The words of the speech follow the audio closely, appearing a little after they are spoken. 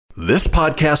This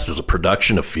podcast is a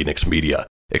production of Phoenix Media.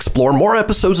 Explore more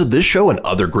episodes of this show and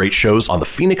other great shows on the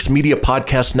Phoenix Media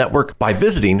Podcast Network by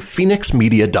visiting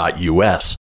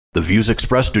phoenixmedia.us. The views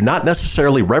expressed do not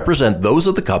necessarily represent those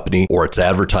of the company or its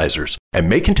advertisers and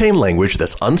may contain language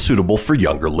that's unsuitable for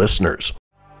younger listeners.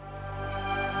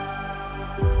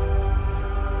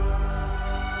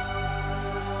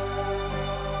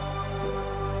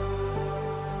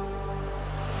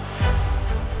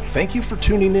 Thank you for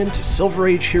tuning in to Silver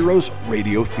Age Heroes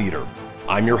Radio Theater.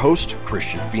 I'm your host,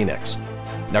 Christian Phoenix.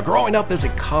 Now, growing up as a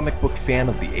comic book fan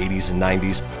of the 80s and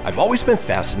 90s, I've always been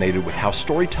fascinated with how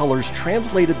storytellers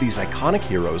translated these iconic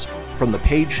heroes from the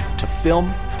page to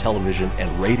film, television,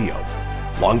 and radio.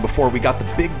 Long before we got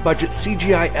the big-budget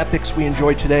CGI epics we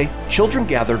enjoy today, children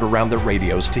gathered around their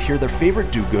radios to hear their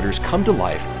favorite do-gooders come to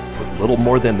life with little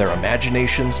more than their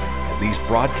imaginations and these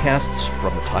broadcasts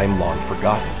from a time long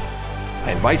forgotten.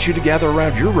 I invite you to gather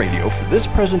around your radio for this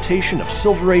presentation of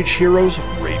Silver Age Heroes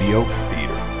Radio Theater.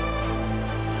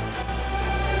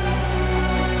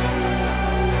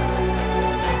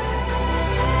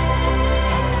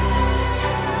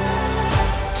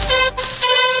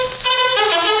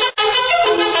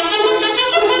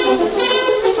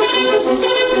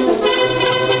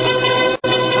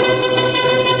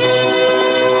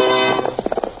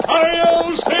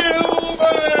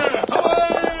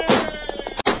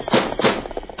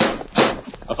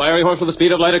 Horse with the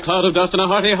speed of light, a cloud of dust, and a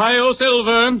hearty hi-yo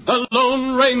Silver, the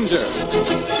Lone Ranger.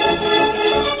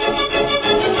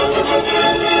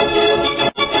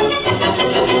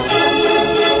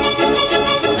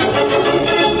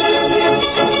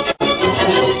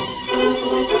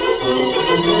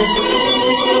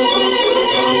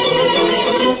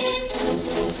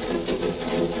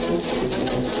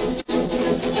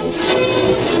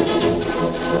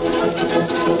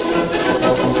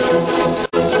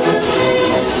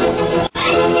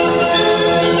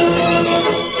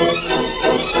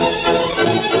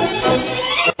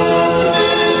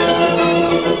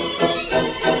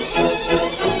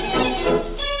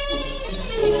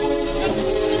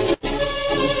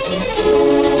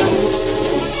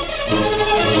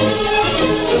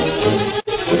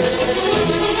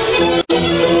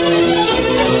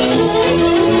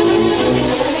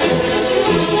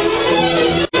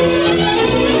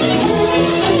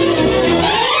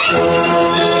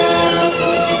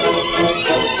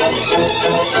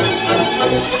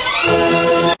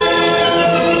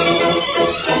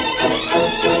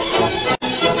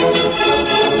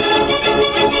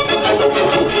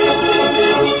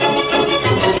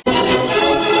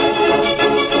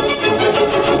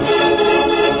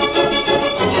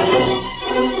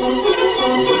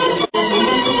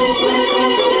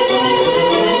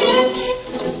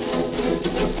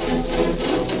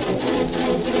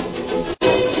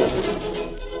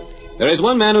 There is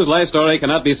one man whose life story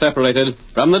cannot be separated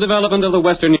from the development of the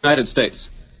western United States.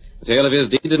 The tale of his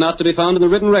deeds is not to be found in the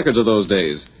written records of those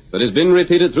days, but has been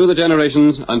repeated through the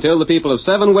generations until the people of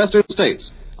 7 western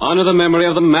states honor the memory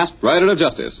of the masked rider of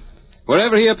justice.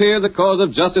 Wherever he appeared, the cause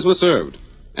of justice was served.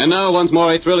 And now, once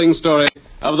more, a thrilling story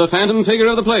of the phantom figure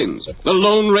of the plains. The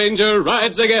Lone Ranger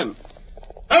rides again.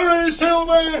 Hurry,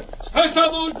 Silver! Pass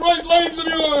out those bright lights of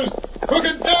yours!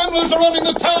 Crooked gamblers are running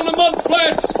the town of Mud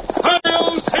Flats!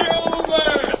 Hi-yo, Silver!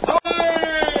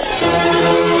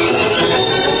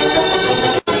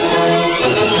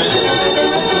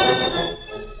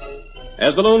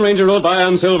 As the Lone Ranger rode by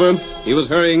on Silver, he was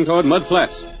hurrying toward Mud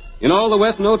Flats. In all the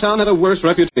West, no town had a worse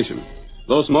reputation.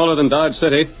 Though smaller than Dodge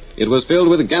City, it was filled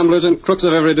with gamblers and crooks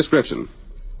of every description.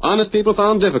 Honest people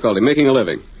found difficulty making a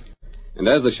living. And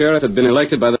as the sheriff had been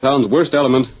elected by the town's worst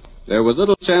element, there was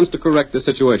little chance to correct the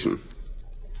situation.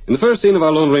 In the first scene of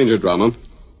our Lone Ranger drama,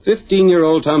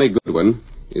 15-year-old Tommy Goodwin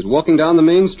is walking down the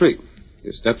main street.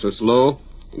 His steps are slow,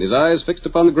 and his eyes fixed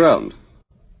upon the ground.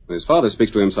 When his father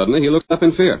speaks to him suddenly, he looks up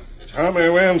in fear. Tommy,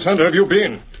 where in thunder have you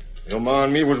been? Your ma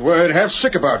and me was worried half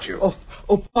sick about you.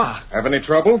 Oh, Pa. Have any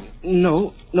trouble?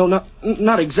 No,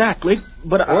 not exactly,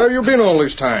 but Where have you been all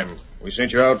this time? We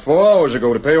sent you out 4 hours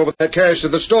ago to pay over that cash to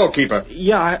the storekeeper.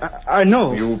 Yeah, I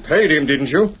know. You paid him, didn't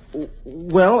you?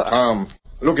 Well... Tom,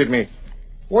 look at me.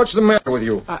 What's the matter with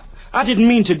you? I didn't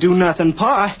mean to do nothing,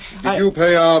 Pa. Did you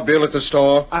pay our bill at the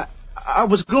store? I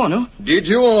was gonna. Did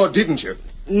you or didn't you?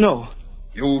 No.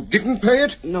 You didn't pay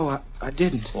it? No, I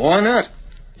didn't. Why not?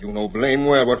 You know blame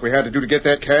well what we had to do to get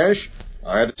that cash.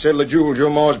 I had to settle the jewels your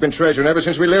ma's been treasuring ever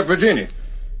since we left Virginia.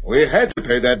 We had to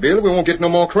pay that bill. We won't get no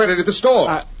more credit at the store.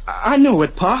 I know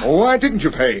it, Pa. Why didn't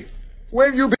you pay? Where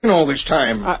have you been all this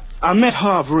time? I met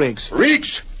Harv Riggs.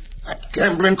 Riggs? That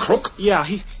gambling crook? Yeah,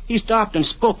 he stopped and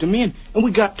spoke to me, and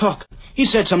we got talking. He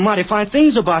said some mighty fine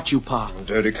things about you, Pa.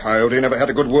 Dirty coyote never had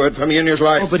a good word for me in his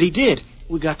life. Oh, but he did.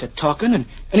 We got to talking, and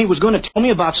he was going to tell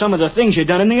me about some of the things you'd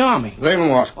done in the Army. Then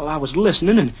what? Well, I was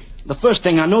listening, and the first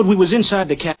thing I knowed, we was inside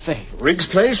the cafe. Riggs'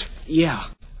 place? Yeah.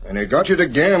 And he got you to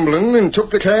gambling and took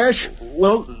the cash?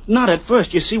 Well, not at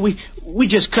first. You see, we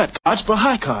just cut cards for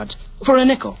high cards. For a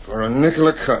nickel. For a nickel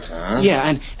a cut, huh?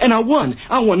 Yeah, and I won.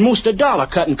 I won most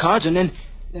 $1 cutting cards, and then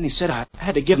he said I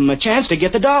had to give him a chance to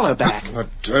get the $1 back. A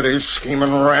dirty,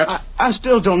 scheming rat. I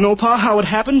still don't know, Pa, how it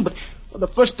happened, but the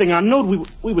first thing I knowed,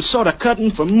 we was sort of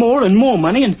cutting for more and more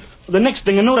money, and the next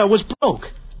thing I knowed, I was broke.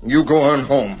 You go on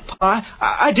home. Pa,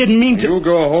 I didn't mean to... You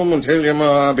go home and tell your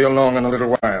ma I'll be along in a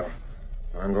little while.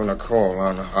 I'm going to call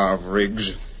on Harv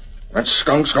Riggs. That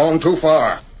skunk's gone too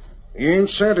far. He ain't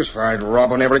satisfied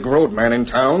robbing every roadman in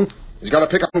town. He's got to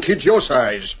pick on kids your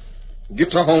size.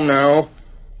 Get to home now.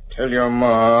 Tell your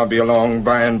ma I'll be along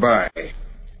by and by.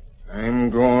 I'm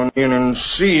going in and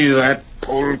see that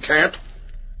polecat.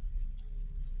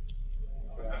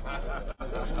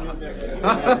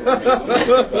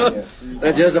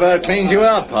 That just about cleaned you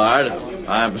out, Pard.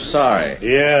 I'm sorry.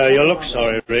 Yeah, you look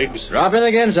sorry, Riggs. Drop in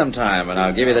again sometime, and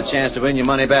I'll give you the chance to win your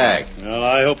money back. Well,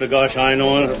 I hope to gosh I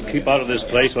know I'll keep out of this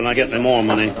place when I get any more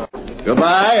money.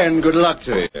 Goodbye, and good luck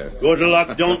to you. Good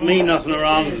luck don't mean nothing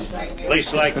around a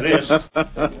place like this.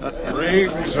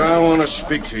 Riggs, I want to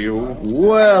speak to you.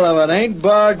 Well, if it ain't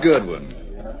Bart Goodwin.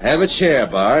 Have a chair,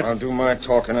 Bart. I'll do my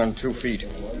talking on 2 feet.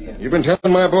 You've been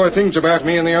telling my boy things about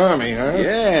me in the Army, huh?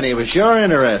 Yeah, and he was sure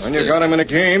interested. And you got him in a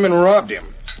game and robbed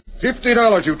him.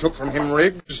 $50 you took from him,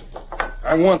 Riggs.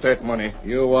 I want that money.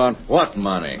 You want what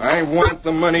money? I want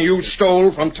the money you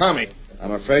stole from Tommy.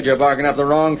 I'm afraid you're barking up the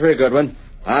wrong tree, Goodwin.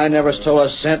 I never stole a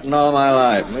cent in all my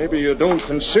life. Maybe you don't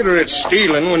consider it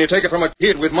stealing when you take it from a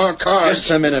kid with marked cards.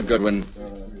 Just a minute, Goodwin.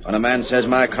 When a man says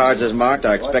my cards is marked,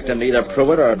 I expect him to either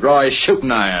prove it or draw his shooting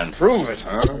iron. Prove it,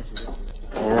 huh?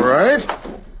 All right.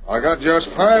 I got just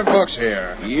 $5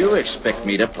 here. You expect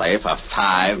me to play for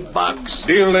 $5?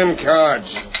 Deal them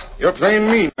cards. You're playing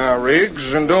me now,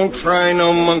 Riggs, and don't try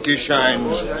no monkey shines.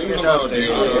 I'll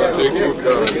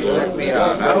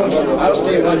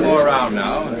stay one more round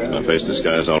now. My face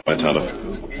disguised all right, Tonto.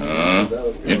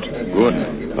 It's good.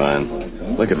 Fine.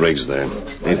 Look at Riggs there.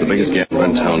 He's the biggest gambler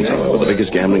in town, Tonto, with the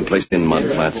biggest gambling place in Mud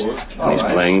Flats. And he's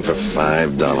playing for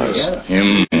 $5.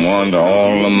 Him want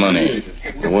all the money.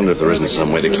 I wonder if there isn't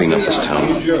some way to clean up this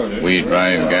town. We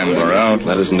drive gambler out.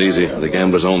 That isn't easy. The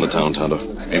gamblers own the town, Tonto.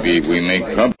 Maybe we make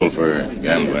trouble for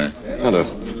gambler. Tonto,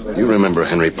 you remember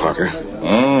Henry Parker?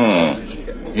 Oh,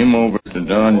 him over to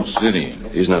Dodge City.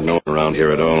 He's not known around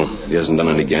here at all. He hasn't done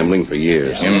any gambling for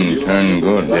years. Him turn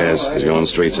good. Yes, he's gone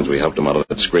straight since we helped him out of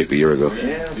that scrape a year ago.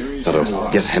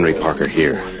 Tonto, get Henry Parker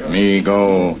here. Me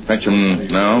go fetch him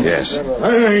now? Yes.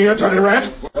 Hey, you dirty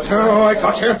rat. Oh, I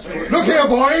got you. Look here,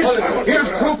 boys. Here's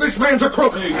proof this man's a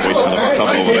crook. Wait, Tonto,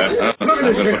 come over there. Look at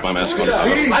I'm this. going to put my mask on.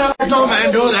 No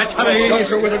man do that, Tommy. Got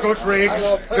you with a good Riggs.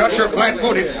 Got you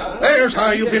flat-footed. There's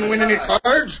how you've been winning your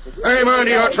cards. I'm on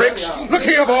to your tricks. Look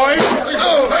here, boys.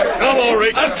 Come on,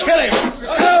 Riggs. I'll kill him.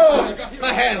 No! My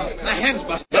hand's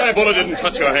busted. My bullet didn't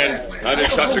touch your hand. I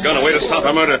just shot your gun away to stop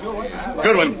a murder.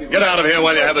 Goodwin, get out of here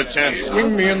while you have the chance.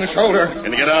 Swing me in the shoulder.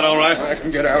 Can you get out all right? I can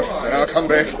get out, and I'll come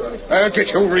back. I'll get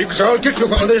you, Riggs. I'll get you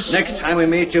for this. Next time we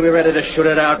meet, you'll be ready to shoot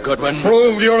it out, Goodwin.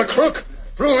 Proved you're a crook.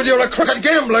 Proved you're a crooked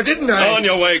gambler, didn't I? On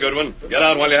your way, Goodwin. Get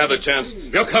out while you have the chance.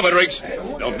 You're covered, Riggs.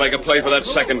 Don't make a play for that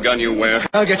second gun you wear.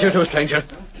 I'll get you too, stranger.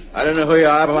 I don't know who you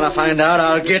are, but when I find out,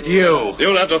 I'll get you.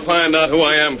 You'll have to find out who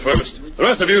I am first. The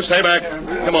rest of you, stay back.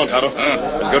 Come on, Tonto.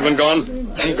 Is Goodwin gone?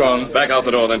 He gone. Back out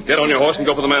the door, then. Get on your horse and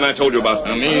go for the man I told you about.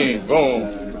 Me go.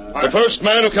 The first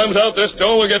man who comes out this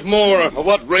door will get more of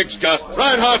what Riggs got.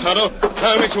 Ride hard, Tonto.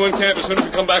 I'll meet you in camp as soon as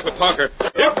we come back with Parker.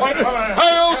 Yep, Parker.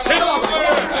 Hi-yo,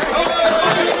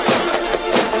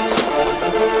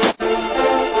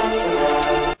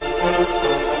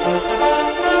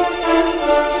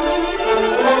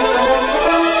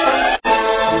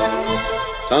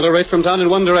 Tonto raced from town in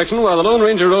one direction while the Lone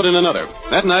Ranger rode in another.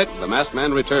 That night, the masked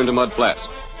man returned to Mud Flats.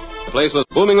 The place was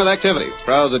booming with activity.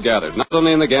 Crowds had gathered, not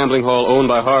only in the gambling hall owned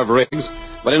by Harv Riggs,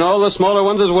 but in all the smaller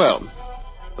ones as well.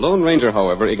 The Lone Ranger,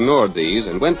 however, ignored these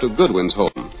and went to Goodwin's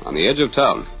home on the edge of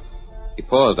town. He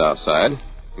paused outside,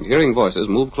 and hearing voices,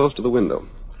 moved close to the window.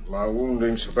 My wound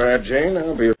ain't so bad, Jane.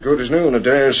 I'll be as good as new in a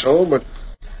day or so, but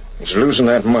it's losing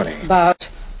that money. Bart,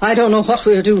 I don't know what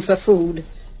we'll do for food.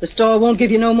 The store won't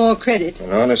give you no more credit. An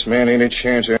honest man ain't a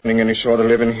chance of earning any sort of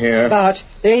living here. Bart,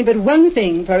 there ain't but one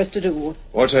thing for us to do.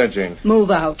 What's that, Jane? Move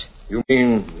out. You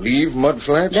mean leave Mud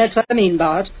Flats? That's what I mean,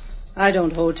 Bart. I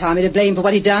don't hold Tommy to blame for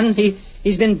what he done.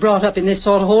 He's been brought up in this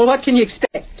sort of hole. What can you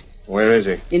expect? Where is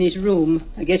he? In his room.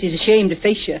 I guess he's ashamed to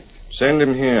face you. Send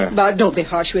him here. But don't be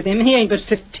harsh with him. He ain't but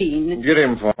 15. Get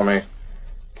him for me.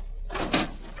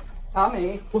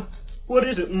 Tommy. What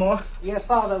is it, Ma? Your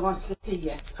father wants to see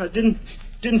you. I didn't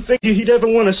figure he'd ever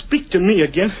want to speak to me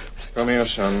again. Come here,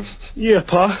 son. Yeah,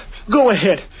 Pa. Go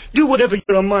ahead. Do whatever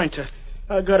you're a mind to.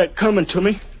 I got it coming to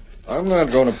me. I'm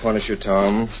not going to punish you,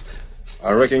 Tom.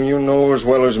 I reckon you know as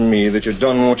well as me that you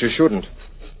done what you shouldn't.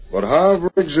 But Harv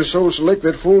Riggs is so slick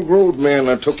that full-grown men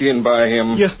are took in by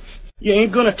him. You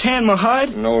ain't gonna tan my hide?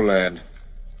 No, lad.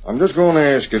 I'm just going to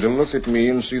ask you to look at me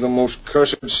and see the most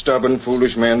cursed, stubborn,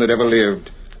 foolish man that ever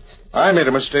lived. I made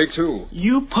a mistake, too.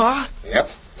 You, Pa? Yep.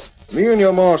 Me and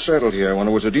your ma settled here when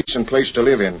it was a decent place to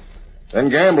live in. Then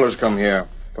gamblers come here,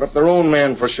 put up their own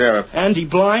man for sheriff. Andy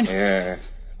Blind? Yeah.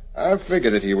 I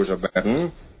figured that he was a bad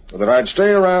one, but that I'd stay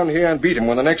around here and beat him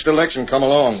when the next election come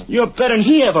along. You're better than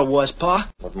he ever was, Pa.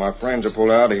 But my friends have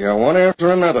pulled out of here, one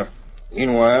after another.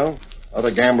 Meanwhile,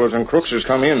 other gamblers and crooks has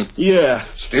come in. Yeah.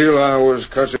 Still, I was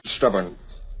cussed stubborn.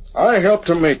 I helped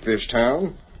to make this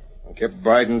town. I kept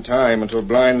biding time until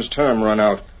Blind's term run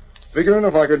out, figuring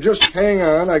if I could just hang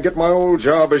on, I'd get my old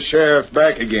job as sheriff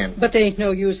back again. But there ain't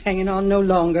no use hanging on no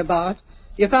longer, Bart.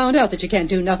 You found out that you can't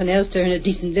do nothing else to earn a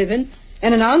decent living,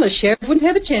 and an honest sheriff wouldn't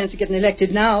have a chance of getting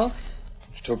elected now.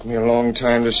 It took me a long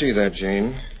time to see that,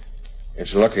 Jane.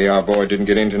 It's lucky our boy didn't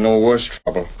get into no worse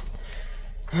trouble.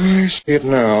 I see it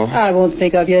now. I won't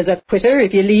think of you as a quitter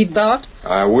if you leave, Bart.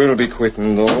 I will be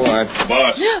quitting, though. Bart!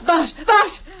 Bart!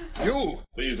 You!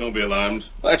 Please don't be alarmed.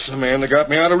 That's the man that got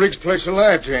me out of Riggs' place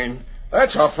alive, Jane.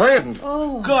 That's our friend.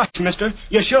 Oh. Gosh, mister,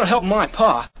 you sure helped my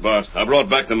Pa. Bart, I brought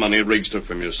back the money Riggs took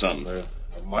from your son. The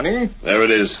money? There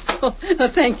it is. Oh,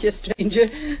 thank you, stranger.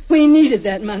 We needed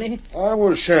that money. I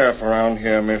was sheriff around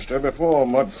here, mister, before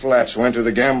Mud Flats went to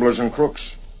the gamblers and crooks.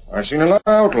 I seen a lot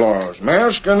of outlaws,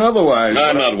 masked and otherwise.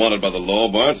 I'm not wanted by the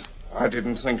law, Bart. I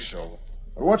didn't think so.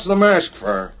 But what's the mask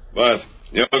for? Bart,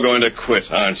 you're going to quit,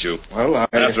 aren't you? Well,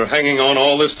 After hanging on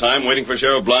all this time, waiting for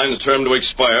Sheriff Blind's term to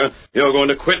expire, you're going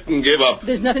to quit and give up.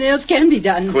 There's nothing else can be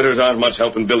done. Quitters aren't much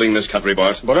help in building this country,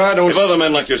 Bart. But I don't... If other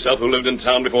men like yourself who lived in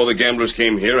town before the gamblers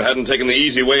came here hadn't taken the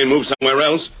easy way and moved somewhere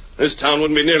else, this town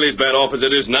wouldn't be nearly as bad off as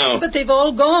it is now. But they've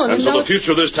all gone. And so the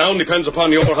future of this town depends upon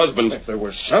your husband. If there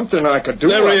was something I could do...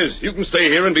 There is. You can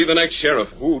stay here and be the next sheriff.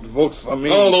 Who'd vote for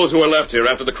me? All those who are left here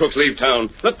after the crooks leave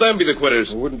town. Let them be the quitters.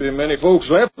 There wouldn't be many folks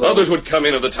left, though. Others would come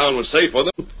in if the town was safe for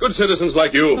them. Good citizens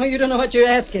like you. Oh, you don't know what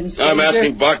you're asking, stranger. I'm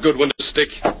asking Bart Goodwin to stick.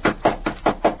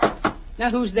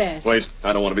 Now, who's that? Wait,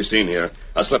 I don't want to be seen here.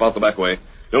 I'll slip out the back way.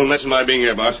 Don't mention my being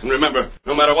here, Bart. And remember,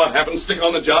 no matter what happens, stick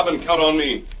on the job and count on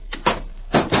me.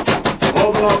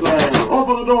 Open up there.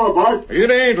 Open the door, Bart. It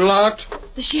ain't locked.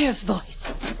 The sheriff's voice.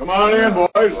 Come on in,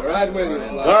 boys. Right with you.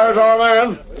 There's our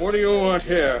man. What do you want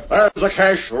here? There's the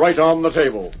cash right on the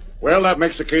table. Well, that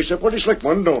makes the case a pretty slick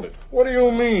one, don't it? What do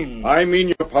you mean? I mean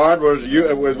your pard was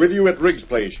with you at Riggs'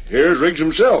 place. Here's Riggs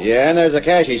himself. Yeah, and there's the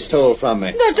cash he stole from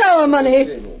me. That's our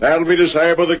money. That'll be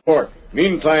decided by the court.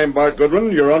 Meantime, Bart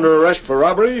Goodwin, you're under arrest for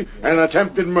robbery and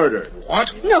attempted murder. What?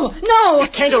 No. You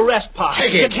can't arrest Pa.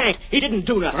 Take You it. can't. He didn't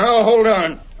do nothing. Now, hold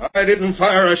on. I didn't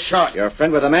fire a shot. Your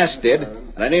friend with the mask did,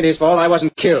 and it ain't his fault I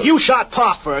wasn't killed. You shot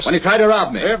Pa first. When he tried to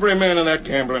rob me. Every man in that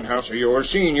gambling house of yours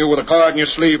seen you with a card in your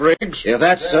sleeve, Riggs. If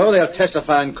that's so, they'll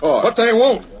testify in court. But they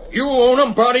won't. You own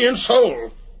them body and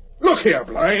soul. Look here,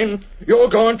 Blind. You're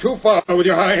going too far with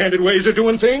your high-handed ways of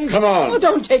doing things. Come on. Oh,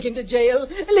 don't take him to jail.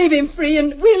 Leave him free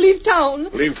and we'll leave town.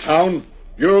 Leave town?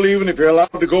 You're leaving if you're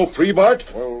allowed to go free, Bart?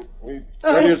 Well,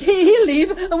 He'll leave,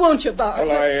 won't you, Bart?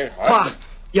 Pa,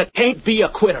 you can't be a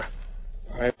quitter.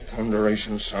 By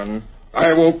thunderation, son.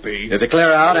 I won't be. If they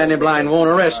clear out, Andy Blind won't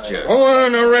arrest you. Go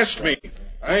on, arrest me.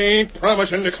 I ain't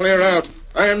promising to clear out.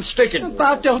 I am sticking.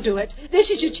 Bart, don't do it. This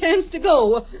is your chance to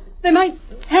go. They might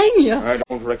hang you. I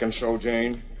don't reckon so,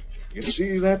 Jane. You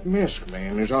see, that masked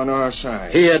man is on our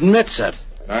side. He admits it.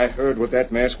 And I heard what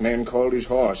that masked man called his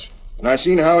horse. And I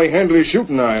seen how he handled his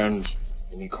shooting irons.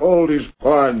 And he called his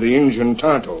pard the Injun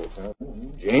Tonto.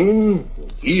 Jane,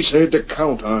 he said to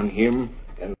count on him,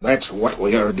 and that's what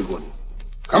we are doing.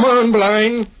 Come on,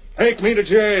 Blind. Take me to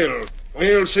jail.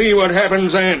 We'll see what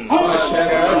happens then.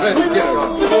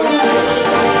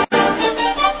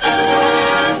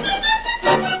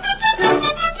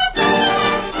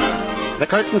 The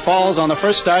curtain falls on the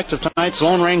first act of tonight's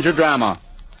Lone Ranger drama.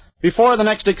 Before the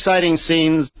next exciting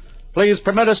scenes, please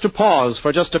permit us to pause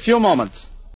for just a few moments.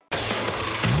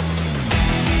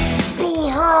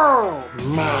 Behold,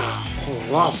 my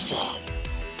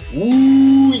precious.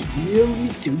 Ooh, let me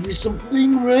do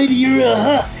something right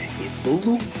here, It's the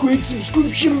Loot Crate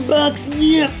subscription box,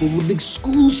 yeah, full of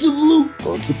exclusive loot,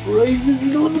 fun surprises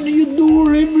delivered to your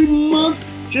door every month.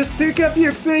 Just pick up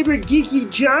your favorite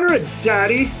geeky genre,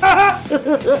 Daddy.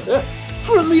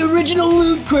 From the original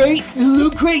Loot Crate, the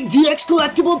Loot Crate DX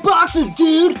collectible boxes,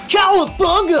 dude!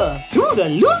 Cowabunga! To the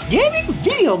Loot Gaming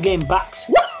video game box.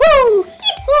 Woohoo!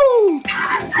 Yee-hoo!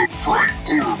 Box.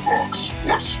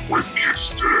 What's with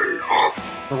kids today, huh?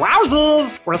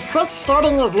 Wowzers! With crates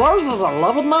starting as low as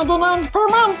 $11.99 per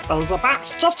month, there's a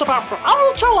box just about for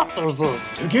all collectors.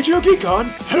 To get your geek on,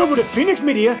 head over to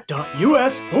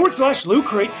phoenixmedia.us/Loot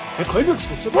Crate and claim your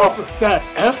exclusive offer.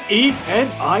 That's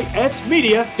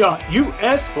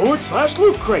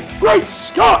FENIXmedia.us/Loot Crate. Great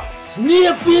Scott!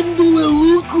 Snap into a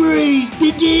Loot Crate,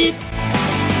 dig it?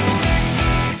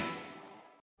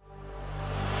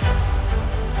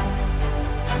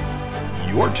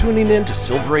 You're tuning in to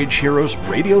Silver Age Heroes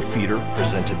Radio Theater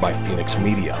presented by Phoenix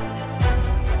Media.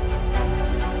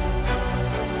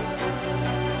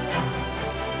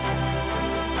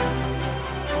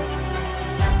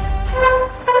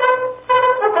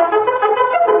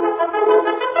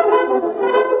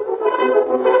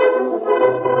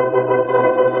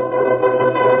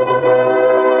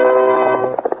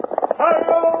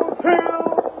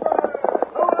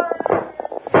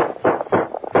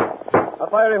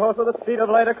 With the speed of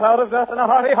light, a cloud of dust, and a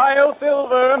hearty Hi-Yo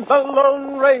Silver, the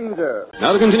Lone Ranger.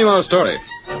 Now to continue our story.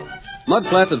 Mud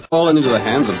Flats had fallen into the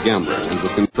hands of gamblers and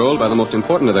was controlled by the most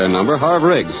important of their number, Harv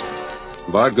Riggs.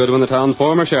 Bart Goodwin, the town's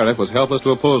former sheriff, was helpless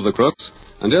to oppose the crooks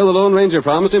until the Lone Ranger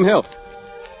promised him help.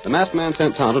 The masked man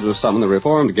sent Tonto to summon the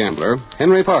reformed gambler,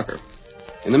 Henry Parker.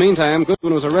 In the meantime,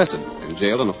 Goodwin was arrested and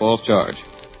jailed on a false charge.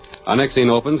 Our next scene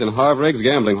opens in Harv Riggs'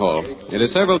 gambling hall. It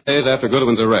is several days after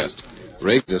Goodwin's arrest.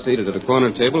 Riggs is seated at a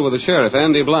corner table with the sheriff,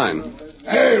 Andy Bline.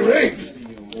 Hey, Riggs.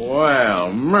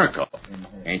 Well, Merkel,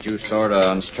 ain't you sort of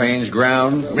on strange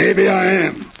ground? Maybe I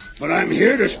am, but I'm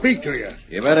here to speak to you.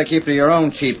 You better keep to your own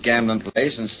cheap gambling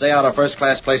place and stay out of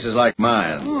first-class places like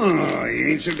mine. Oh, you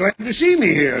ain't so glad to see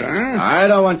me here, huh? I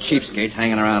don't want cheapskates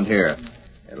hanging around here.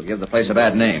 It'll give the place a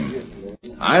bad name.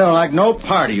 I don't like no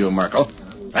part of you, Merkel.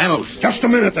 Vamoose. Just a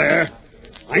minute there.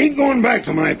 I ain't going back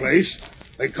to my place.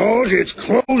 Because it's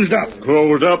closed up.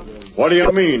 Closed up? What do you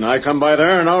mean? I come by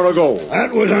there an hour ago.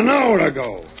 That was an hour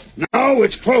ago. Now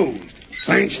it's closed.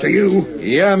 Thanks to you.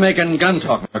 You're making gun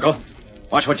talk, Merkel.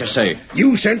 Watch what you say.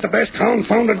 You sent the best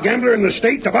confounded gambler in the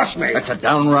state to bust me. That's a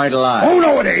downright lie. Oh,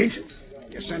 no, it ain't.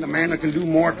 You sent a man that can do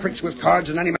more tricks with cards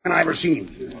than any man I've ever seen.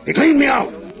 He cleaned me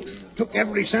out. Took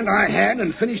every cent I had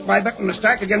and finished by betting the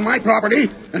stack against my property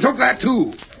and took that,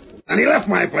 too. And he left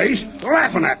my place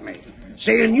laughing at me.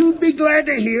 Saying you'd be glad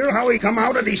to hear how he come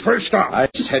out at his first stop. I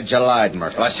said you lied,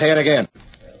 Merkel. I say it again.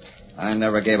 I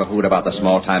never gave a hoot about the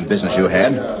small-time business you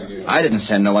had. I didn't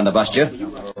send no one to bust you.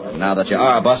 Now that you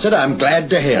are busted, I'm glad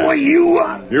to hear. Boy, you...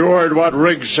 You heard what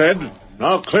Riggs said.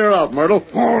 Now clear out, Myrtle.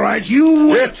 All right,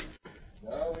 you... Quit.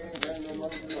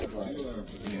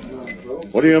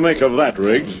 What do you make of that,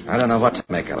 Riggs? I don't know what to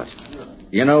make of it.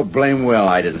 You know blame well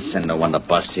I didn't send no one to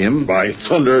bust him. By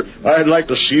thunder, I'd like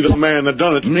to see the man that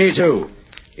done it. Me too.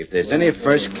 If there's any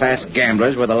first-class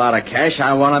gamblers with a lot of cash,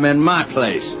 I want them in my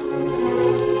place.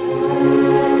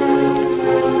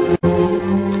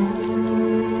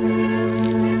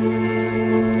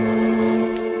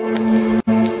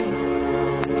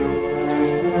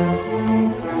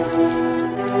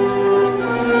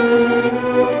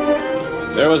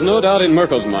 There was no doubt in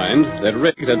Merkel's mind that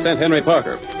Riggs had sent Henry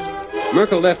Parker.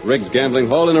 Merkel left Riggs' gambling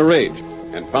hall in a rage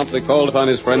and promptly called upon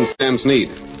his friend Sam Sneed.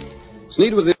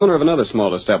 Sneed was the owner of another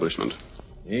small establishment.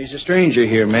 He's a stranger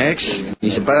here, Max.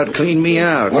 He's about to clean me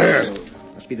out. Where?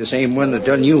 Must be the same one that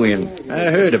done you in.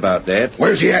 I heard about that.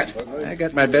 Where's he at? I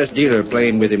got my best dealer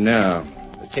playing with him now.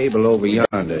 The table over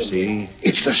yonder, see?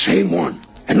 It's the same one.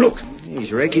 And look.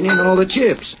 He's raking in all the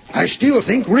chips. I still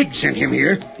think Riggs sent him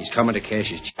here. He's coming to cash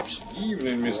his chips.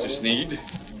 Evening, Mr. Sneed.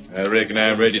 I reckon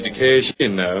I'm ready to cash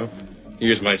in now.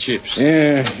 Here's my chips.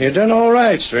 Yeah, you done all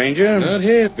right, stranger. Not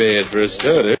half bad for a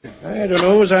starter. I don't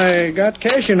know as I got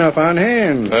cash enough on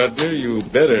hand. Partner, you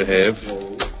better have.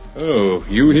 Oh,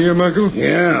 you here, Merkel?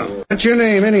 Yeah. What's your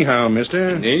name, anyhow,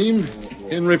 mister? Name?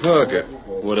 Henry Parker.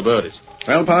 What about it?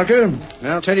 Well, Parker,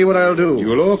 I'll tell you what I'll do.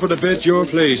 You'll offer to bet your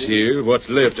place here, what's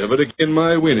left of it, again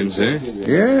my winnings, eh?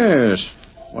 Yes.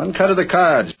 One cut of the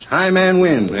cards. High man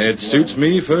wins. That suits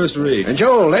me first rate. And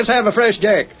Joel, let's have a fresh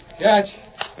deck. Catch.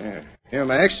 Here,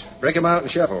 Max. Break 'em out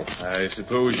and shuffle. I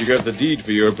suppose you got the deed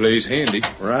for your place handy.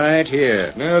 Right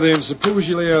here. Now then, suppose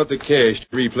you lay out the cash to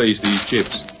replace these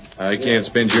chips. I can't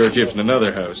spend your chips in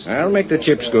another house. I'll make the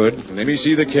chips good. Let me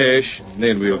see the cash, and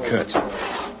then we'll cut.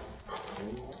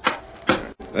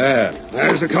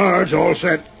 There's the cards all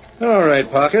set. All right,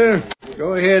 Parker.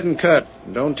 Go ahead and cut.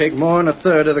 Don't take more than a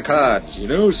third of the cards. You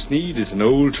know, Sneed is an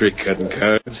old trick cutting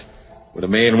cards. When a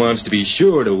man wants to be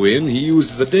sure to win, he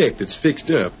uses a deck that's fixed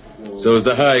up, so as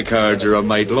the high cards are a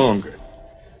mite longer.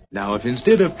 Now, if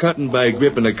instead of cutting by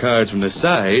gripping the cards from the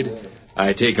side,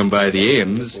 I take 'em by the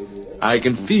ends, I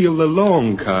can feel the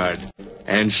long card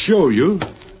and show you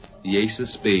the ace of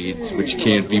spades, which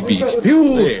can't be beat.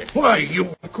 You? There. Why,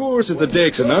 you... Of course, if the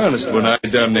deck's an honest one, I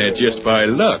done that just by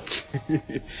luck.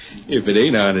 If it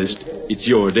ain't honest, it's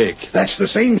your deck. That's the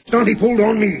same stunt he pulled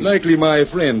on me. Likely my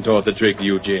friend taught the trick to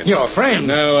you, gents. Your friend?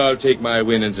 Now I'll take my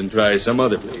winnings and try some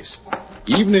other place.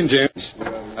 Evening, gents.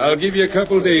 I'll give you a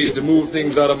couple days to move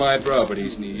things out of my property,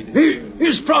 Sneed.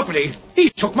 His property?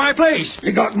 He took my place.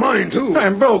 He got mine, too.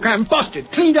 I'm broke. I'm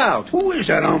busted. Cleaned out. Who is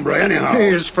that hombre, anyhow?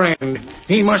 His friend.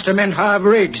 He must have meant Harv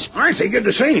Riggs. I figured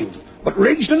the same. But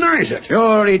Riggs denies it.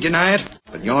 Sure, he deny it.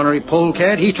 But the ornery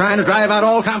polecat, he's trying to drive out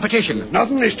all competition.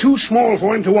 Nothing is too small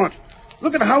for him to want.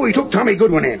 Look at how he took Tommy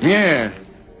Goodwin in. Yeah.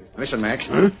 Listen, Max.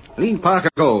 Leave Parker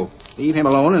go. Leave him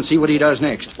alone and see what he does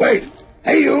next. Wait.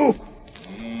 Hey, you.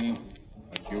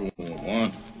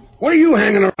 What? What are you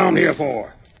hanging around here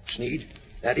for? Sneed,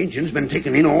 that engine's been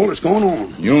taking in all that's going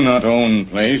on. You not own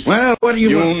place. Well, what do you...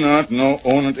 You not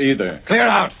own it either. Clear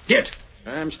out. Get.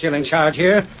 I'm still in charge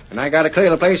here, and I gotta clear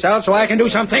the place out so I can do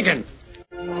some thinking.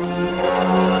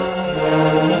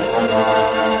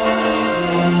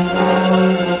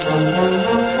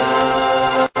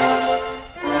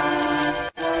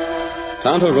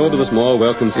 Tonto rode to the small,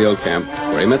 well-concealed camp,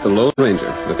 where he met the Lone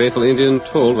Ranger. The faithful Indian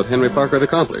told what Henry Parker had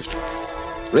accomplished.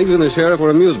 Riggs and the sheriff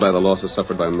were amused by the losses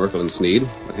suffered by Merkel and Sneed,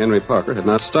 but Henry Parker had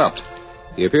not stopped.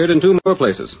 He appeared in two more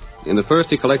places. In the first,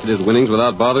 he collected his winnings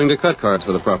without bothering to cut cards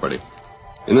for the property.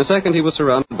 In the second, he was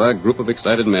surrounded by a group of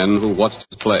excited men who watched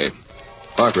his play.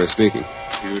 Parker speaking.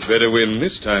 You'd better win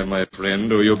this time, my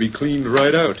friend, or you'll be cleaned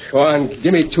right out. Go on,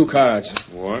 give me 2 cards.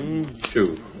 1,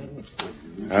 2.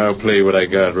 I'll play what I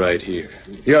got right here.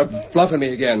 You're bluffing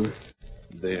me again.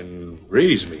 Then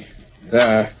raise me.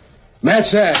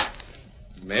 Match that.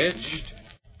 Matched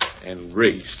and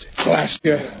raised. Blast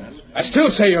you. I still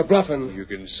say you're bluffing. You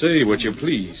can say what you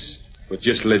please, but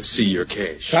just let's see your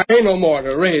cash. I ain't no more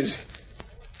to raise.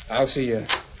 I'll see you.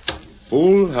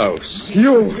 Full house.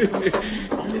 You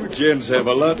gents have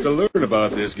a lot to learn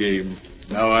about this game.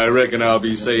 Now I reckon I'll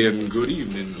be saying good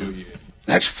evening to you.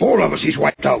 That's 4 of us he's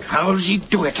wiped out. How's he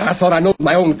do it? I thought I knew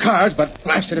my own cards, but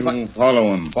blasted if I...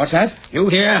 Follow him. What's that? You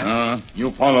here?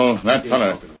 You follow that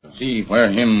fella. See where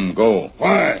him go.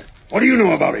 Why? What do you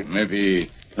know about him? Maybe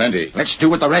plenty. Let's do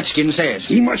what the redskin says.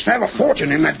 He must have a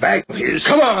fortune in that bag of his.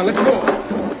 Come on, let's go.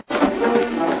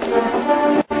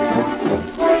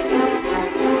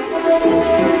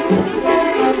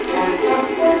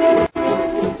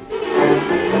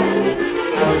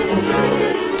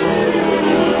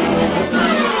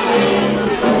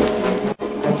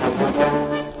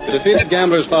 The defeated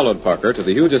gamblers followed Parker to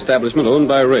the huge establishment owned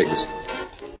by Riggs.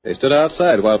 They stood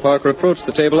outside while Parker approached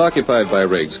the table occupied by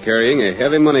Riggs, carrying a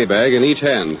heavy money bag in each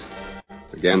hand.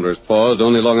 The gamblers paused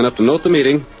only long enough to note the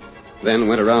meeting, then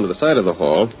went around to the side of the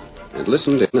hall and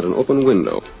listened in at an open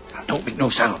window. Don't make no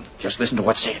sound. Just listen to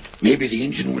what's said. Maybe the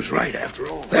engine was right after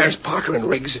all. There's Parker and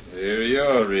Riggs. There you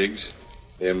are, Riggs.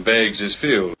 Them bags is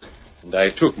filled, and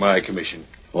I took my commission.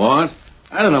 What?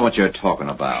 I don't know what you're talking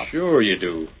about. Sure you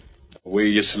do. The way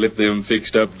you slipped them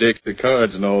fixed-up decks of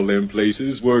cards in all them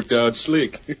places worked out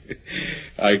slick.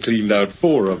 I cleaned out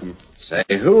 4 of them. Say,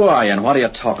 who are you and what are you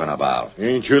talking about?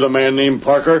 Ain't you the man named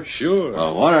Parker? Sure.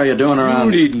 Well, what are you doing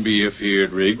around... You needn't be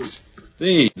afeard, Riggs. There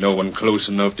ain't no one close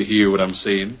enough to hear what I'm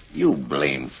saying. You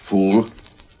blame fool.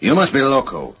 You must be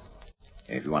loco.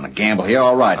 If you want to gamble here,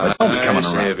 all right, but don't be coming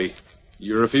around. Savvy.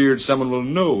 You're afeard someone will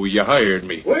know you hired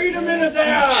me. Wait a minute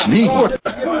there! Sneak. Hold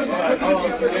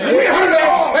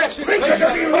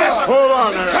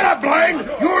on there. Shut up, blind!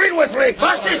 You're in with me.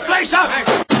 Bust this place up!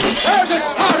 There's it!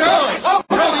 Oh,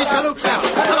 throw these galoops out!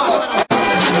 Come on!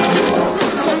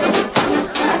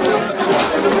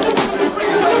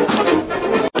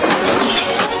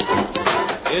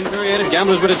 Infuriated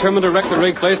gamblers were determined to wreck the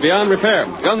rigged place beyond repair.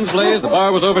 Guns blazed, the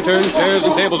bar was overturned, chairs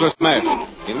and tables were smashed.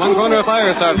 In one corner, a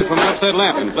fire started from an upset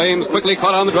lamp, and flames quickly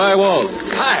caught on the dry walls.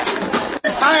 Fire!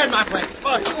 Fire in my place!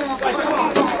 Place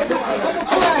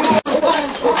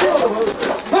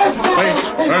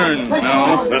burned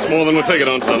now. That's more than we figured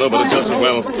on, Tonto, but it's just as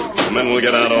well. The men will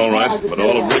get out all right, but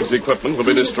all of Riggs' equipment will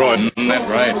be destroyed. That's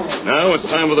right. Now it's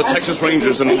time for the Texas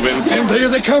Rangers to move in. And there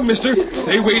they come, mister.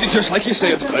 They waited just like you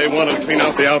said. They wanted to clean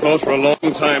out the outlaws for a long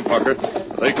time, Parker.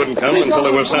 They couldn't come until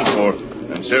they were sent for.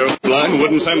 And Sheriff Blind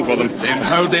wouldn't send for them. Then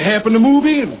how'd they happen to move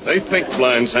in? They think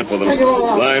Blind sent for them.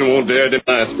 Blind won't dare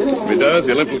deny it. If he does,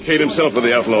 he'll implicate himself with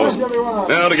the outlaws.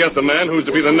 Now to get the man who's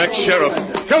to be the next sheriff.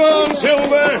 Come on,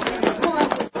 Silver!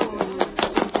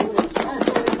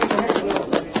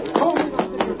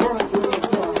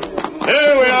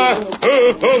 There we are.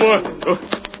 Oh, boy. Oh.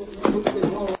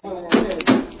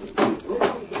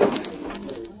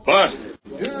 Bart.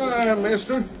 Yeah,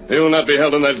 mister. You'll not be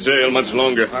held in that jail much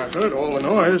longer. I heard all the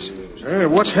noise. Say,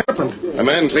 what's happened? A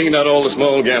man cleaned out all the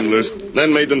small gamblers,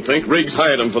 then made them think Riggs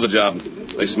hired them for the job.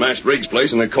 They smashed Riggs'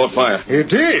 place and they caught fire. He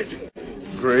did?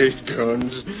 Great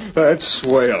guns. That's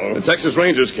swell. The Texas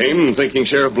Rangers came thinking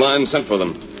Sheriff Blind sent for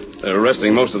them. They're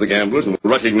arresting most of the gamblers and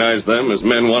recognized them as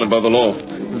men wanted by the law.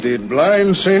 Did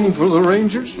Blind send for the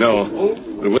Rangers? No.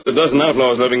 But with a dozen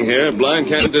outlaws living here, Blind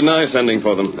can't deny sending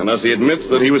for them, unless he admits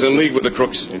that he was in league with the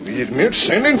crooks. If he admits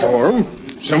sending for them,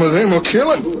 some of them will kill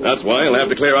him. That's why he'll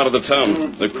have to clear out of the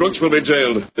town. The crooks will be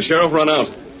jailed, the sheriff run out.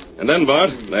 And then,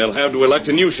 Bart, they'll have to elect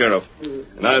a new sheriff.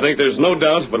 And I think there's no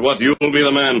doubt but what you'll be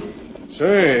the man.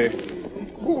 Say,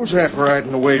 who's that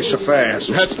riding away so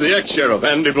fast? That's the ex-sheriff,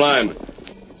 Andy Blind.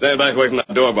 Stand back away from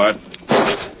that door, Bart.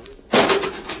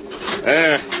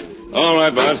 There. All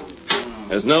right, Bart.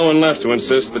 There's no one left to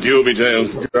insist that you'll be jailed.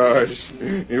 Gosh,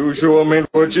 you sure meant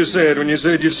what you said when you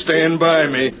said you'd stand by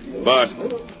me. Bart,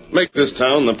 make this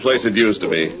town the place it used to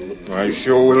be. I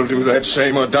sure will do that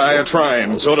same or die a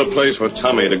trying. The sort of place for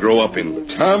Tommy to grow up in.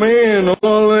 Tommy and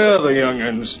all the other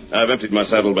young'uns. I've emptied my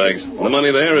saddlebags. The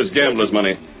money there is gambler's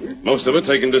money. Most of it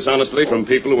taken dishonestly from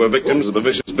people who are victims of the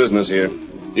vicious business here.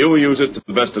 You use it to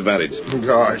the best advantage.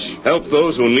 Gosh. Help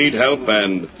those who need help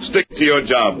and stick to your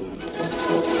job.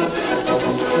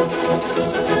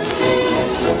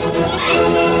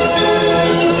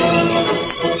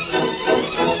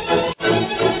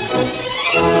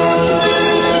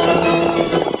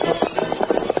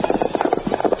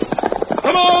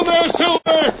 Come on there,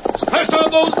 Silver! Smash on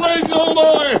those legs, old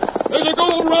boy! There's a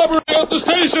gold robbery at the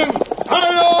station!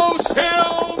 Hi-yo,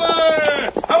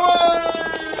 Silver! Away!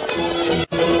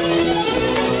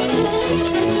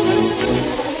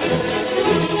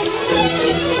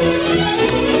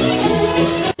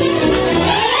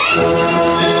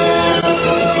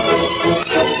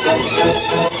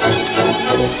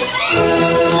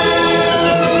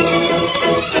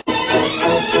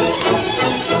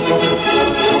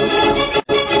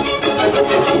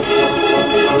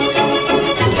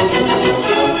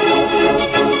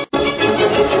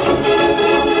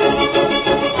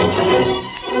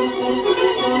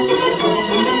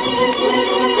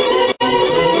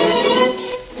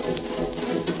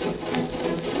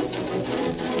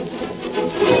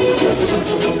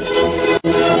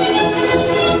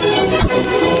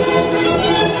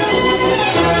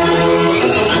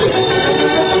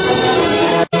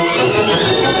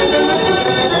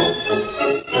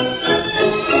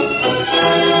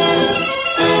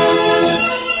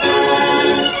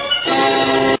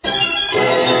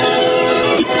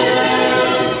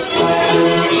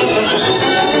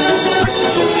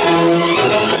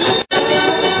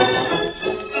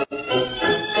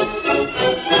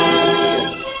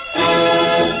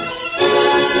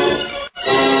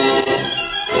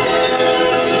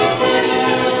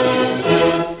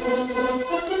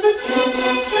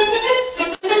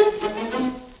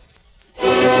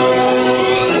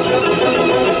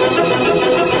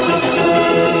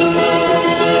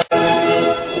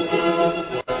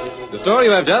 The story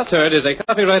you have just heard is a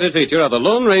copyrighted feature of the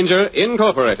Lone Ranger,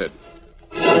 Incorporated.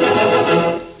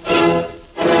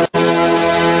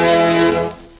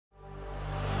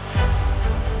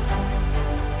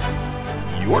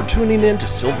 You're tuning in to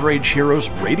Silver Age Heroes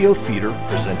Radio Theater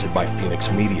presented by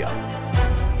Phoenix Media.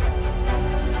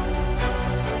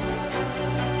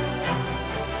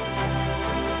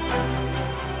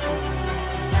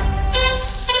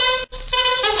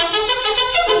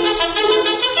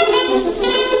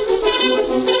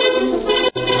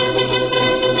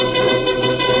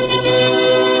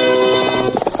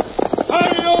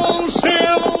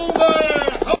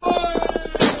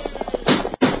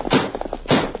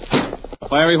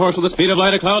 Fiery horse with the speed of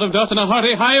light, a cloud of dust, and a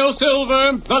hearty hi-yo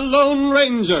Silver, the Lone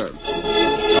Ranger.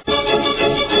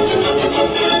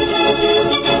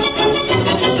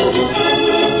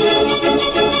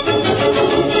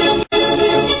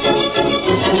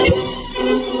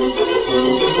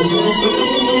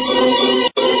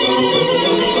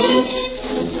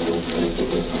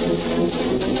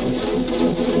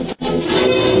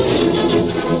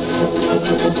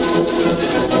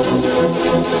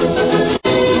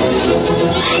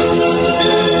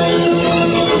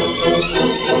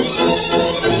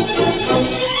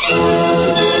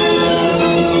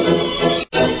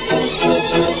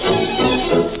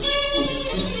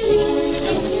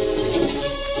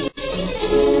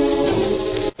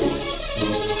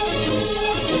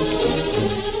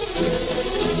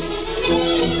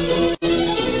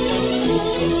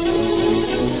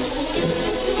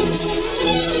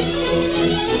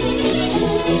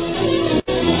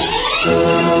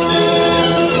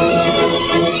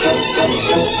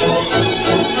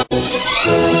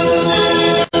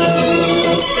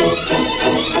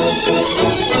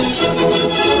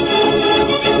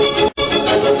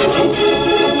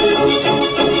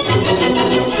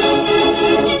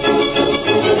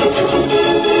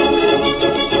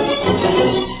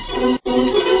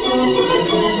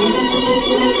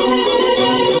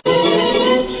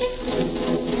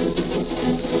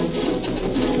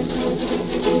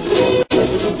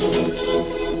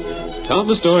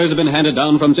 the stories have been handed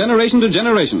down from generation to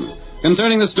generation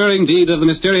concerning the stirring deeds of the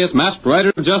mysterious masked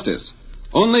rider of justice.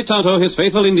 Only Tonto, his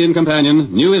faithful Indian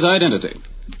companion, knew his identity.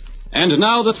 And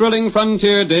now the thrilling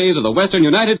frontier days of the western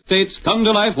United States come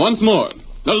to life once more.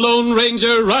 The Lone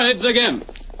Ranger rides again.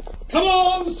 Come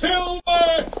on,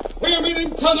 Silver! We are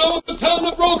meeting Tonto at the town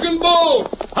of Broken Bow!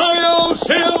 Hi-yo,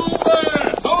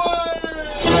 Silver! Away!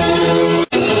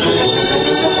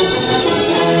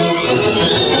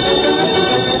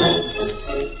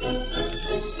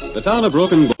 The town of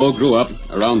Broken Bow grew up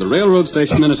around the railroad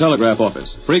station and a telegraph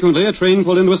office. Frequently, a train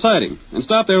pulled into a siding and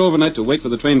stopped there overnight to wait for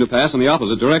the train to pass in the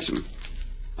opposite direction.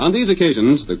 On these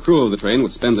occasions, the crew of the train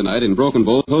would spend the night in Broken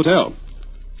Bow's hotel.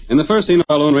 In the first scene of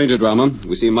our Lone Ranger drama,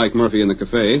 we see Mike Murphy in the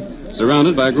cafe,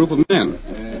 surrounded by a group of men.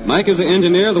 Mike is the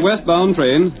engineer of the westbound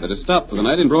train that has stopped for the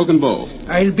night in Broken Bow.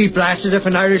 I'll be blasted if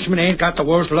an Irishman ain't got the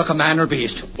worst luck of man or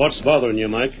beast. What's bothering you,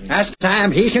 Mike? Ask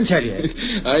Sam, he can tell you.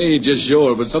 I ain't just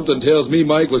sure, but something tells me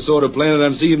Mike was sort of planning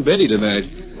on seeing Betty tonight.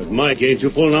 But, Mike, ain't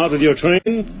you pulling out with your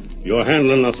train? You're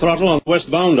handling the throttle on the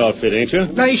westbound outfit, ain't you?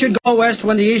 I should go west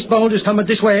when the eastbound is coming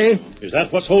this way. Is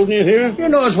that what's holding you here? You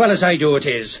know as well as I do it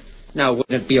is. Now,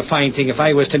 wouldn't it be a fine thing if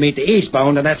I was to meet the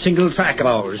eastbound on that single track of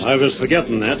ours? I was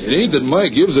forgetting that. It ain't that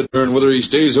Mike gives a darn whether he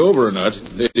stays over or not.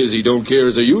 That is, he don't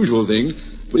care as a usual thing.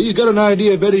 But he's got an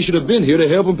idea Betty should have been here to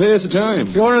help him pass the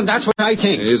time. Sure, and that's what I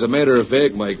think. As a matter of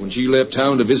fact, Mike, when she left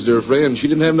town to visit her friend,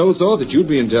 she didn't have no thought that you'd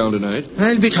be in town tonight.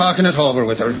 I'll be talking it over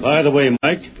with her. By the way,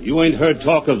 Mike, you ain't heard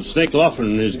talk of Snake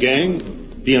Lofgren and his gang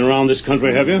being around this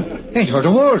country, have you? Ain't heard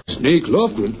a word. Snake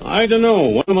Lofgren? I don't know.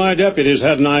 One of my deputies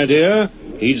had an idea.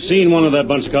 He'd seen one of that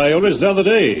bunch of coyotes the other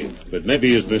day, but maybe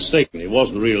he was mistaken. He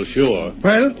wasn't real sure.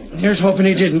 Well, here's hoping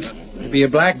he didn't. It'd be a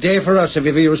black day for us if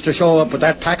he was to show up with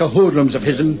that pack of hoodlums of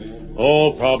his'n.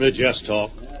 Oh, probably just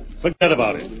talk. Forget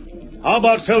about it. How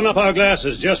about filling up our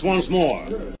glasses just once more?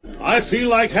 I feel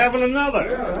like having another.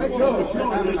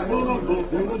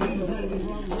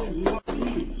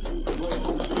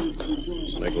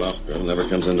 Snake Lofgren never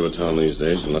comes into a town these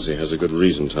days unless he has a good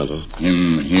reason, Tonto.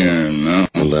 Him here now.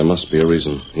 And there must be a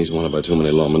reason. He's wanted by too many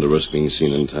lawmen to risk being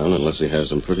seen in town unless he has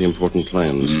some pretty important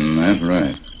plans. That's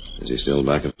right. Is he still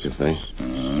back at the cafe?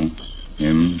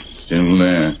 Him still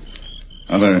there.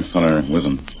 Other feller with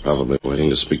him. Probably waiting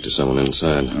to speak to someone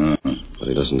inside. But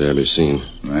he doesn't dare be seen.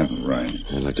 That's right.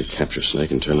 I'd like to capture Snake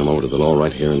and turn him over to the law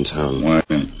right here in town.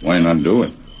 Why not do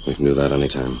it? We can do that any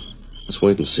time. Let's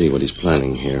wait and see what he's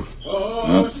planning here.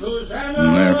 And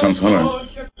there comes feller.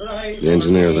 The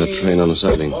engineer of that train on the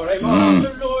siding.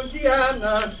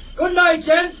 Good night,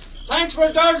 gents. Thanks for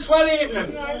a darn swell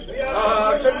evening. There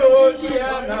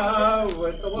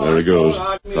he goes.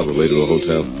 Probably to a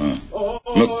hotel.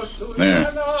 Look,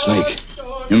 there. Snake.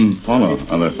 Him follow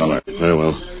other feller. Very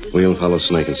well. We'll follow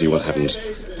Snake and see what happens.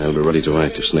 I'll be ready to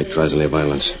act if Snake tries any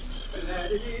violence.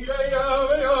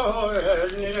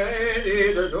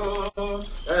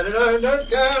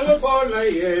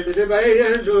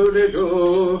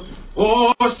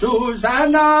 Oh,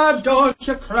 Susanna, don't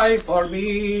you cry for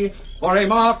me, for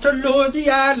I'm off to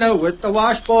Louisiana with the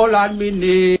washbowl on me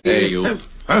knee. Hey, you.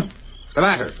 Huh? What's the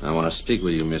matter? I want to speak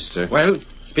with you, mister. Well,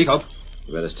 speak up.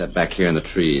 You better step back here in the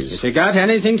trees. If you got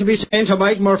anything to be saying to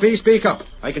Mike Murphy, speak up.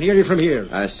 I can hear you from here.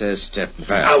 I says step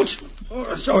back. Ouch!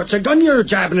 Oh, so it's a gun you're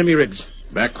jabbing at me, Riggs.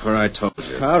 Back where I told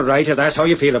you. All right, if that's how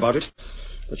you feel about it.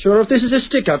 But sure, if this is a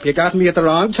stick-up, you got me at the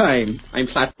wrong time. I'm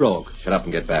flat broke. Shut up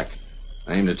and get back.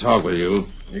 I aim to talk with you.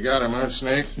 You got him, huh,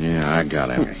 Snake? Yeah, I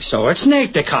got him. So it's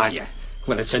Snake they call you.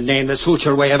 Well, it's a name that suits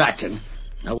your way of acting.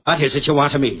 Now, what is it you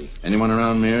want of me? Anyone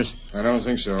around, Mears? I don't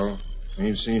think so.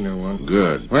 Ain't seen no one.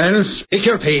 Good. Well, speak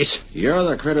your piece. You're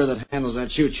the critter that handles that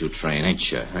choo-choo train, ain't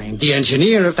you? I'm the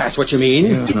engineer, if that's what you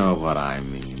mean. You know what I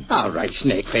mean. All right,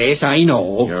 Snakeface, I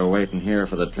know. You're waiting here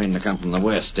for the train to come from the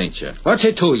west, ain't you? What's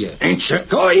it to you? Ain't you?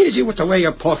 Go easy with the way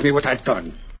you poke me with that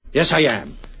gun. Yes, I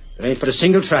am. There ain't but a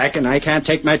single track, and I can't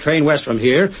take my train west from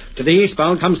here till the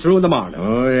eastbound comes through in the morning.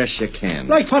 Oh, yes, you can.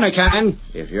 Like fun I can.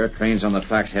 If your train's on the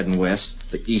tracks heading west,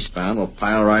 the eastbound will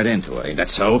pile right into it. Ain't that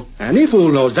so? Any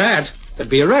fool knows that. There'd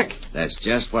be a wreck. That's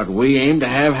just what we aim to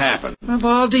have happen. Of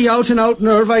all the out-and-out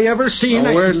nerve I ever seen...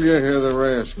 Now, where'll you hear the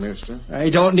rest, mister? I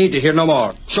don't need to hear no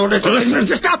more. So listen,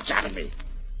 just stop chatting me.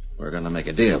 We're going to make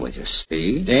a deal with you,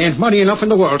 see? There ain't money enough in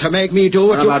the world to make me do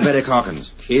what How about Betty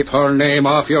Calkins? Keep her name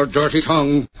off your dirty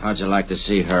tongue. How'd you like to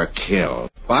see her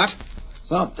killed? What?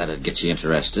 Thought that'd get you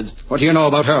interested. What do you know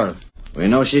about her? We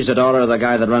know she's the daughter of the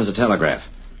guy that runs the telegraph.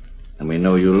 And we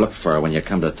know you looked for her when you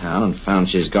come to town and found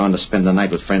she's gone to spend the night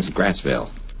with friends in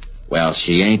Grantsville. Well,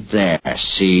 she ain't there,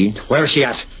 see? Where's she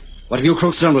at? What have you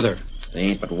crooks done with her? There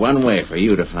ain't but one way for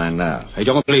you to find out. I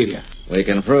don't believe you. We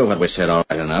can prove what we said all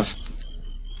right enough.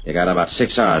 You got about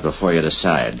 6 hours before you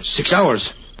decide. 6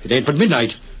 hours? It ain't but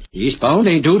midnight. Eastbound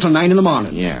ain't due till 9 in the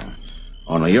morning. Yeah.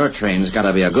 Only your train's got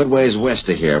to be a good ways west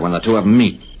of here when the two of them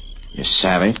meet. You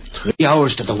savvy? 3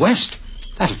 hours to the west?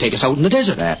 That'll take us out in the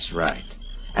desert. That's right.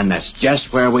 And that's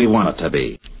just where we want it to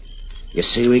be. You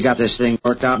see, we got this thing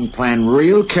worked out and planned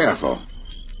real careful.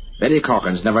 Betty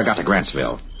Calkins never got to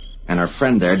Grantsville. And her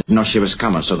friend there didn't know she was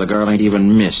coming, so the girl ain't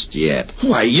even missed yet.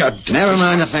 Why, you... Never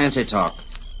mind the fancy talk.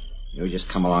 You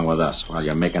just come along with us while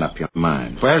you're making up your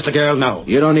mind. Where's the girl now?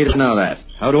 You don't need to know that.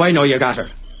 How do I know you got her?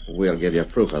 We'll give you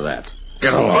proof of that.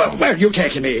 Get along. Where are you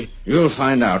taking me? You'll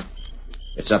find out.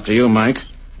 It's up to you, Mike.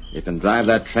 You can drive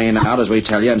that train out as we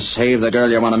tell you and save the girl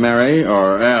you want to marry,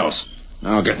 or else.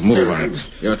 Now get moving.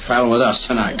 You're traveling with us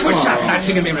tonight. What's that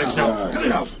dancing in me minutes now? Cut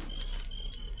it off.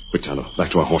 Quick, Tonto.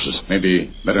 Back to our horses.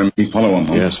 Maybe better me follow them,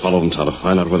 huh? Yes, follow them, Tonto.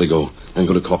 Find out where they go. Then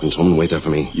go to Calkins' home and wait there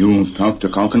for me. You talk to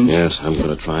Calkins? Yes, I'm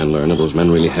going to try and learn if those men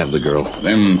really have the girl.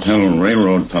 Then tell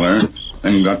railroad feller.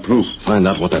 Then got proof. Find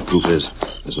out what that proof is.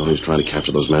 There's no use trying to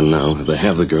capture those men now. If they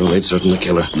have the girl, they'd certainly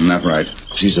kill her. That's right.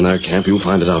 If she's in our camp, you'll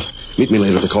find it out. Meet me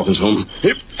later at the Calkins' home.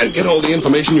 Yep, and get all the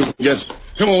information you can get.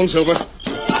 Come on, Silver.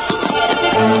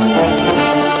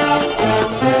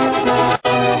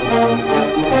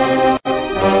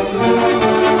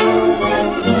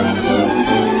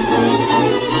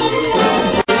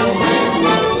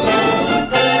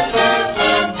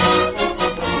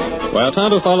 While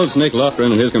Tonto followed Snake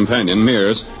Lofgren and his companion,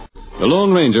 Mears, the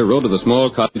Lone Ranger rode to the small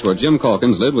cottage where Jim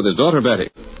Calkins lived with his daughter, Betty.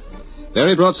 There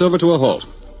he brought Silver to a halt.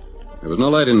 There was no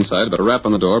light inside, but a rap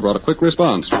on the door brought a quick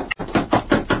response.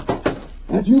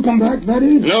 Have you come back,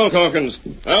 Betty? No, Calkins.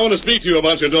 I want to speak to you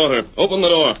about your daughter. Open the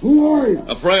door. Who are you?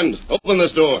 A friend. Open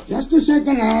this door. Just a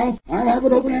second now. I'll have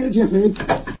it open in a jiffy.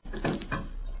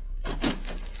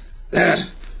 There.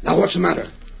 Now, what's the matter?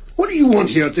 What do you want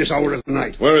here at this hour of the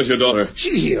night? Where is your daughter?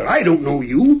 She's here. I don't know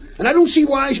you, and I don't see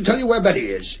why I should tell you where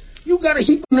Betty is. You got a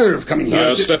heap of nerve coming here.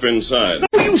 Now, step inside.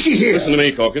 No, you see here. Listen to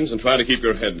me, Calkins, and try to keep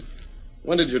your head.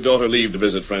 When did your daughter leave to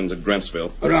visit friends at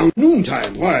Grantsville? Around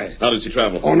noontime. Why? How did she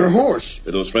travel? On her horse.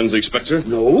 Did those friends expect her?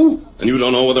 No. And you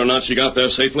don't know whether or not she got there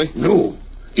safely? No.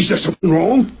 Is there something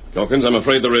wrong? Calkins, I'm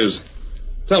afraid there is.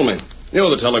 Tell me, you're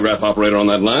the telegraph operator on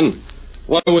that line.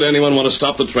 Why would anyone want to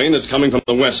stop the train that's coming from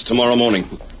the west tomorrow morning?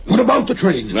 What about the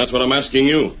train? That's what I'm asking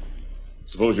you.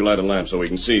 Suppose you light a lamp so we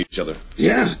can see each other.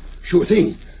 Yeah, sure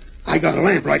thing. I got a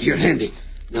lamp right here handy.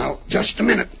 Now, just a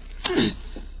minute.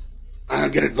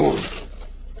 I'll get it going.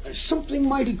 There's something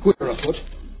mighty queer afoot,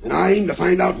 and I aim to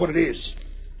find out what it is.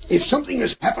 If something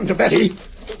has happened to Betty...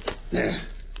 There.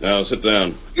 Now, sit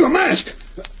down. Your mask!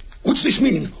 What's this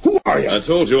mean? Who are you? I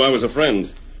told you I was a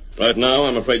friend. Right now,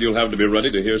 I'm afraid you'll have to be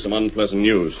ready to hear some unpleasant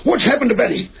news. What's happened to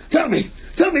Betty? Tell me.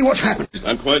 Tell me what's happened.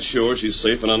 I'm quite sure she's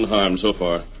safe and unharmed so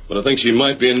far. But I think she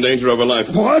might be in danger of her life.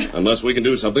 What? Unless we can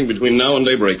do something between now and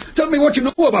daybreak. Tell me what you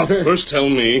know about her. First, tell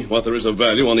me what there is of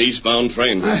value on the eastbound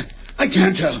train. I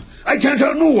can't tell. I can't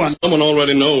tell no one. Someone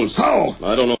already knows. How?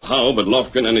 I don't know how, but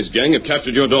Lofgren and his gang have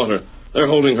captured your daughter. They're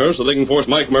holding her so they can force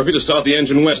Mike Murphy to start the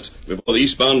engine west before the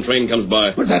eastbound train comes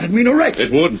by. But that'd mean a wreck.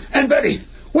 It would. And Betty,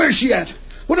 where's she at?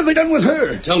 What have they done with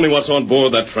her? Tell me what's on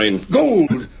board that train.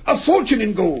 Gold. A fortune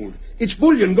in gold. It's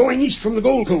bullion going east from the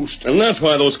Gold Coast. And that's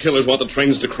why those killers want the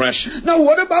trains to crash. Now,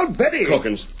 what about Betty?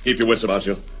 Calkins, keep your wits about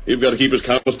you. You've got to keep as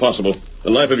calm as possible.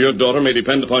 The life of your daughter may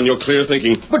depend upon your clear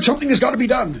thinking. But something has got to be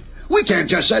done. We can't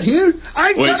just sit here.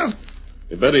 I've Wait. got to...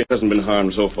 If Betty hasn't been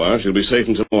harmed so far, she'll be safe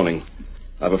until morning.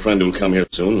 I have a friend who'll come here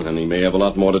soon, and he may have a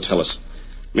lot more to tell us.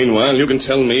 Meanwhile, you can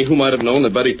tell me who might have known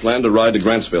that Betty planned to ride to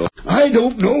Grantsville. I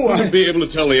don't know. You'd be able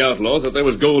to tell the outlaws that there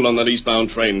was gold on that eastbound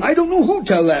train. I don't know who'd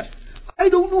tell that. I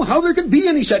don't know how there could be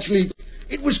any such leak.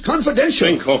 It was confidential.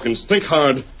 Think, Hawkins. Think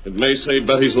hard. It may save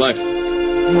Betty's life.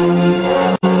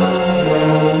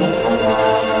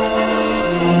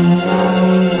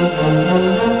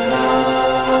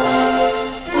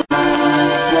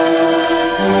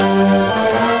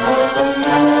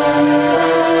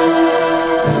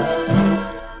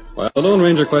 While the Lone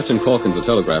Ranger questioned Calkins, the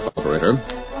telegraph operator,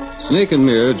 Snake and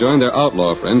Mears joined their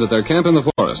outlaw friends at their camp in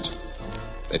the forest.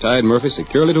 They tied Murphy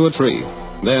securely to a tree.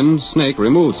 Then Snake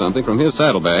removed something from his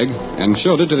saddlebag and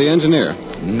showed it to the engineer.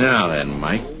 Now then,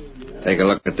 Mike, take a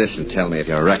look at this and tell me if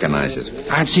you recognize it.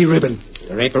 Fancy ribbon.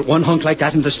 There ain't but one hunk like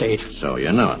that in the state. So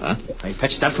you know it, huh? I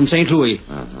fetched that from St. Louis.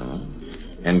 Uh-huh.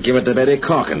 And give it to Betty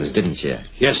Calkins, didn't you?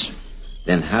 Yes.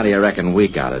 Then how do you reckon we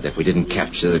got it if we didn't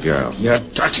capture the girl? You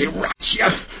dirty rats, you.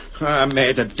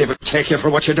 May the devil take you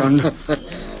for what you done.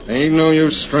 Ain't no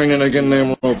use stringing again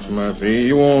them ropes, Murphy.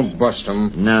 You won't bust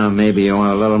them. Now maybe you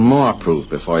want a little more proof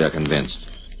before you're convinced.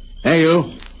 Hey,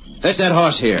 you. Fetch that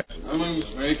horse here. Come on,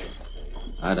 Snake.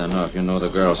 I don't know if you know the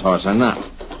girl's horse or not,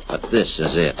 but this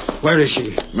is it. Where is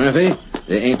she? Murphy,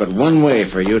 there ain't but one way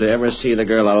for you to ever see the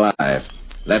girl alive.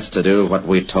 That's to do what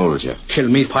we told you. Kill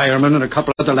me fireman and a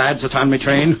couple of the lads that's on my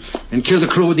train, and kill the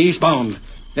crew of the eastbound.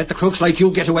 Let the crooks like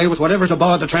you get away with whatever's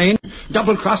aboard the train.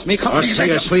 Double-cross me company. Or say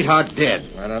your sweetheart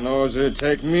dead. I don't know if it'd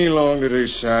take me long to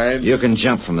decide. You can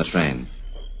jump from the train.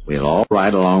 We'll all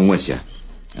ride along with you.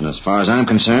 And as far as I'm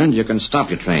concerned, you can stop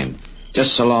your train.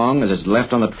 Just so long as it's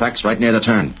left on the tracks right near the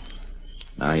turn.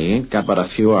 Now, you ain't got but a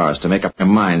few hours to make up your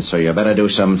mind, so you better do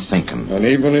some thinking. And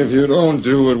even if you don't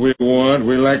do what we want,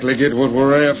 we'll likely get what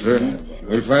we're after.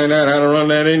 We'll find out how to run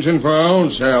that engine for our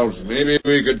own selves. Maybe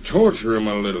we could torture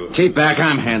him a little. Keep back,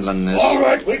 I'm handling this. All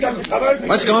right, we got it covered.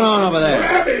 What's going on over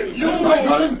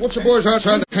there? What's the boys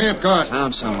outside the camp got?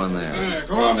 Found someone there.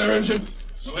 Go on there, Engine.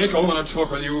 Snake, I want to talk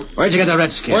with you. Where'd you get the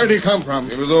redskin? Where'd he come from?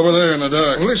 He was over there in the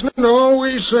dark. Listening to all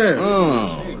we said.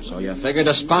 Oh, so you figured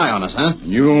to spy on us, huh?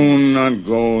 You not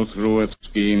go through it,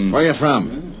 scheme. Where you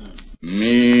from?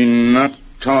 Me not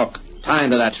talk. Tie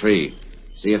him to that tree.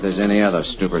 See if there's any other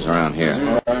snoopers around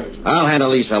here. I'll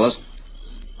handle these fellas.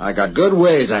 I got good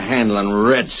ways of handling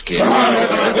redskins.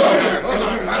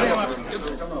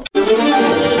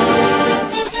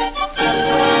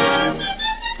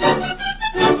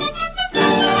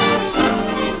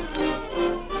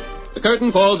 The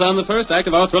curtain falls on the first act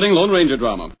of our thrilling Lone Ranger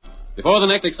drama. Before the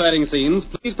next exciting scenes,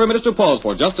 please permit us to pause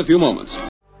for just a few moments.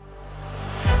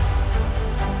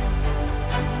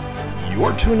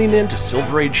 You're tuning in to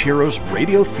Silver Age Heroes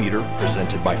Radio Theater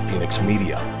presented by Phoenix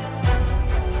Media.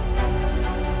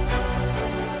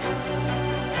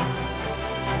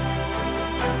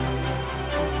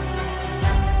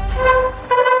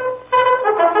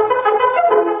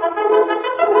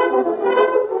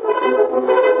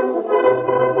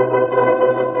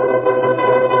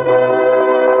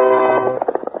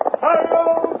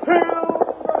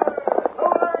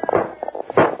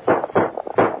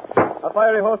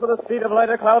 With the speed of light,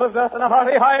 a cloud of dust, and a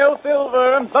hearty Hi-Yo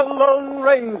Silver, the Lone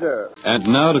Ranger. And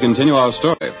now to continue our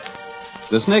story.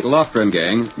 The Snake Lofgren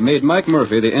gang made Mike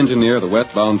Murphy, the engineer of the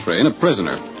westbound train, a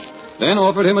prisoner. Then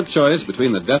offered him a choice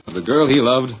between the death of the girl he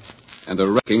loved and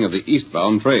the wrecking of the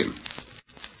eastbound train.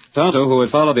 Tonto, who had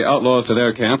followed the outlaws to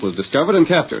their camp, was discovered and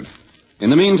captured. In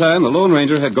the meantime, the Lone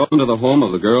Ranger had gone to the home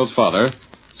of the girl's father,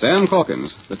 Sam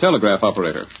Calkins, the telegraph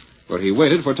operator, where he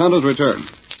waited for Tonto's return.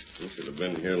 We should have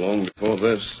been here long before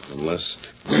this, unless...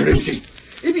 Where is he?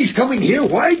 If he's coming here,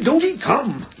 why don't he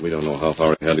come? We don't know how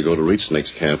far he had to go to reach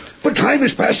Snake's camp. But time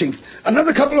is passing.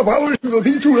 Another couple of hours and it'll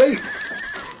be too late.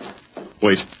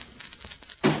 Wait.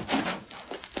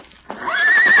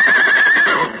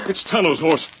 It's Tonto's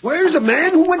horse. Where's the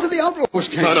man who went to the outlaws'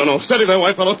 camp? I don't know. Steady there,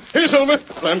 white fellow. Here's Silver.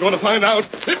 I'm going to find out.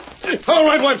 All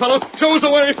right, white fellow. Show us the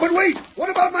way. But wait. What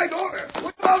about my daughter?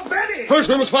 What about Betty? First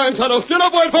we must find Tonto. Get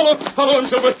up, white fellow. Follow him,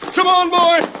 Silver. Come on,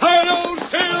 boy. Hi-yo,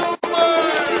 Silver!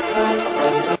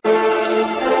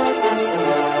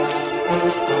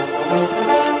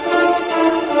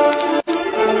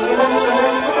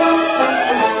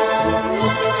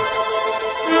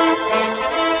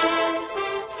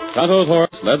 Tonto's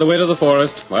horse led the way to the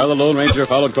forest, while the Lone Ranger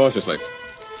followed cautiously.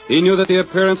 He knew that the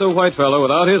appearance of Whitefellow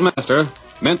without his master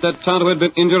meant that Tonto had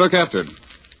been injured or captured.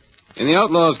 In the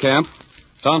outlaws' camp,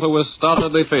 Tonto was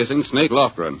stolidly facing Snake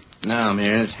Lofgren. Now,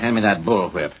 Mears, hand me that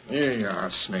bullwhip. Here you are,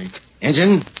 Snake.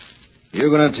 Injun, you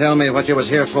going to tell me what you was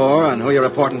here for and who you're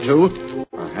reporting to,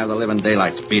 or have the living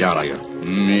daylights beat out of you?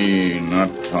 Me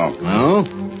not talk. No?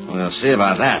 We'll see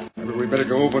about that. Maybe we better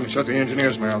go over and shut the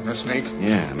engineer's mouth, huh, Snake?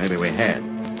 Yeah, maybe we had.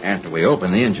 After we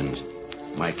open the engines.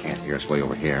 Mike can't hear us way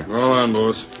over here. Go on,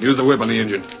 boss. Use the whip on the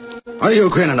engine. What are you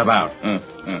grinning about?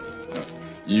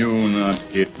 You not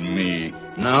hit me.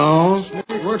 No?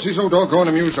 Snake, what's he so doggone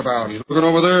amused about? He's looking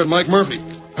over there at Mike Murphy.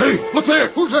 Hey, look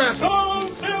there. Who's that? Tom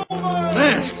Silver!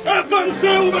 Mask! Edmund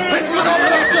Silver! Hey, look out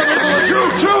for that devil!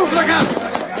 Shoot, shoot! Look out!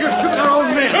 You're shooting our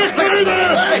own men! Hey, stay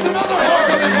there! Hey, another horse!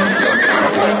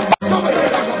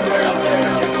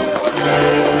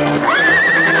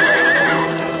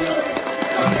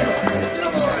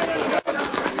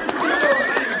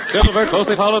 Silver,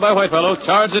 closely followed by Whitefellow,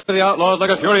 charged into the outlaws like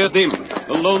a furious demon.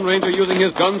 The Lone Ranger, using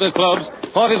his guns as clubs,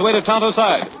 fought his way to Tonto's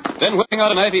side. Then, whipping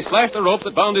out a knife, he slashed the rope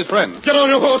that bound his friend. Get on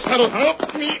your horse, Tonto. Oh,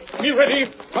 me ready.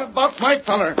 What about my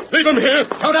feller? Leave him here.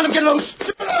 Now let him get loose.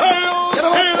 Get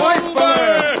away, white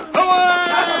feller.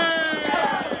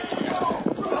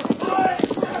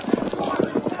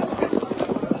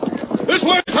 This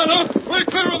way, Tonto. We're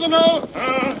clear of them now.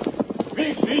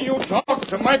 Me see you talk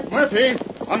to Mike Murphy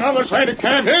on the other side of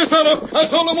camp. Yes, Tonto. I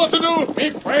told him what to do. Me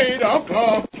afraid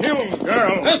outlaw kill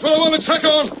girl. That's what I want to check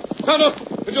on. Tonto,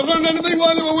 did you learn anything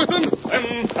while you were with him?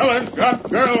 Them fellas got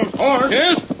girl's horse.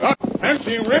 Yes? Got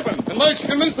fancy ribbon. And Mike's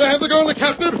convinced they have the girl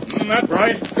captive? That's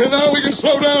right. And now we can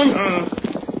slow down.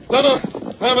 Tonto,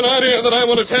 I have an idea that I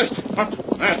want to test. What's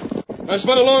that? I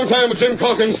spent a long time with Jim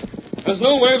Calkins. There's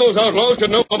no way those outlaws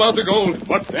could know about the gold.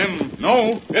 What, them?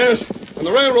 No? Yes. And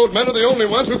the railroad men are the only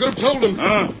ones who could have told them.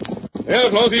 The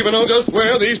outlaws even know just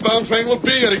where the eastbound train will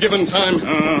be at a given time.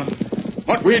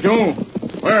 What we do?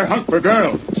 We're hunt for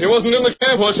girl. She wasn't in the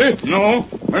camp, was she? No,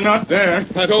 we're not there.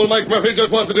 I told Mike Murphy just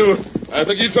what to do. I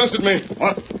think he trusted me.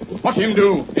 What him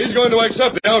do? He's going to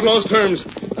accept the outlaws' terms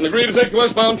and agree to take the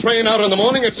westbound train out in the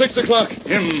morning at 6 o'clock.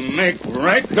 Him make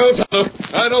wreck? No, Tonto.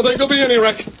 I don't think there'll be any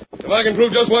wreck. If I can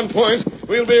prove just one point,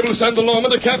 we'll be able to send the lawman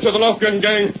to capture the Lofgren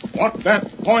gang. What that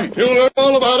point? You'll learn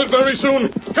all about it very soon.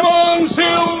 Come on,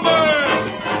 Silver!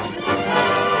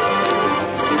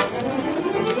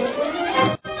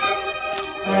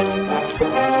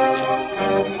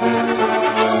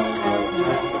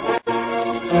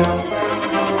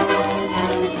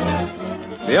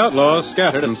 The outlaws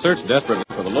scattered and searched desperately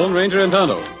for the Lone Ranger and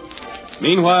Tonto.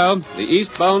 Meanwhile, the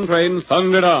eastbound train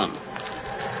thundered on.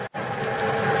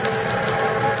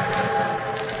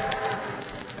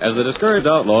 As the discouraged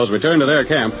outlaws returned to their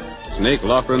camp, Snake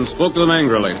Lofgren spoke to them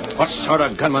angrily. What sort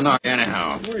of gunmen are you,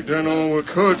 anyhow? We done all we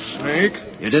could, Snake.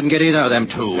 You didn't get either of them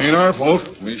two. Ain't our fault.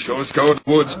 We sure scoured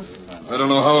the woods. I don't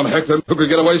know how in heck them two could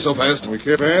get away so fast. We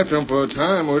kept after them for a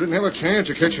time. We didn't have a chance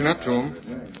of catching up to them.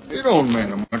 It don't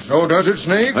matter much, though, does it,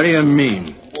 Snake? What do you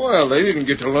mean? Well, they didn't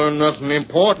get to learn nothing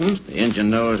important. The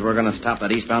engine knows we're going to stop that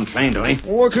eastbound train, don't he?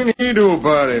 What can he do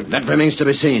about it? That remains to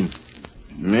be seen.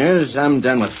 Mears, I'm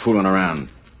done with fooling around.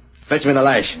 Fetch me the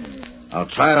lash. I'll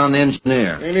try it on the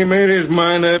engineer. Ain't he made his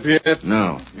mind up yet?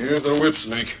 No. Here's the whip,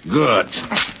 Snake. Good.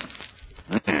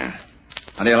 Yeah.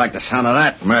 How do you like the sound of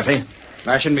that, Murphy?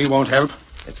 Lashing me won't help.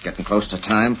 It's getting close to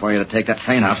time for you to take that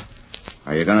train out.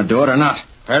 Are you going to do it or not?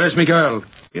 Where is me girl?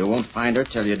 You won't find her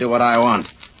till you do what I want.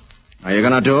 Are you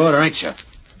going to do it or ain't you?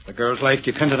 The girl's life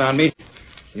depended on me.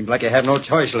 Seems like I have no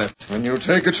choice left. When you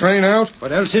take a train out?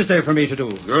 What else is there for me to do?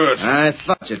 Good. I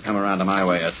thought you'd come around to my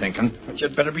way of thinking. But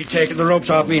you'd better be taking the ropes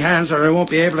off me hands or I won't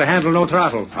be able to handle no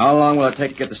throttle. How long will it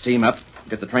take to get the steam up,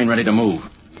 get the train ready to move?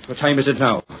 What time is it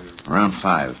now? Around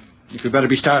 5. You better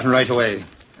be starting right away.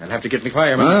 I'll have to get me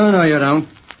fireman. Oh, no, you don't.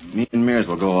 Me and Mears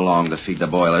will go along to feed the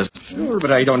boilers. Sure,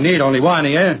 but I don't need only one,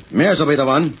 eh? Mears will be the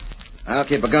one. I'll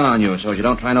keep a gun on you so you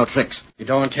don't try no tricks. You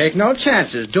don't take no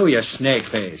chances, do you, snake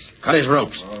face? Cut his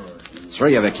ropes.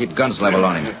 3 of you keep guns level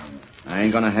on him. I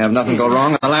ain't gonna have nothing go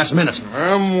wrong at the last minute.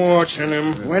 I'm watching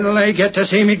him. When'll I get to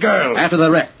see me girl? After the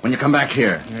wreck, when you come back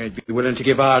here. I'd be willing to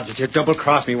give odds that you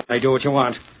double-cross me when I do what you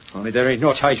want. Only there ain't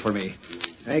no choice for me.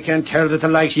 I can tell that the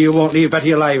likes of you won't leave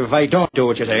Betty alive if I don't do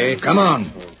what you say. Come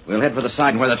on. We'll head for the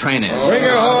side where the train is. Bring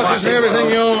your horses and everything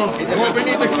you own. You won't be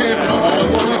need the camp.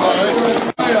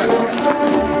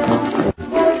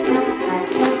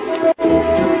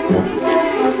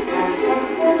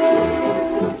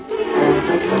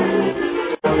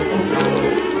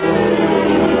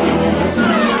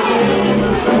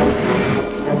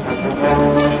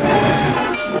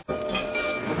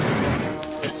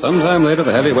 Sometime later,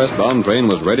 the heavy westbound train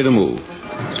was ready to move.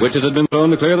 Switches had been thrown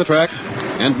to clear the track,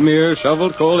 and Mears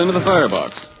shoveled coal into the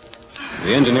firebox.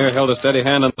 The engineer held a steady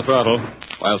hand on the throttle,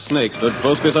 while Snake stood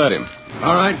close beside him.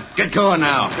 All right, get going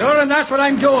now. Sure, and that's what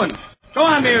I'm doing. Go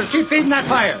on, Mears. Keep feeding that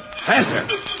fire. Faster.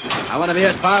 I want to be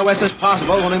as far west as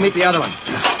possible when we meet the other one.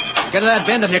 Get to that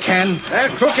bend if you can.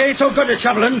 That crook ain't so good at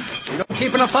shoveling. You're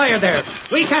keeping a fire there.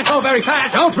 We can't go very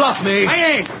fast. Don't bluff me.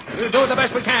 I ain't. We'll do the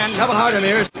best we can. Shovel harder,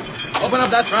 Mears. Open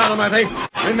up that throttle, Murphy.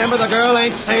 Remember, the girl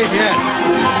ain't safe yet.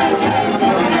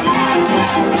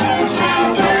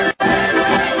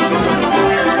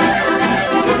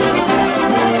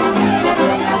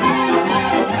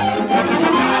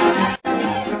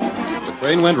 The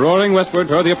train went roaring westward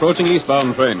toward the approaching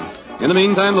eastbound train. In the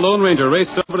meantime, the Lone Ranger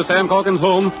raced over to Sam Calkins'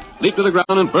 home, leaped to the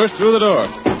ground, and burst through the door.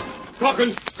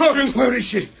 Calkins! Where is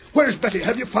she? Where's Betty?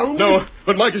 Have you found her? No,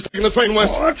 but Mike is taking the train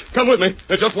west. What? Come with me.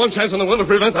 There's just one chance in the world to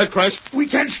prevent that crash. We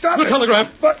can't stop The it. telegraph.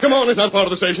 But... Come on, it's not part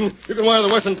of the station. You can wire the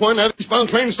western point and have the eastbound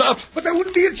train stopped. But there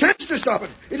wouldn't be a chance to stop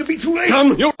it. It'll be too late.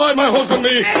 Come, you'll ride my horse with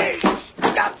me. Hey,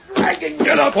 stop dragging me.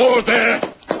 Get up over there.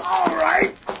 All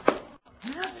right.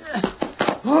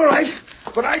 All right.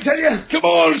 But I tell you... Come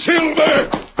on, Silver.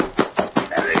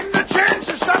 There isn't a chance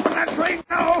of stopping that train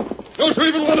now. Don't you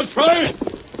even want to try?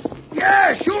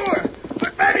 Yeah, sure.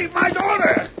 But Betty, my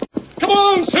daughter. Come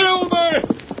on, Silver.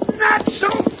 Not so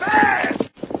fast.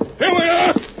 Here we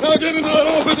are. Now get into that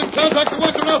office and contact the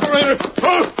western operator.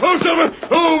 Oh, Silver.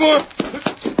 Oh, boy.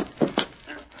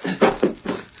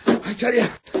 I tell you,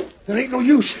 There ain't no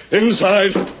use.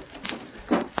 Inside.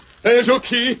 There's your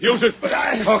key. Use it.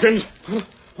 Hawkins.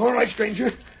 All right,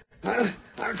 stranger.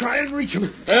 I'll try and reach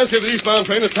him. Ask if the eastbound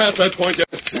train has passed that point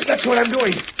yet. That's what I'm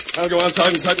doing. I'll go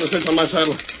outside and tighten the cinch on my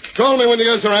saddle. Call me when you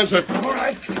get your answer. All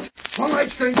right. All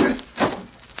right, stranger.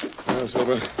 Now,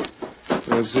 Silver,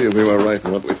 let's see if we were right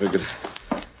in what we figured.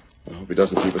 I hope he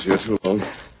doesn't keep us here too long.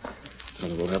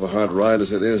 Tonto will have a hard ride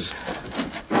as it is.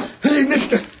 Hey,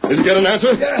 mister. Did you get an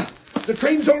answer? Yeah. The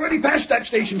train's already past that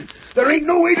station. There ain't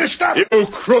no way to stop it. You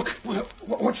crook. Well,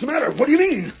 what's the matter? What do you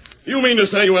mean? You mean to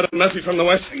say you had a message from the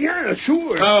west? Yeah,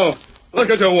 sure. How? Look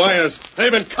at your wires.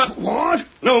 They've been cut. What?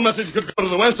 No message could go to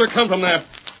the west or come from there.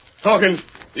 Hawkins,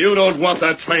 you don't want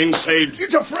that train saved.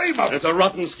 It's a frame-up. It's a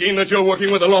rotten scheme that you're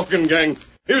working with the Lofgren gang.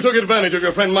 You took advantage of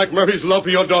your friend Mike Murphy's love for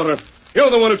your daughter.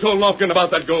 You're the one who told Lofgren about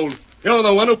that gold. You're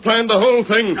the one who planned the whole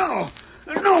thing.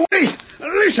 No, wait.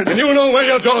 Listen. And you know where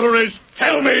your daughter is.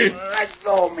 Tell me. Let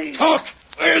go of me. Talk.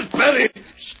 Where's Betty?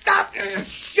 Stop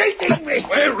shaking me.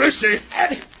 Where is she?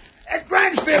 At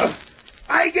Grantsville.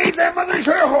 I gave their mothers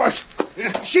her horse.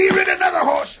 She rid another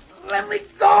horse. Let me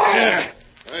go. Yeah.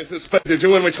 I suspected you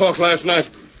when we talked last night.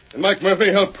 And Mike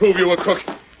Murphy helped prove you a crook.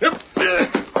 If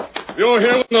you're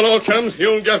here when the law comes,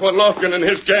 you'll get what Lofgren and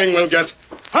his gang will get.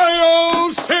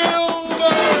 Hi-yo,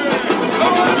 Silver!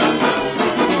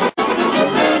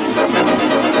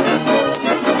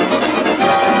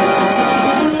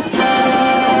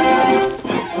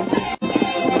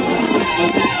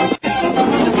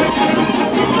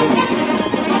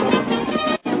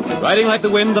 Riding like the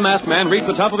wind, the masked man reached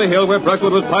the top of a hill where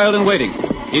brushwood was piled and waiting.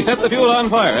 He set the fuel on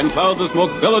fire, and clouds of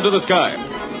smoke billowed to the sky.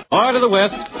 Far to the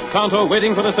west, Tonto,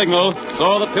 waiting for the signal,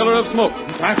 saw the pillar of smoke.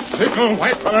 That signal,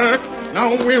 white feather.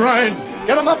 Now we ride.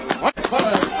 Get him up, white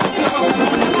feather.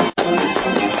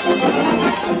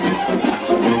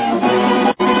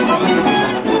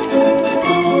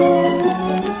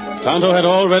 Tonto had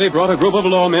already brought a group of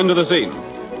lawmen to the scene.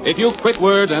 A few quick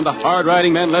words, and the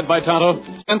hard-riding men led by Tonto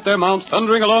sent their mounts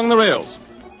thundering along the rails.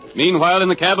 Meanwhile, in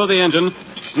the cab of the engine,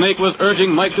 Snake was urging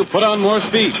Mike to put on more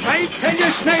speed. I tell you,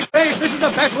 Snake Face, this is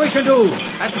the best we can do.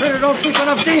 That critter don't keep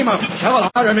enough steam up. Shovel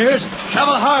harder, Mears.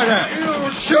 Shovel harder. You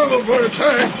silver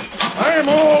tag. I'm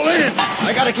all in.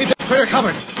 I gotta keep that critter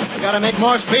covered. I gotta make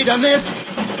more speed than this.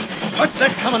 What's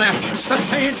that coming after us? The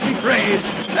fancy phrase.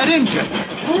 That engine.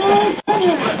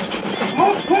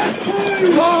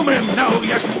 Home him now,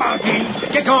 you sparky.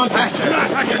 Get going faster. Not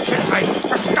on your chin tight.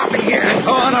 We're stopping here. Get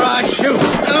going or I shoot.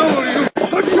 No, you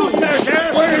put shoot there,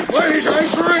 Sheriff. Wait, I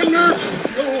surrender.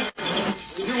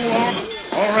 You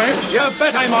all right? You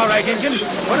bet I'm all right, Injun.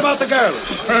 What about the girl?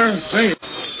 Her safe.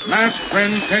 Masked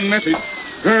friend send message.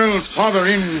 Girl's father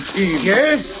in scheme.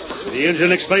 Yes? The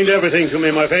engine explained everything to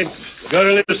me, Murphy. The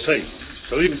girl is safe.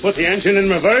 So you can put the engine in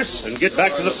reverse and get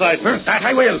back to the side. That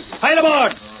I will. Pile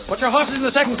aboard. Put your horses in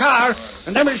the second car,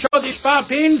 and then we'll show these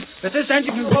spalpeens that this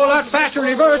engine can go a lot faster in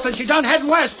reverse than she done heading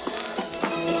west.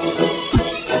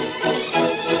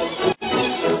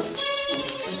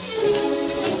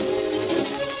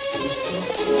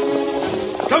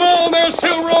 Come on there,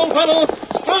 Silver, old fellow.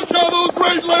 Punch out those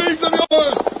great legs of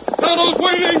yours. Tonto's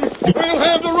waiting. We'll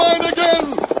have to ride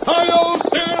again. Hi-yo,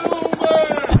 Silver.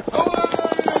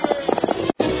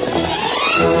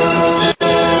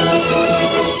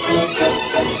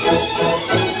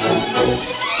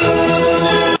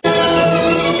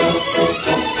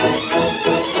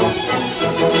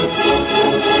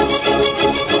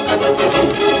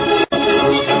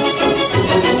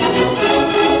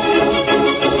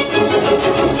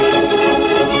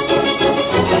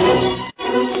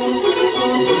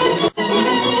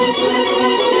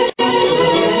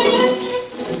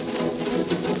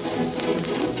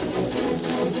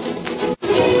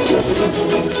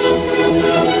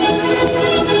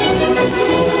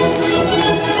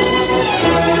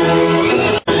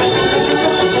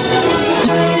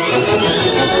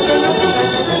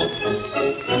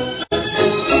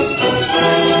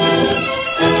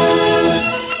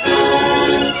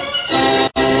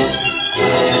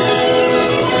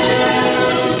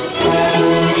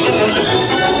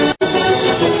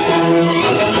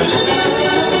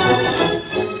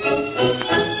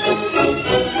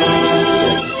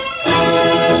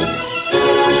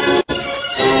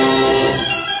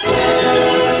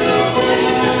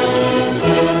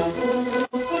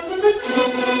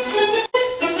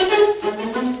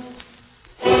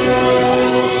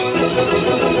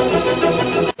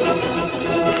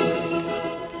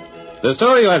 The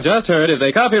story you have just heard is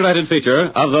a copyrighted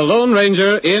feature of the Lone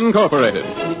Ranger Incorporated.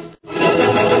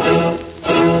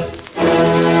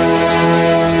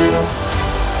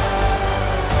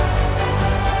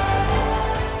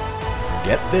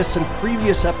 Get this and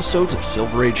previous episodes of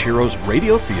Silver Age Heroes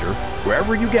Radio Theater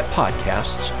wherever you get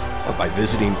podcasts or by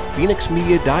visiting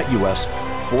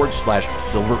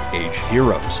phoenixmedia.us/Silver Age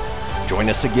Heroes. Join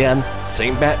us again,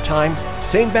 same bat time,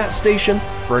 same bat station,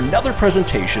 for another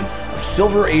presentation of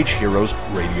Silver Age Heroes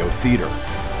Radio Theater.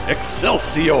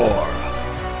 Excelsior!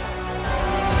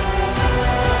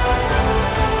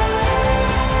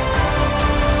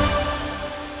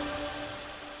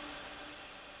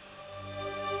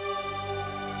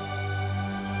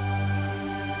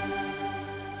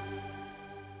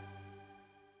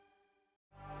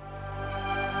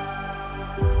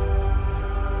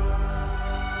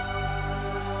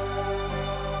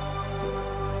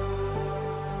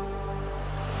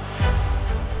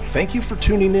 Thank you for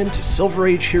tuning in to Silver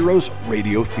Age Heroes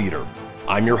Radio Theater.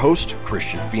 I'm your host,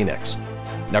 Christian Phoenix.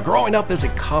 Now, growing up as a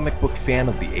comic book fan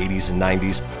of the 80s and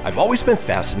 90s, I've always been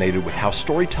fascinated with how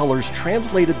storytellers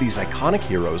translated these iconic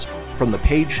heroes from the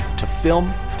page to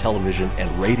film, television,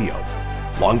 and radio.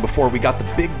 Long before we got the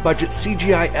big-budget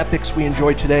CGI epics we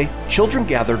enjoy today, children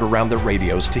gathered around their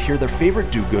radios to hear their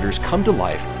favorite do-gooders come to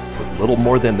life with little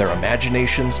more than their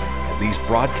imaginations and these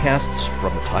broadcasts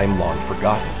from a time long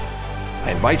forgotten. I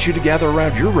invite you to gather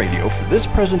around your radio for this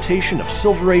presentation of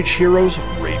Silver Age Heroes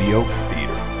Radio Theater.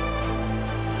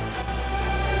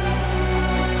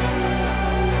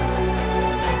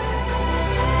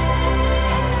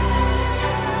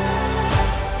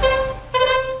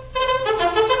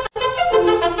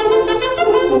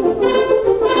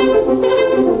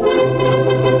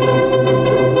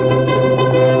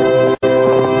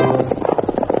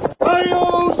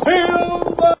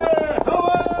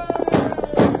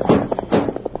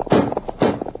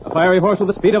 Fiery horse with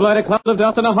the speed of light, a cloud of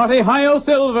dust, and a hearty Hi-Yo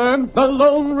Silver, the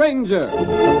Lone Ranger.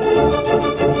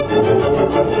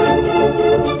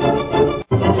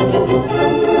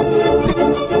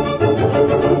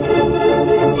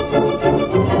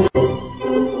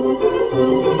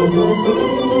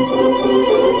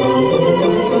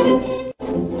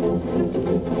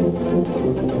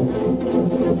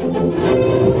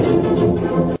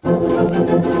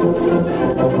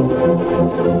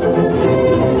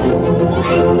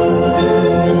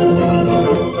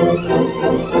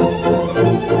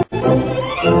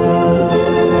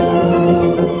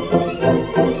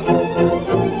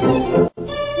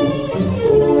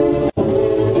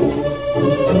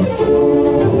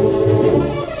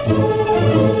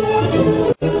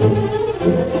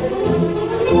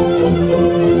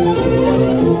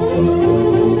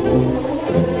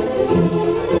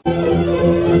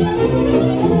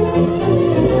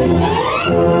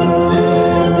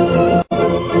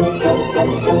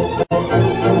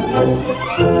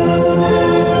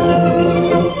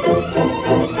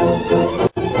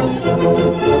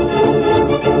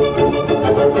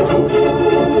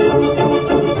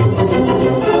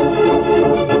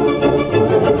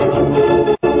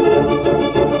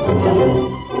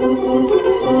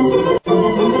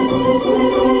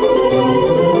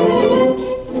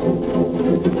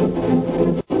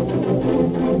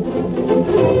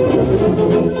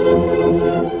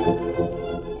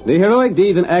 The heroic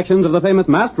deeds and actions of the famous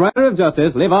Masked Rider of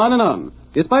Justice live on and on,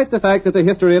 despite the fact that the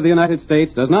history of the United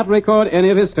States does not record any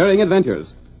of his stirring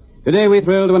adventures. Today we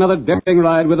thrill to another daring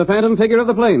ride with the phantom figure of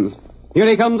the plains. Here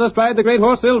he comes astride the great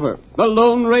horse Silver. The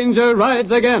Lone Ranger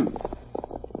rides again.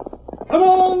 Come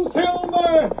on,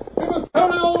 Silver! You must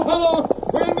hurry, old fellow!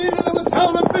 We meet him in the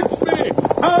town of Bixby!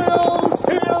 Hurry,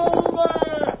 Silver!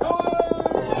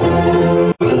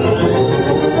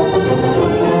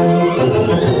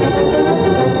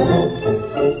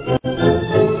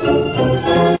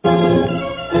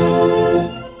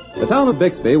 The town of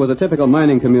Bixby was a typical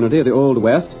mining community of the Old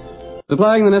West,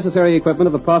 supplying the necessary equipment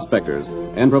of the prospectors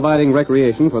and providing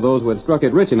recreation for those who had struck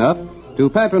it rich enough to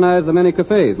patronize the many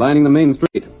cafes lining the main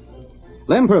street.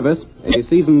 Lem Purvis, a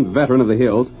seasoned veteran of the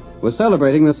hills, was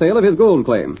celebrating the sale of his gold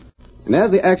claim. And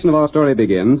as the action of our story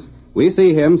begins, we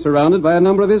see him surrounded by a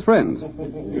number of his friends.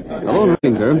 The Lone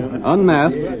Ranger,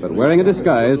 unmasked but wearing a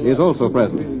disguise, is also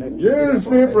present. You'll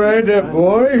slip right up,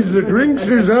 boys. The drinks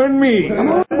is on me.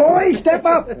 Come on, boys, step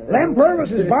up. Lem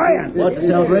Purvis is buying. What's the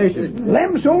celebration?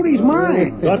 Lem sold his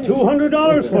mine. Got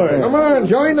 $200 for it. Come on,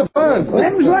 join the fun.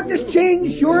 Lem's luck has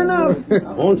changed, sure enough.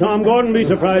 Won't Tom Gordon be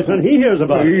surprised when he hears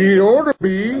about it? He ought to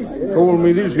be. Told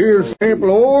me this here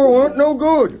sample ore wasn't no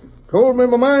good. Told me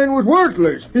my mine was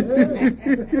worthless.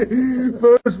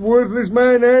 First worthless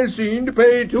mine I seen to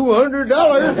pay $200.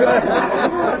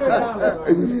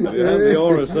 You have the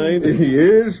ore, Saint?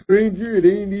 Yes, stranger. It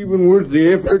ain't even worth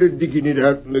the effort of digging it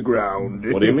out in the ground.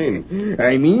 What do you mean?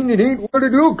 I mean it ain't what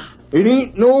it looks. It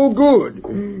ain't no good.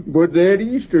 But that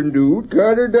Eastern dude,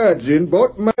 Carter Dodson,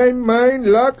 bought my mine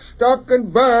lock, stock,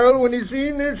 and barrel when he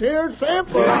seen this here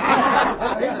sample.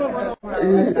 How do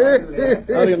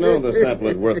you know the sample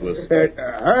is worthless?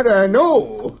 How'd I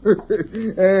know?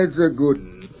 That's a good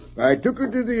one. I took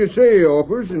it to the assay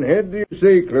office and had the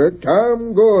assay clerk,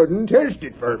 Tom Gordon, test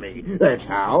it for me. That's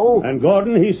how. And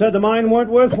Gordon, he said the mine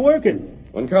weren't worth working.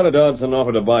 When Carter Dodson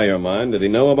offered to buy your mine, did he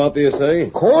know about the assay?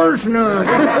 Of course not.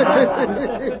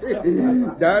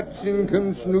 Dodson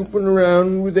come snooping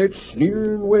around with that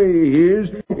sneering way of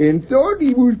his and thought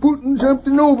he was putting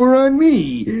something over on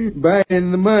me,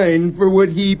 buying the mine for what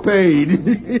he paid.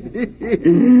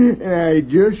 And I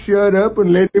just shut up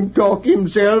and let him talk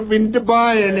himself into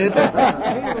buying it.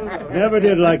 Never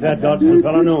did like that Dodson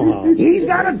fellow, no how. He's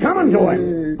got it coming to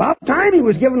him. About time he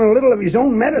was given a little of his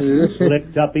own medicine.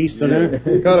 Slicked up Easterner.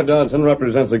 Carter Dodson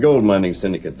represents the gold mining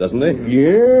syndicate, doesn't he?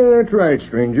 Yeah, that's right,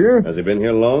 stranger. Has he been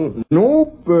here long?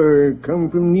 Nope,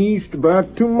 come from the east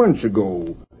about 2 months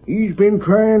ago. He's been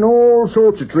trying all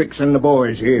sorts of tricks on the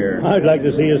boys here. I'd like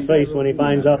to see his face when he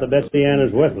finds out that Betsy Ann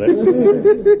is worthless.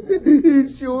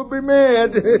 He'd sure be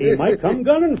mad. He might come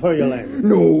gunning for you, Lem.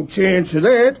 No chance of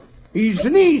that. He's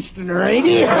an Easterner, ain't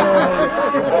he?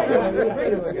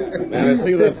 May I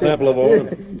see that sample of ore?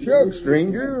 Shucks,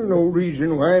 stranger. No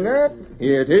reason why not.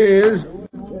 Here it is.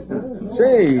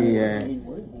 Say, I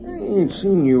ain't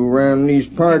seen you around these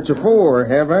parts afore,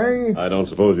 have I? I don't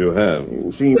suppose you have.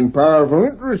 You seem powerful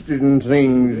interested in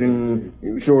things, and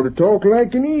you sort of talk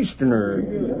like an Easterner.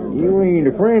 You ain't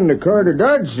a friend of Carter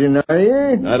Dodson, are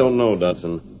you? I don't know,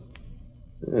 Dodson.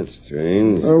 That's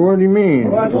strange. What do you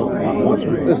mean?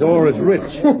 This ore is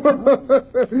rich.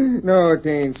 No, it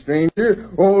ain't, stranger.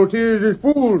 All it is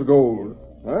fool's gold.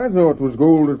 I thought it was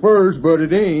gold at first, but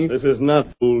it ain't. This is not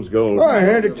fool's gold. I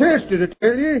had it tested, I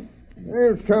tell you.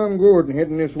 There's Tom Gordon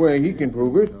heading this way. He can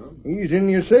prove it. He's in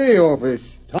the assay office.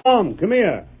 Tom, come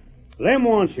here. Lem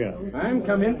wants you. I'm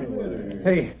coming.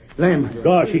 Hey, Lem.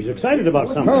 Gosh, he's excited about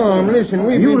something. Tom, listen,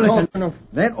 we've been talking...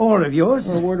 That ore of yours...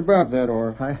 Oh, what about that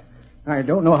ore? I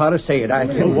don't know how to say it.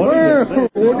 What is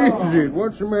it?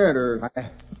 What's the matter?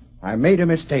 I made a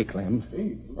mistake, Lem.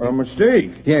 A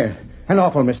mistake? Yeah, an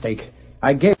awful mistake.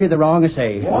 I gave you the wrong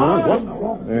assay.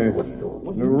 What?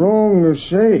 The wrong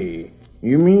assay?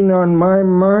 You mean on my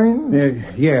mine?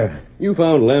 Yeah. You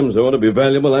found Lem's ore to be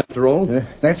valuable after all?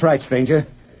 That's right, stranger.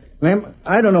 Lem,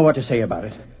 I don't know what to say about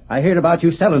it. I heard about you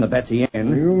selling the Betsy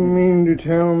Ann. You mean to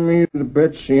tell me the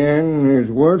Betsy Ann is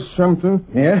worth something?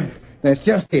 Yeah, that's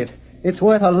just it. It's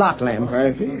worth a lot, Lem.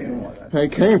 I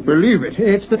can't believe it.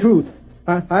 It's the truth.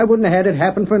 I wouldn't have had it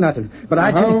happen for nothing. But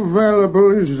How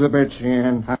valuable is the Betsy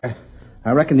Ann?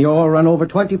 I reckon the ore run over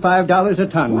 $25 a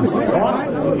ton.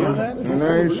 And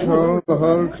I sold the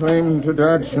whole claim to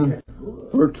Dodson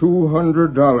for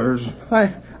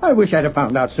 $200. I wish I'd have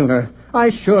found out sooner.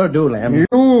 I sure do, Lem.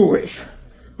 You wish?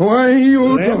 Why,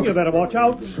 you Lem, don't... you better watch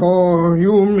out. So,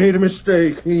 you made a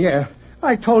mistake. Yeah.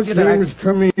 I told you Seems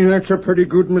to me that's a pretty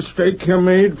good mistake you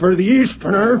made for the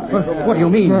Easterner. What do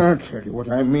you mean? I'll tell you what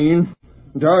I mean.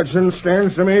 Dodson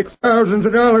stands to make thousands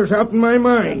of dollars out in my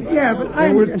mine. Yeah, but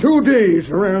And with 2 days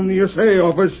around the assay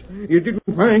office, you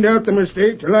didn't find out the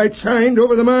mistake till I'd signed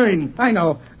over the mine. I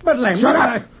know, but Lem... Shut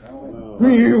up!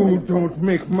 You don't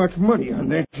make much money on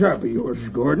that job of yours,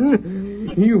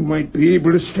 Gordon. You might be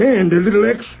able to stand a little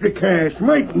extra cash,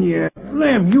 mightn't you?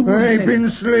 Lem, you... I've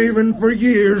been slaving for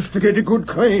years to get a good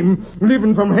claim,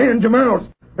 living from hand to mouth.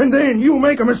 And then you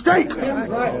make a mistake.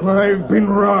 I've been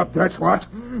robbed, that's what.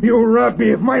 You robbed me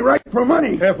of my rightful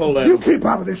money. Careful, Lem. You keep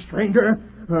out of this, stranger.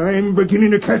 I'm beginning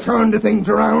to catch on to things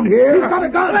around here. You've got a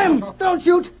gun. Lem, don't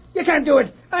shoot. You can't do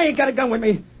it. I ain't got a gun with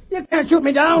me. You can't shoot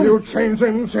me down. You change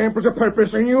them samples of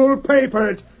purpose and you'll pay for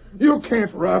it. You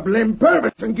can't rob Lem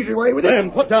Purvis and get away with it.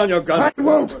 Lem, put down your gun. I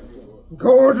won't.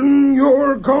 Gordon,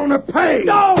 you're gonna pay.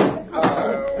 No!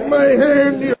 My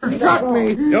hand, you shot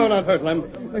me. You're not hurt, Lem.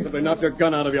 Simply knocked your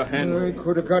gun out of your hand. I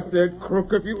could have got that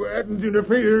crook if you hadn't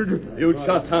interfered. You'd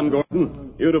shot Tom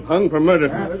Gordon. You'd have hung for murder.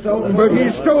 But he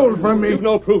stole from me. You've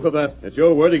no proof of that. It's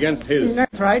your word against his.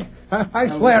 That's right. I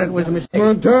swear it was a mistake.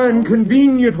 A darn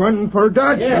convenient one for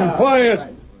Dodson. Yeah.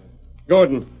 Quiet!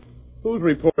 Gordon, whose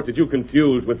report did you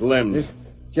confuse with Lem's?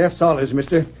 Jeff Saunders,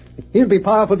 mister. He'll be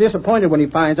powerful disappointed when he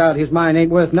finds out his mine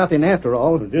ain't worth nothing after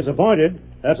all. Disappointed?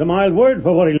 That's a mild word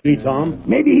for what he'll be, Tom.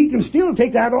 Maybe he can still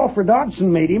take that offer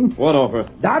Dodson made him. What offer?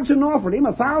 Dodson offered him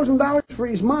 $1,000 for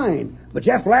his mine, but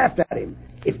Jeff laughed at him.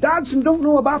 If Dodson don't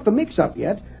know about the mix-up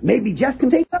yet, maybe Jeff can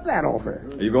take up that offer.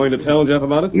 Are you going to tell Jeff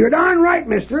about it? You're darn right,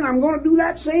 mister, and I'm going to do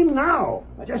that same now.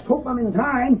 I just hope I'm in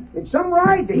time. It's some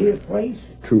ride to his place.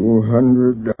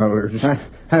 $200.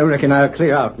 I reckon I'll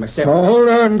clear out myself. Hold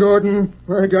on, Gordon.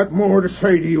 I got more to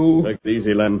say to you. Take it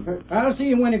easy, Lem. I'll see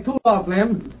you when it cools off,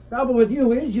 Lem. Trouble with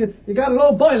you is you got a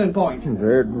low boiling point.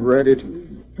 Red Reddit.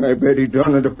 I bet he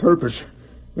done it a purpose.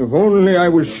 If only I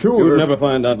was sure. You'd never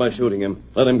find out by shooting him.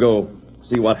 Let him go.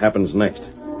 See what happens next.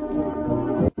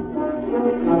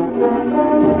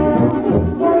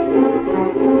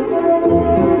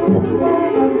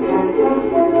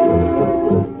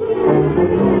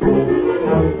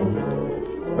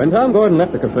 When Tom Gordon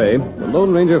left the cafe, the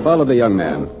Lone Ranger followed the young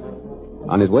man.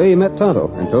 On his way, he met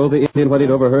Tonto and told the Indian what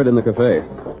he'd overheard in the cafe.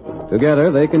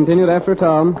 Together, they continued after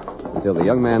Tom until the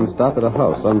young man stopped at a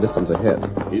house some distance ahead.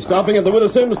 He's stopping at the Widow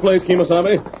Sims' place,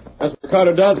 Kemosabe. That's where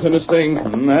Carter Dodson is staying.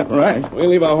 That's right. We'll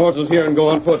leave our horses here and go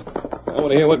on foot. I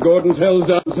want to hear what Gordon tells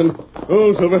Dodson.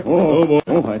 Oh, Silver. Oh, boy.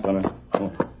 Oh, hi, fella.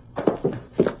 Oh.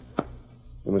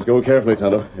 We must go carefully,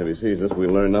 Tonto. If he sees us, we'll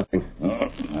learn nothing. Oh,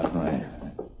 that's right.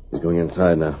 He's going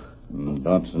inside now.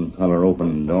 Dodson feller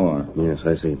opened the door. Yes,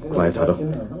 I see. Quiet, Tonto.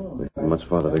 We have much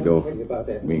farther to go.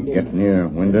 We get near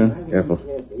window. Careful.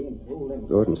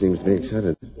 Gordon seems to be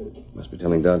excited. Must be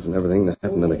telling Dodson everything that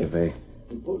happened in the cafe.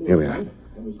 Here we are.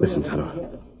 Listen,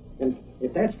 Tonto.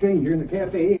 If that stranger in the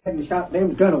cafe hadn't shot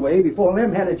Lem's gun away before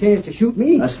Lem had a chance to shoot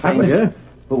me... A stranger?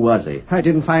 Who was he? I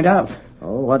didn't find out.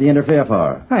 Oh, what'd he interfere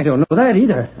for? I don't know that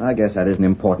either. I guess that isn't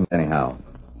important anyhow.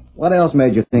 What else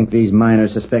made you think these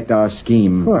miners suspect our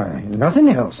scheme? Why, nothing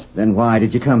else. Then why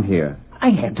did you come here? I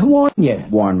had to warn you.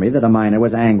 Warn me that a miner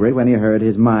was angry when he heard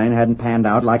his mine hadn't panned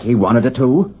out like he wanted it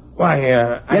to?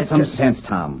 Why, Get some sense,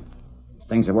 Tom.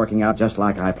 Things are working out just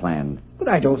like I planned. But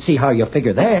I don't see how you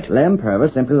figure that. Lem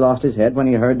Purvis simply lost his head when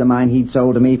he heard the mine he'd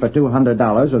sold to me for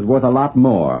 $200 was worth a lot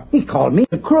more. He called me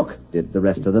a crook. Did the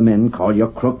rest of the men call you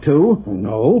a crook, too?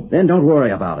 No. Then don't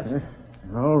worry about it.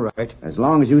 All right. As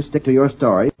long as you stick to your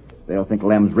story, they'll think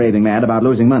Lem's raving mad about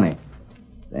losing money.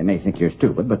 They may think you're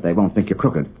stupid, but they won't think you're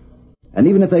crooked. And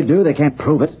even if they do, they can't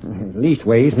prove it.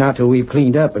 Leastways, not till we've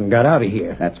cleaned up and got out of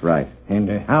here. That's right.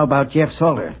 And how about Jeff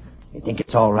Salter? You think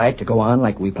it's all right to go on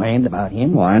like we planned about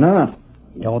him? Why not?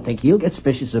 You don't think he'll get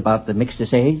suspicious about the mixed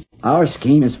assays? Our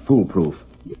scheme is foolproof.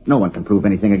 No one can prove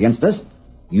anything against us.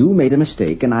 You made a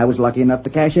mistake, and I was lucky enough to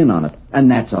cash in on it.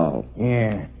 And that's all.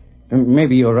 Yeah.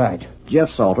 Maybe you're right. Jeff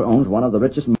Salter owns one of the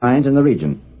richest mines in the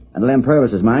region. And Lem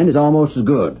Purvis's mine is almost as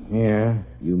good. Yeah.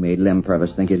 You made Lem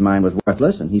Purvis think his mine was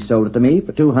worthless, and he sold it to me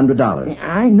for $200.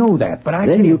 I know that, but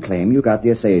Then you claim you got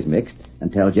the assays mixed,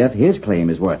 and tell Jeff his claim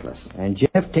is worthless. And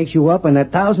Jeff takes you up on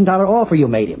that $1,000 offer you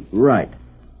made him. Right.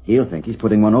 He'll think he's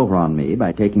putting one over on me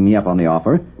by taking me up on the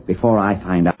offer before I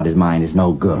find out his mine is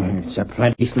no good. It's a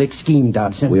plenty slick scheme,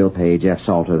 Dodson. We'll pay Jeff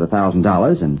Salter the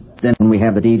 $1,000, and then when we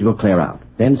have the deeds, we'll clear out.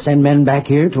 Then send men back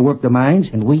here to work the mines,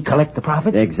 and we collect the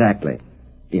profit? Exactly.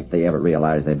 If they ever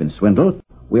realize they've been swindled,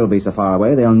 we'll be so far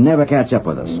away they'll never catch up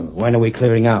with us. When are we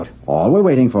clearing out? All we're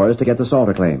waiting for is to get the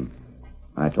Salter claim.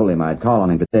 I told him I'd call on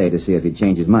him today to see if he'd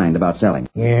change his mind about selling.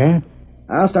 Yeah?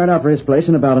 I'll start out for his place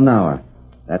in about an hour.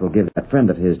 That will give that friend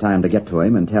of his time to get to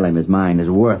him and tell him his mine is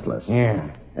worthless.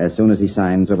 Yeah. As soon as he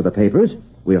signs over the papers,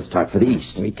 we'll start for the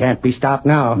east. We can't be stopped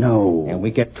now. No. And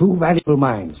we get 2 valuable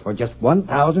mines for just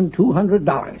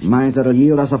 $1,200. Mines that'll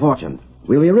yield us a fortune.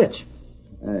 We'll be rich.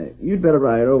 You'd better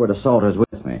ride over to Salter's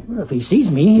with me. Well, if he sees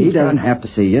me... He doesn't have to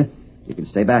see you. You can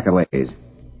stay back a ways.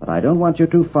 But I don't want you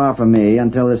too far from me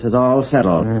until this is all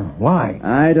settled. Why?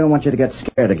 I don't want you to get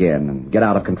scared again and get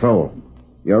out of control.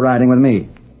 You're riding with me.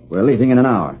 We're leaving in an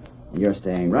hour. And you're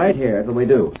staying right here till we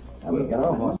do.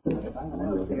 Tonto, did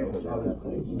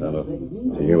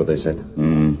you hear what they said?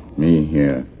 Me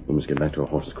here. We must get back to our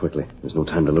horses quickly. There's no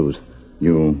time to lose.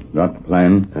 You got the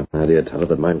plan? I have an idea, Tonto,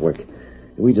 that might work.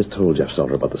 We just told Jeff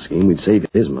Salter about the scheme. We'd save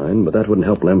his mine, but that wouldn't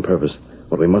help Lem Purvis.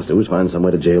 What we must do is find some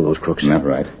way to jail those crooks. That's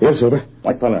right. Here, Silver.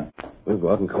 White fella. We'll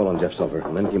go out and call on Jeff Salter,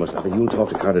 and then Kemosabe, you'll talk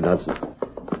to Carter Dodson.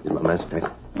 Is my mask tight?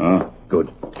 Good.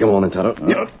 Come on, then, Tonto.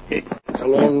 Yep. It's a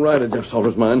long ride at Jeff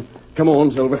Salter's mine. Come on,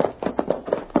 Silver.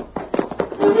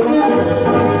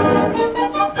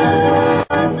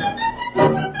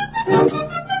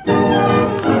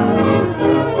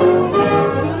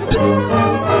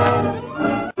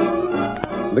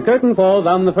 The curtain falls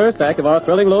on the first act of our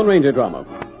thrilling Lone Ranger drama.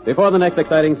 Before the next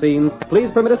exciting scenes,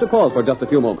 please permit us to pause for just a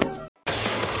few moments.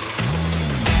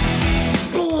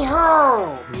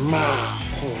 Oh, my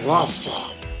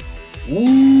precious.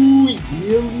 Ooh,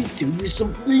 yeah, let me tell you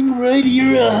something right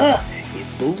here.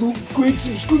 It's the Loot Crate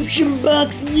subscription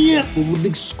box, yeah, full of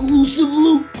exclusive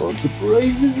loot, fun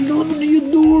surprises delivered to your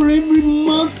door every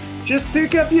month. Just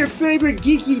pick up your favorite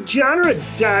geeky genre,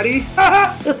 Daddy.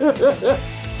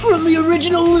 From the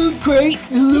original Loot Crate,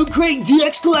 the Loot Crate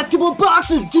DX collectible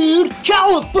boxes, dude!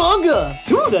 Cowabunga!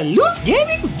 To the Loot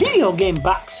Gaming video game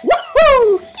box.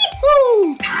 Woohoo! Yee-hoo!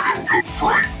 Loot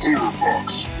Crate horror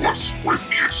box. What's with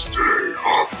kids today,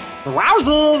 huh?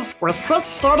 Wowzers! With crates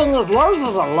starting as low as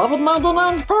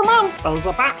 $11.99 per month, there's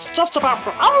a box just about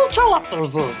for all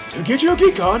collectors. To get your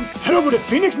geek on, head over to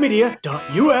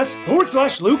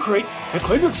phoenixmedia.us/Loot Crate and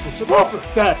claim your exclusive offer.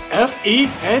 That's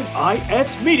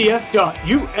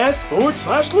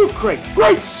FENIXmedia.us/Loot Crate.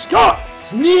 Great Scott!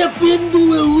 Snap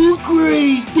into a Loot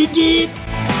Crate, dig it?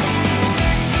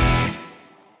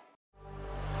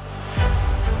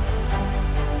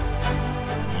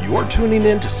 You're tuning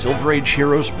in to Silver Age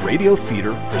Heroes Radio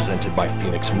Theater presented by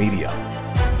Phoenix Media.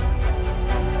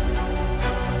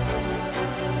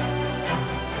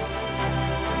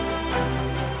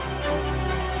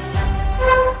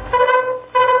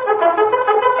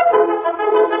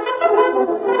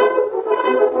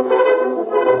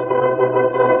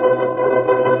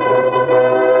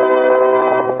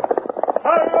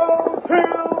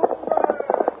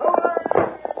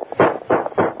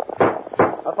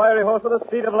 Horse with the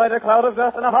speed of light, a cloud of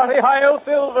dust, and a hearty high-o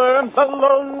silver, the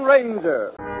Lone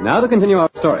Ranger. Now to continue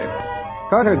our story.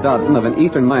 Carter Dodson of an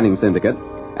Eastern mining syndicate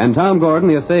and Tom Gordon,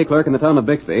 the assay clerk in the town of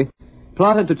Bixby,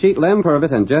 plotted to cheat Lem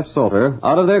Purvis and Jeff Salter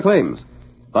out of their claims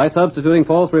by substituting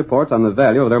false reports on the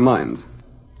value of their mines.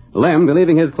 Lem,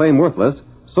 believing his claim worthless,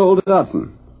 sold to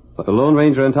Dodson. But the Lone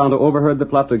Ranger and Tonto overheard the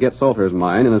plot to get Salter's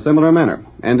mine in a similar manner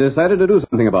and decided to do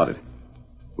something about it.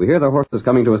 We hear their horses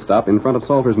coming to a stop in front of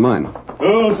Salter's mine.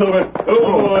 Oh, Silver.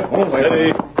 Oh, boy.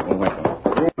 Steady.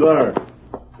 There.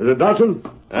 Is it Dodson?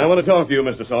 I want to talk to you,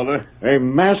 Mr. Salter. A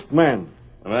masked man.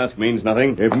 A mask means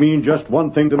nothing. It means just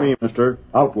one thing to me, mister.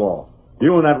 Outlaw.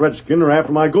 You and that redskin are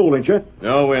after my gold, ain't you?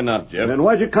 No, we're not, Jeff. Then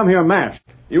why'd you come here masked?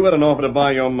 You had an offer to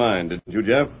buy your mine, didn't you,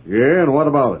 Jeff? Yeah, and what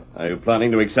about it? Are you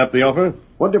planning to accept the offer?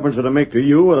 What difference does it make to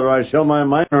you whether I sell my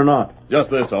mine or not?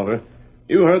 Just this, Salter.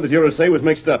 You heard that your assay was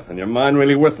mixed up and your mine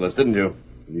really worthless, didn't you?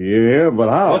 Yeah, but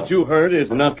how? What you heard is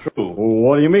not true.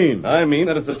 What do you mean? I mean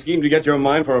that it's a scheme to get your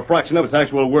mine for a fraction of its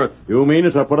actual worth. You mean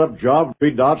it's a put-up job to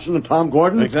beat Dodson and Tom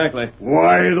Gordon? Exactly.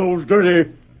 Why, those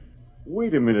dirty...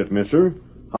 Wait a minute, mister.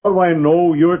 How do I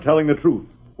know you're telling the truth?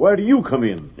 Where do you come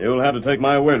in? You'll have to take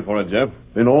my word for it, Jeff.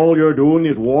 Then all you're doing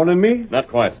is warning me? Not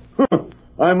quite.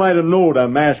 I might have known a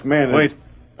masked man... Wait.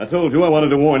 I told you I wanted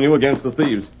to warn you against the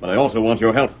thieves, but I also want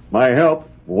your help. My help?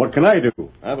 What can I do?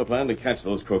 I have a plan to catch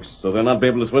those crooks, so they'll not be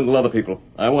able to swindle other people.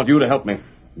 I want you to help me.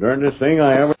 Darndest thing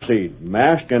I ever see.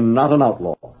 Masked and not an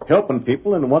outlaw. Helping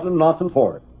people and wanting nothing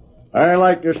for it. I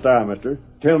like your style, mister.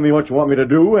 Tell me what you want me to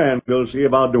do, and we'll see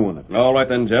about doing it. All right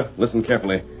then, Jeff. Listen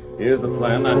carefully. Here's the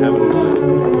plan I have in mind.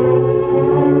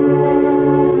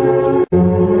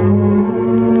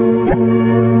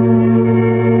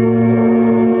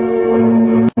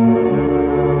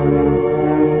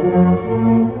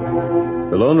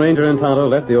 The Lone Ranger and Tonto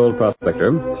left the old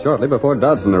prospector shortly before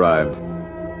Dodson arrived.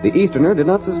 The Easterner did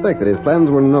not suspect that his plans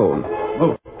were known.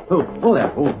 Oh there.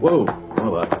 Whoa.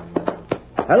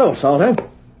 Hello, Salter.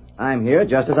 I'm here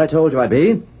just as I told you I'd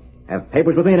be. Have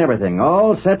papers with me and everything,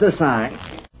 all set to sign.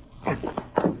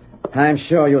 I'm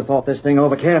sure you thought this thing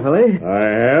over carefully. I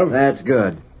have. That's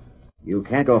good. You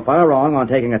can't go far wrong on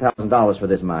taking $1,000 for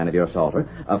this mine of yours, Salter.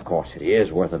 Of course, it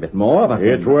is worth a bit more, but...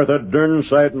 It's worth a darn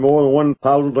sight more than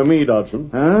 1,000 to me,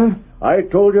 Dodson. Huh? I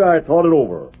told you I thought it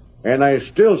over. And I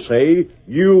still say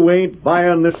you ain't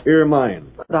buying this here mine.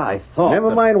 But I thought...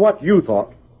 Never mind what you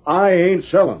thought. I ain't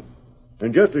selling.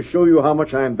 And just to show you how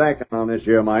much I'm backing on this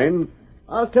here mine,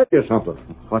 I'll tell you something.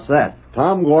 What's that?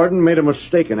 Tom Gordon made a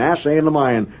mistake in assaying the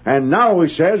mine, and now he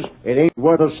says it ain't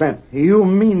worth a cent. You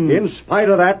mean... In spite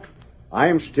of that,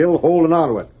 I'm still holding on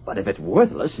to it. But if it's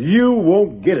worthless... You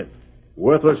won't get it,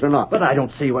 worthless or not. But I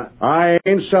don't see what... I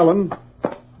ain't selling.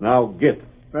 Now get.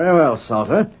 Very well,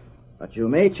 Salter. But you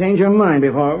may change your mind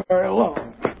before very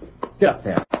long. Get up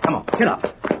there. Come on, get up.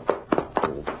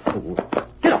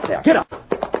 Get up there, get up.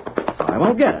 So I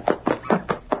won't get it.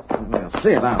 We'll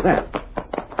see about that.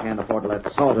 Can't afford to let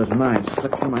Salter's mind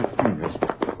slip through my fingers.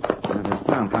 Now there's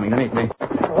Tom coming to meet me.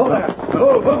 Oh, there.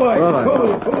 Oh, boy.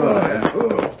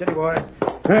 Oh, steady, boy.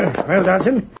 Well,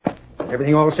 Dodson,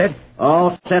 everything all set?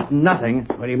 All set nothing.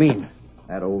 What do you mean?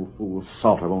 That old fool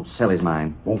Salter won't sell his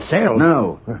mine. Won't sell?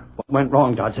 No. What went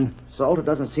wrong, Dodson? Salter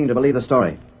doesn't seem to believe the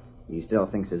story. He still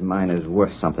thinks his mine is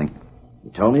worth something. He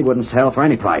told me he wouldn't sell for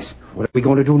any price. What are we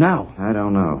going to do now? I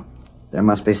don't know. There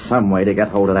must be some way to get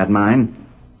hold of that mine.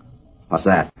 What's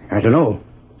that? I don't know.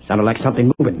 Sounded like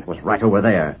something moving. It was right over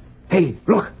there. Hey,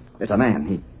 look. There's a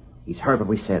man. He's heard what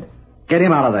we said. Get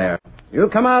him out of there. You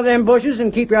come out of them bushes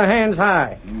and keep your hands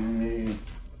high.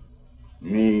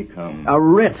 Me come. A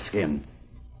redskin.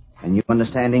 Can you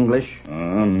understand English?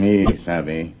 Me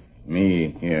savvy.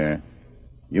 Me here.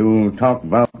 You talk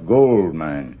about gold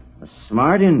mine. A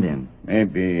smart Indian.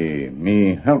 Maybe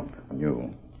me help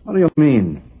you. What do you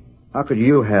mean? How could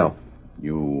you help?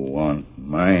 You want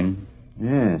mine?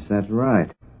 Yes, that's right.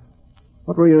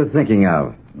 What were you thinking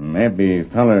of? Maybe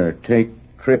feller take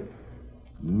trip.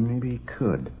 Maybe he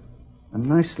could. A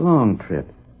nice long trip.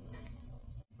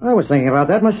 I was thinking about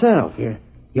that myself.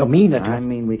 You mean that? I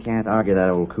mean we can't argue that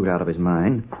old coot out of his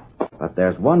mind. But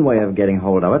there's one way of getting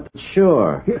hold of it.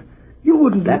 Sure. You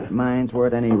wouldn't... That mine's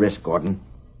worth any risk, Gordon.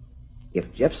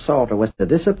 If Jeff Salter was to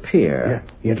disappear...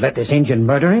 You'd let this Injun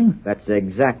murder him? That's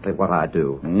exactly what I'd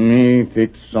do. Me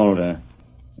fix Salter.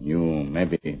 You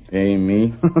maybe pay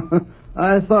me?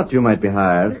 I thought you might be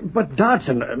hired. But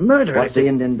Dodson, murder... What the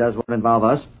Indian does won't involve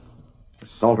us. With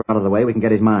Salter out of the way, we can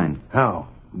get his mine. How?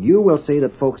 You will see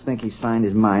that folks think he signed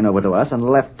his mine over to us and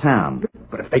left town.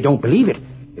 But if they don't believe it,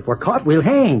 if we're caught, we'll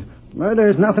hang.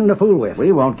 Murder's nothing to fool with.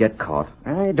 We won't get caught.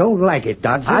 I don't like it,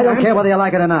 Dodson. I don't care whether you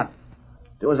like it or not.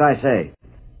 Do as I say.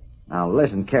 Now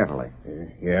listen carefully.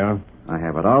 Yeah? I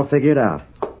have it all figured out.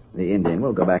 The Indian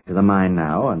will go back to the mine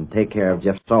now and take care of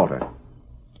Jeff Salter.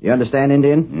 You understand,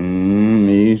 Indian?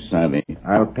 Me savvy.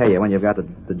 I'll pay you when you've got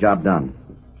the job done.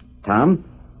 Tom,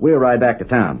 we'll ride back to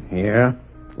town. Yeah?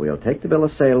 We'll take the bill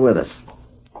of sale with us.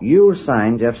 You'll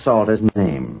sign Jeff Salter's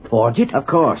name. Forge it? Of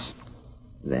course.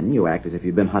 Then you act as if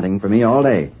you've been hunting for me all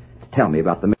day. Tell me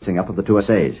about the mixing up of the two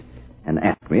essays. And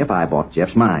ask me if I bought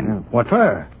Jeff's mine. What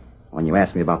for? When you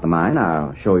ask me about the mine,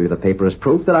 I'll show you the paper as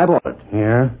proof that I bought it.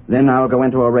 Yeah? Then I'll go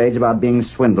into a rage about being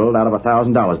swindled out of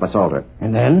 $1,000 by Salter.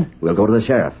 And then? We'll go to the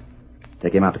sheriff.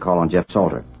 Take him out to call on Jeff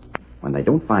Salter. When they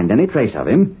don't find any trace of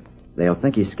him, they'll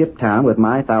think he skipped town with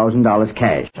my $1,000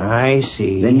 cash. I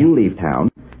see. Then you leave town,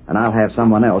 and I'll have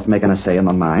someone else make an essay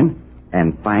on mine,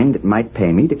 and find it might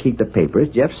pay me to keep the papers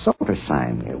Jeff Salter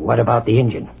signed. What about the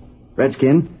Injun?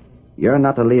 Redskin, you're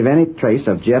not to leave any trace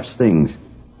of Jeff's things.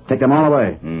 Take them all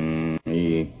away.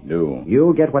 Me do.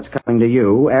 You'll get what's coming to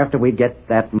you after we get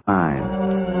that mine.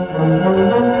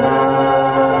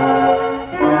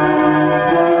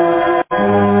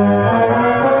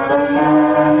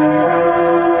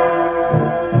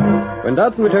 When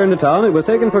Dodson returned to town, it was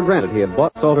taken for granted he had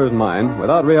bought Salter's mine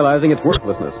without realizing its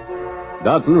worthlessness.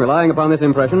 Dodson, relying upon this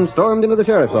impression, stormed into the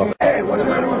sheriff's office. Hey, what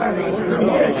about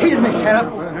it? Cheated me,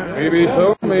 Sheriff. Maybe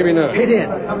so, maybe not. He did.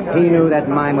 He knew that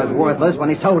mine was worthless when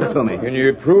he sold it to me. Can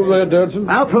you prove that, Dodson?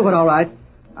 I'll prove it, all right.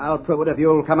 I'll prove it if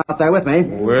you'll come out there with me.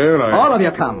 Well, All of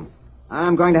you come.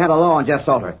 I'm going to have a law on Jeff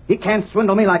Salter. He can't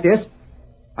swindle me like this.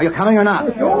 Are you coming or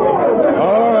not?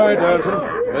 All right, Dodson.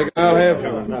 Reckon I'll have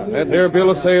to. That there bill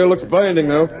of sale looks blinding,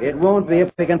 though. It won't be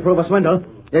if he can prove a swindle.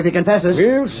 If he confesses.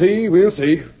 We'll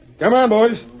see. Come on,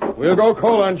 boys. We'll go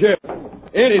call on Jeff.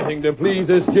 Anything to please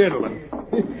this gentleman.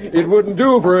 It wouldn't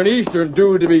do for an Eastern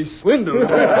dude to be swindled.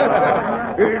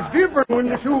 It's different when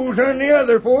the shoes on the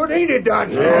other foot, ain't it,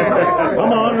 Dodson?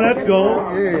 Come on, let's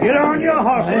go. Get on your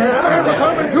horse. I'm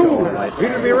coming, too.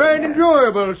 It'll be right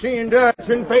enjoyable seeing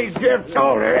Dodson face Jeff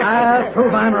Salter. I'll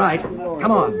prove I'm right.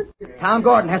 Come on. Tom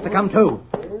Gordon has to come, too.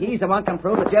 He's the one can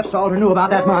prove that Jeff Salter knew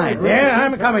about that mine. Yeah,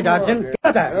 I'm coming, Dodson.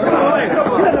 Get there. Come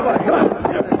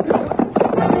on.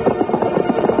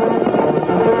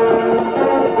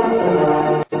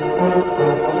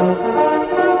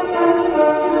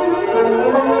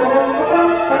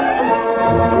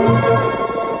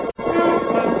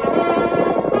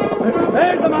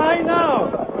 There's the mine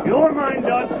now. Your mine,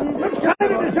 Dodson. Looks kind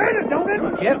of deserted, don't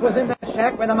it? Jeff was in that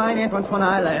shack by the mine entrance when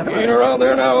I left. He ain't around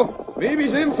there now. Maybe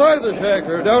he's inside the shack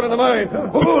or down in the mine.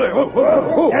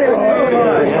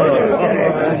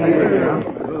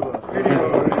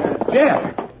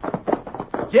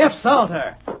 Jeff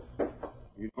Salter.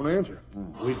 You don't answer.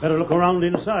 We'd better look around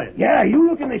inside. Yeah, you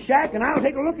look in the shack and I'll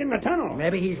take a look in the tunnel.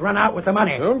 Maybe he's run out with the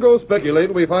money. Don't go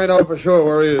speculating. We find out for sure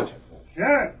where he is.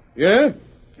 Sheriff. Yeah?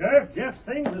 Sheriff, Jeff's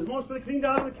things is mostly cleaned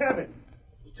out of the cabin.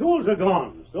 His tools are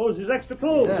gone. So is his extra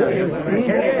clothes.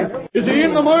 Is he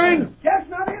in the mine? Jeff's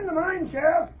not in the mine,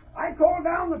 Sheriff. I called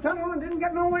down the tunnel and didn't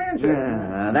get no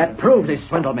answer. That proves he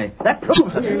swindled me. That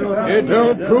proves it. It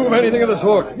don't prove anything of the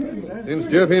sort.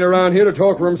 Since Jeff ain't around here to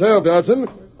talk for himself, Dodson,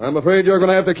 I'm afraid you're going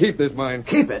to have to keep this mine.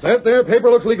 Keep it? That there paper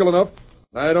looks legal enough.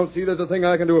 I don't see there's a thing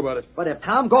I can do about it. But if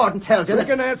Tom Gordon tells you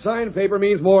Tricking that signed paper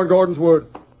means more than Gordon's word.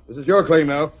 This is your claim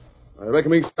now. I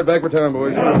reckon we can start back for town,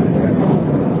 boys.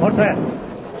 What's that?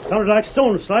 Sounded like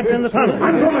stones sliding in the tunnel.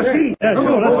 I'm going to see. Yeah,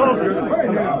 sure, let's all...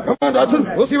 Come on, Dodson.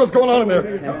 We'll see what's going on in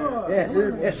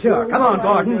there. Yes, sure. Come on,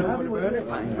 Gordon.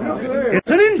 It's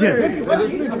an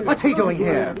engine. What's he doing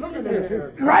here?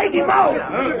 Drag him out.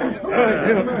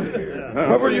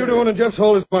 What were you doing in Jeff's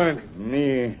hole is mine?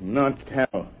 Me not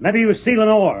tell. Maybe he was stealing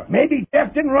ore. Maybe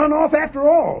Jeff didn't run off after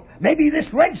all. Maybe this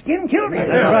redskin killed him.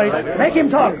 That's right. Make him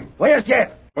talk. Where's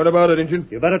Jeff? What about it, Injun?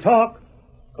 You better talk.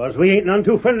 Because we ain't none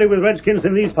too friendly with redskins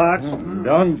in these parts.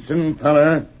 Dodson,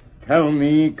 fella, tell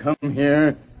me, come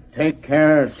here, take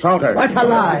care of Salter. That's a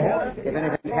lie. If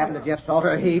anything happened to Jeff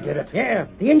Salter, he did it. Yeah,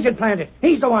 the engine planned it.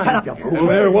 He's the one. Shut up, you fool.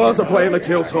 There was a plan to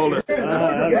kill Salter.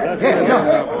 Yes,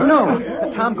 no.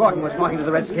 But Tom Gordon was talking to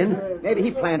the redskin. Maybe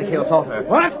he planned to kill Salter.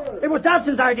 What? It was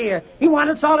Dodson's idea. He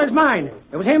wanted Salter's mine.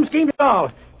 It was him schemed it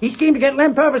all. He schemed to get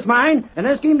Lem Purvis' mine, and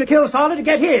then schemed to kill Salter to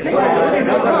get his.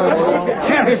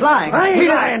 Sheriff, he's lying. I ain't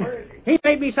lying. He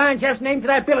made me sign Jeff's name to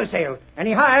that bill of sale, and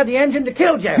he hired the engine to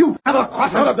kill Jeff. You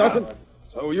double-crosser. Shut up, Dodson.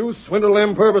 So you swindled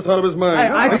Lem Purvis out of his mind.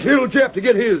 I killed Jeff to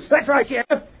get his. That's right,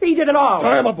 Sheriff. He did it all.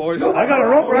 Tie him up, boys. I got a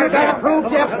rope right You gotta prove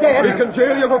Jeff's dead. We can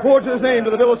jail you for forging his name to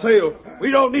the bill of sale.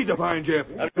 We don't need to find Jeff.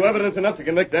 Have you evidence enough to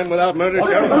convict them without murder,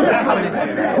 Sheriff?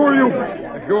 Who are you?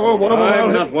 If you're one of them,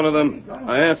 I'm not one of them.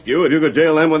 I asked you if you could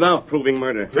jail them without proving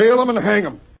murder. Jail them and hang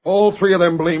them. All three of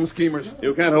them blame schemers.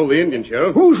 You can't hold the Indian,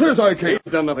 Sheriff. Who says I can't?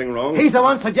 He's done nothing wrong. He's the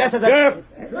one suggested that... Jeff!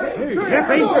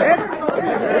 Jeff ain't dead.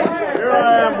 Here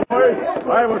I am, boy.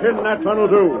 I was in that tunnel,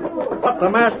 too. What the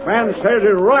masked man says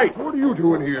is right. What are you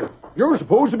doing here? You're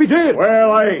supposed to be dead.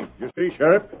 Well, I ain't. You see,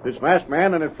 Sheriff, this masked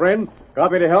man and his friend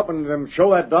got me to help them show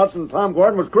that Dodson Tom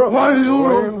Gordon was crook. Why,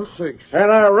 Lord sakes.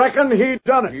 And I reckon he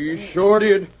done it. He sure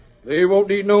did. They won't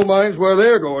need no minds where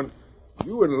they're going.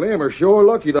 You and Lem are sure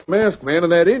lucky the masked man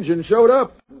and that engine showed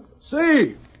up.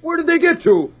 Say, where did they get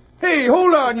to? Hey,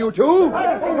 hold on, you two.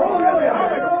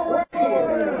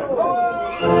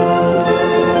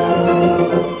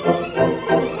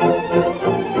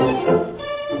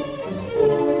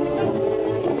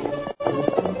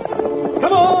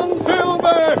 Come on,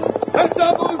 Silver! Catch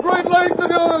up those great legs of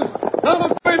yours!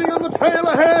 Thomas waiting on the trail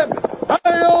ahead!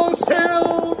 Hi-yo, Silver!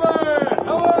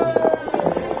 Away!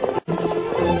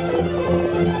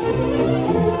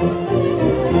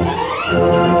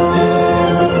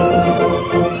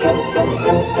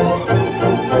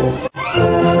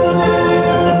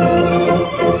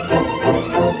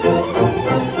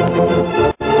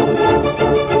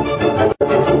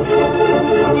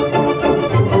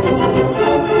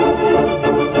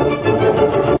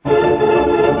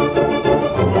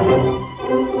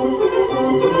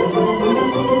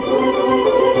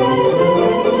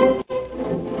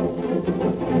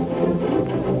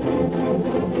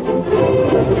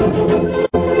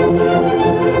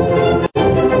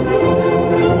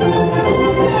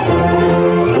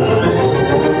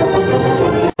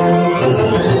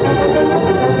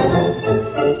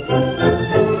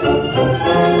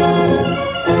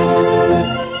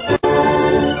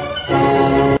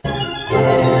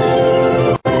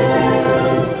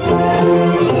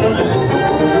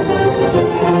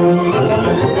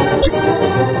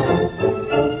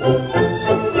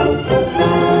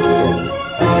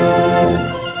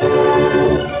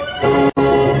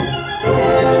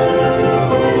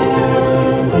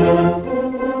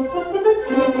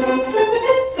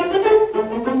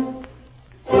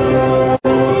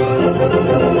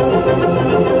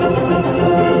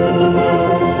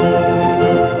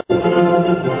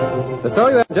 The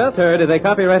story you have just heard is a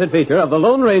copyrighted feature of the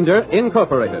Lone Ranger,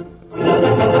 Incorporated.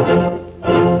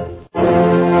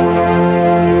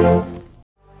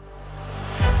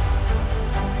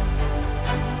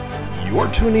 You're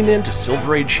tuning in to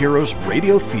Silver Age Heroes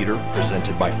Radio Theater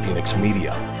presented by Phoenix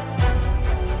Media.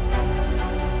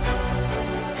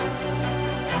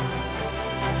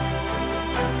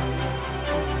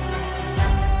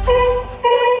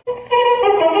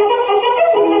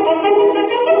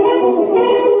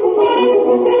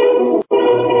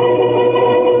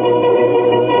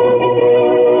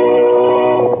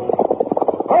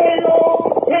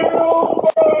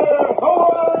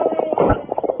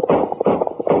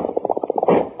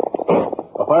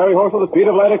 Fiery horse with the speed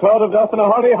of light, a cloud of dust, and a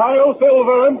hearty hi-yo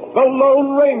Silver, the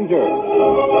Lone Ranger.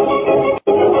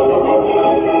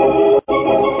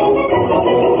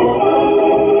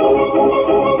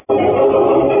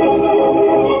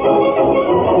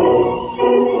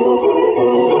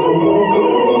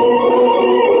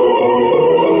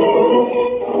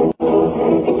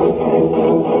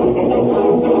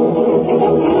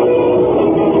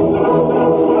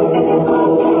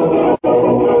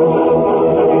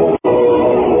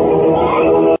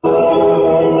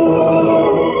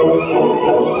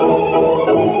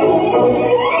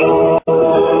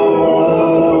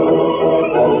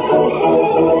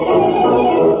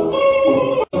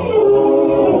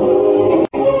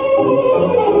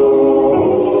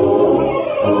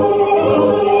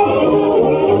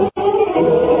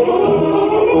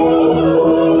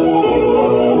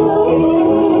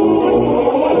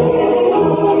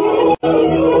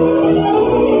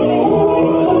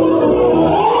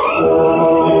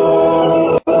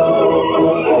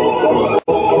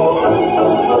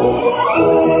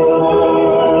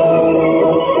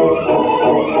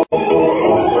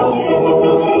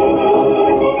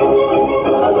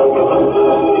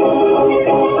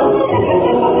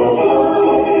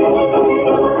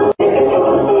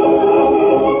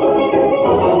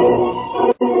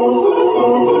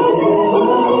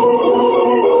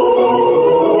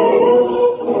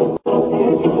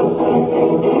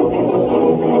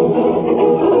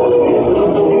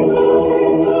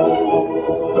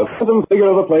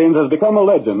 of the Plains has become a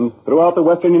legend throughout the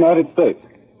western United States.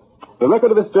 The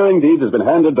record of his stirring deeds has been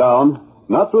handed down,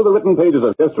 not through the written pages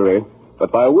of history,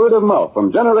 but by word of mouth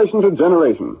from generation to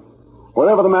generation.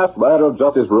 Wherever the masked rider of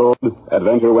justice rode,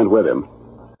 adventure went with him.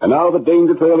 And now the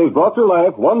danger trail is brought to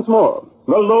life once more.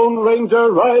 The Lone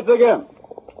Ranger rides again.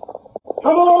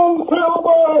 Come on,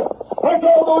 Silver! Take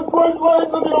out those great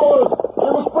legs of yours!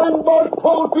 You must bring Bart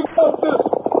Colt to justice!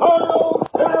 Hi-yo,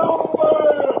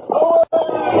 Silver!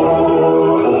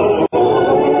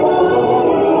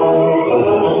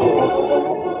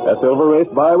 As Silver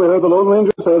raced by, we heard the Lone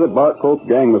Ranger say that Bart Colt's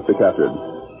gang must be captured.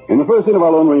 In the first scene of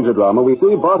our Lone Ranger drama, we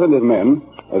see Bart and his men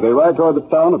as they ride toward the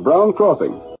town of Brown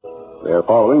Crossing. They are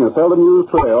following a seldom used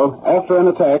trail after an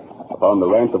attack upon the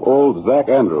ranch of old Zach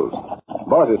Andrews.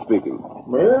 Bart is speaking.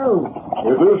 Well,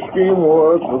 if this scheme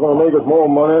works, we're going to make us more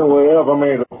money than we ever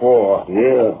made it for.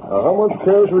 Yeah. Now, how much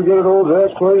cash we get at old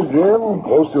Zach's place, Jim?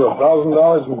 Close to $1,000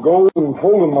 in gold and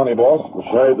folding money, boss.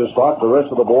 Besides the stock, the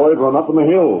rest of the boys run up in the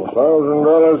hills.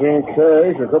 $1,000 in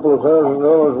cash, a couple of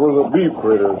 $1,000 worth of beef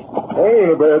critters. That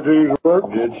ain't a bad day's work.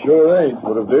 It sure ain't.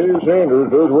 But if Dave Sanders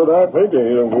does what I think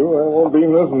he's going to do, that won't be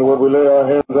nothing to what we lay our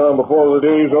hands on before the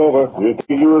day's over. You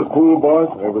think you was fooled,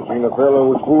 boss? Never seen a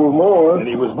fellow was fooled more. And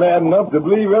he was mad enough to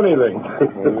believe anything.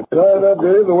 You tried that,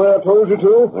 Dave, the way I told you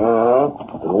to?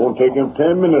 It won't take him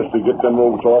 10 minutes to get them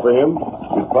ropes off of him.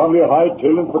 He's probably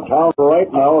hightailing for town right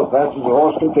now as fast as the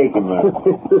horse can take him there.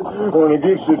 When he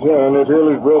gets to town, they tell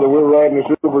his brother we're riding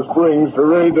to Silver Springs to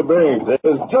raid the bank.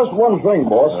 There's just one thing,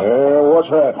 boss. What's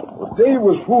that? Well, Dave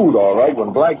was fooled, all right,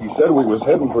 when Blackie said we was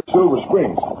heading for Silver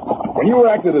Springs. When you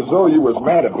acted as though you was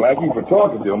mad at Blackie for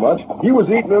talking too much, he was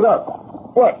eating it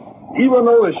up. But even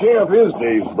though the sheriff is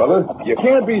Dave's brother, you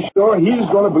can't be sure he's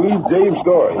going to believe Dave's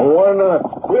story. Well, why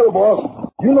not? Well, boss,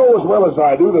 you know as well as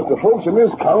I do that the folks in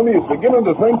this county is beginning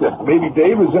to think that maybe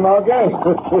Dave is in our gang.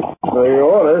 They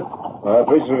oughta. I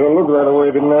fixed it to look that way,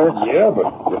 didn't I? Yeah, but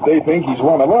if they think he's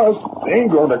one of us, they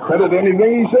ain't going to credit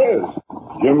anything he says.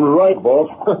 Jim's right, boss.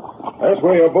 That's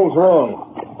where you're both wrong.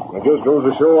 It just goes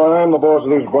to show I am the boss of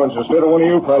this bunch instead of one of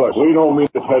you fellas. We don't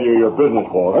mean to tell you your business,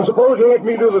 boss. I suppose you let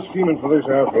me do the scheming for this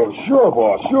outfit. Sure,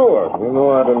 boss, sure. You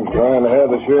know I've been trying to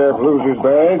have the sheriff lose his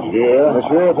badge. Yeah? The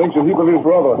sheriff thinks a heap of his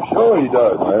brother. Sure he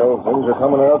does. Well, things are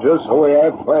coming out just the way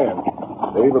I'd planned.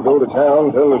 Dave will go to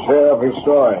town and tell the sheriff his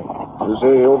story. You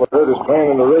say he overheard us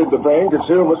planning to raid the bank at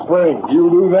Silver Springs. You'll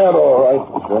do that, all right.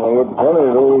 It's going to look funny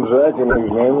to old Zach and his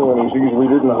men when he sees we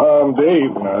didn't harm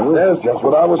Dave none. That's just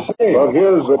what I was saying. But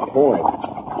here's the point.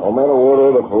 No matter what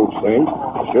other folks think,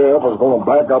 the sheriff is going to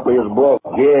back up his brother.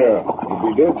 Yeah.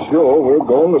 He'd be dead sure we're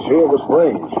going to Silver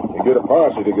Springs. He'd get a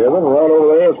posse together and ride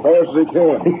over there as fast as he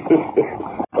can.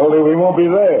 Only we won't be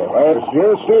there. That's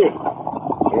just it.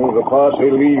 As soon as the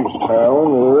posse leaves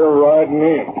town, we're riding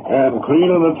in. And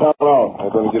cleaning the town out. We're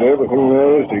going to get everything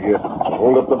there is to get.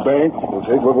 Hold up the bank, we'll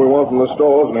take what we want from the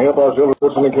stores and help ourselves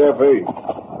in the cafe.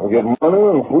 We'll get money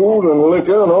and food and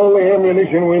liquor and all the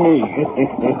ammunition we need.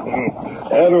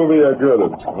 That'll be a good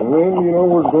one. And then, you know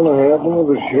what's going to happen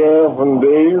with the sheriff and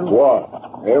Dave? What?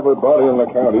 Everybody in the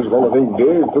county's going to think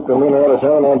Dave took the men out of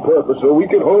town on purpose so we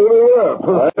could hold it up.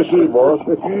 I see, boss.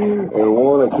 They'll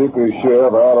want to kick the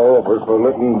sheriff out of office for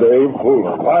letting Dave fool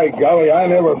them. By golly, I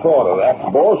never thought of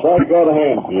that. Boss, I've got a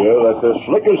hand for you. That's the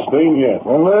slickest thing yet.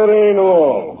 And that ain't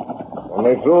all. When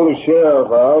they throw the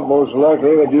sheriff out, most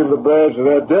likely they give the badge to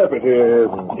that deputy.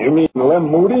 You mean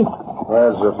Lem Moody?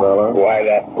 That's the fella. Why,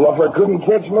 that bluffer couldn't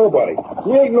catch nobody.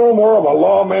 He ain't no more of a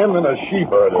lawman than a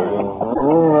sheep herder.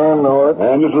 I know it.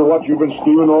 And this is what you've been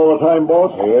scheming all the time,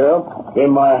 boss? Yeah.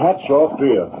 Then my hat's off to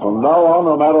you. From now on,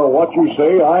 no matter what you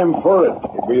say, I'm for it.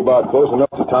 You'll be about close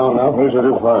enough to town now. This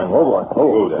will do fine. Oh, boy.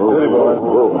 Oh, steady, boy.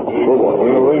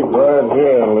 We'll leave right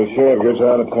here until the sheriff gets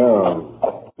out of town.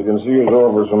 You can see his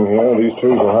orders from here. These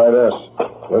trees will hide us.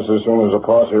 Just as soon as the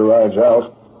posse rides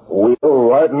out, we'll go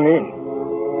riding in.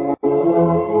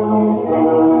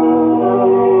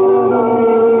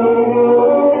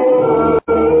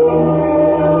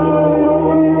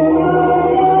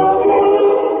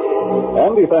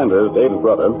 Andy Sanders, Dave's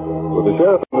brother, was the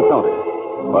sheriff of the county.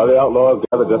 While the outlaws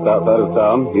gathered just outside of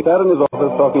town, he sat in his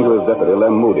office talking to his deputy,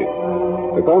 Lem Moody.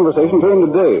 The conversation turned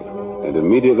to Dave, and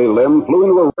immediately Lem flew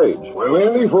into a rage. Well,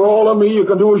 Andy, for all of me, you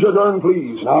can do as you darn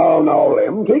please. Now,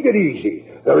 Lem, take it easy.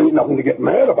 There ain't nothing to get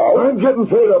mad about. I'm getting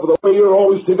fed up with the way you're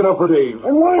always sticking up for Dave.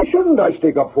 And why shouldn't I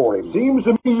stick up for him? Seems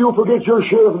to me you forget you're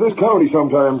sheriff of this county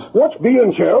sometimes. What's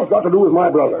being sheriff got to do with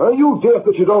my brother? Are you deaf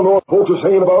that you don't know what folks are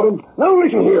saying about him? Now,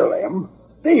 listen here, Lem.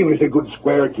 Dave is a good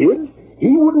square kid.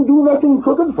 He wouldn't do nothing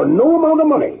crooked for no amount of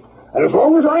money. And as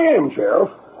long as I am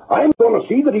sheriff, I'm going to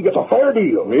see that he gets a fair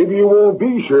deal. Maybe you won't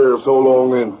be sheriff so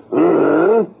long then.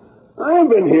 I've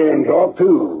been hearing talk,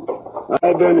 too.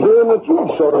 I've been hearing that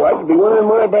you'd sort of like to be wearing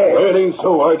my badge. That ain't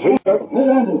so, I.J.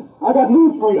 Andy, I got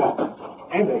news for you.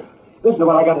 Andy, this is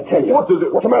what I got to tell you. What is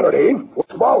it? What's the matter, Dave?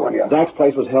 What's bothering you? Zach's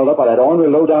place was held up by that ornery,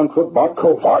 low-down crook, Bart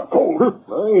Colt. Bart Colt?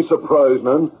 I ain't surprised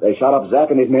none. They shot up Zach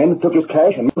and his men, took his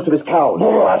cash and most of his cows.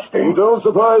 You don't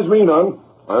surprise me none.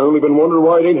 I only been wondering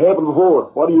why it ain't happened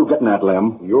before. What are you getting at,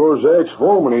 Lem? You're Zach's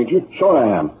foreman, ain't you? Sure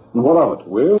I am. And what of it?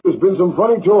 Well, there's been some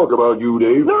funny talk about you,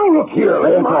 Dave. Now, look here,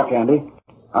 Let him talk, Andy.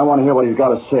 I want to hear what he's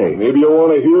got to say. Maybe you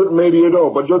want to hear it, maybe you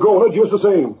don't, but you're going to just the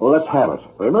same. Well, let's have it.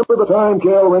 Remember the time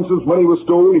Cal Renson's money was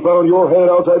stolen, he found your head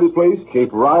outside his place?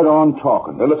 Keep right on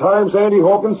talking. And the time Sandy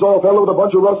Hawkins saw a fellow with a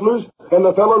bunch of rustlers, and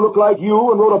the fellow looked like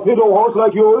you and rode a pinto horse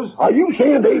like yours? Are you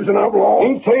saying Dave's an outlaw?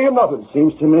 Ain't saying nothing.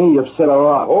 Seems to me you've said a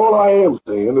lot. All I am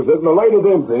saying is that in the light of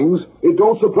them things, it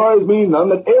don't surprise me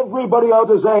none that everybody out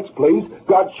of Zach's place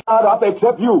got shot up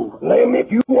except you. Lem,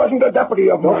 if you wasn't a deputy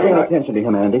of Don't pay mine... attention to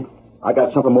him, Andy. I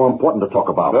got something more important to talk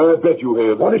about. I bet you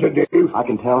have. What is it, Dave? I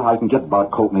can tell how I can get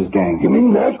Bart Colt and his gang. You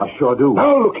mean that? I sure do.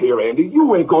 Now, look here, Andy.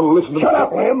 You ain't going to listen to me. Shut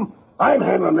up, Lem. I'm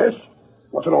handling this.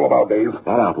 What's it all about, Dave?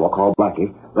 That outlaw called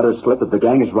Blackie let her slip that the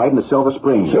gang is riding to Silver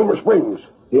Springs. Silver Springs?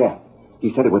 Yeah.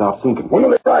 He said it without thinking. When are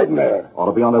they riding there? Ought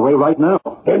to be on their way right now.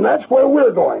 Then that's where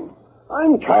we're going.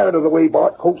 I'm tired of the way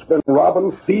Bart Colt's been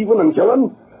robbing, thieving, and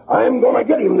killing. I'm going to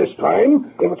get him this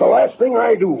time, if it's the last thing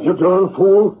I do. You darn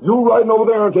fool. You riding over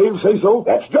there, Dave, say so?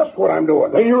 That's just what I'm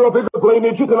doing. Then you're a bigger blame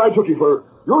idiot than I took you for.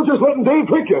 You're just letting Dave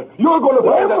trick you. You're going to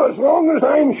find Well, as long as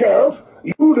I'm sheriff,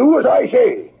 you do as I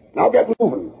say. Now get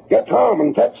moving. Get Tom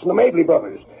and Tex and the Mabley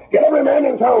brothers. Get every man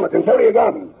in town that can carry a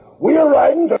gun. We're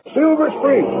riding to Silver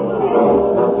Springs.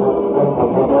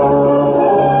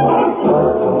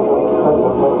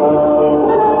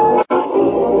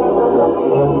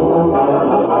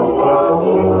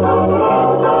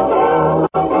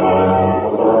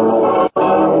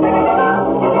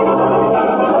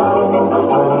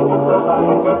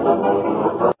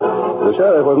 The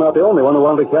sheriff was not the only one who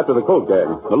wanted to capture the Colt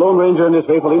gang. The Lone Ranger and his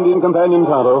faithful Indian companion,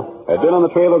 Tonto, had been on the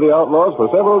trail of the outlaws for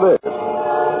several days.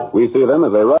 We see them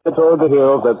as they ride toward the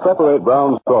hills that separate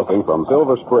Brown's Crossing from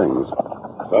Silver Springs.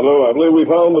 Hello, I believe we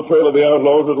found the trail of the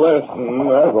outlaws at last.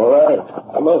 That's all right.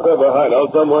 They must have a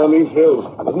hideout somewhere in these hills.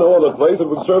 There's no other place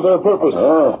that would serve their purpose.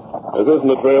 This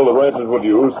isn't a trail the ranchers would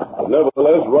use, but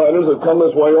nevertheless, riders have come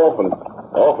this way often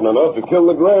enough to kill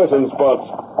the grass in spots.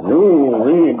 You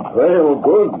read trail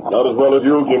good. Not as well as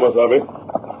you, Kimasabi.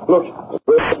 Look, the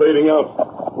trail's fading out.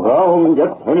 Ground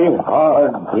gets pretty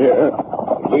hard here.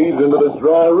 It leads into this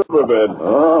dry riverbed.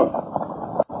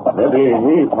 Maybe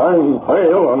we find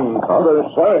trail on the other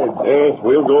side. Yes,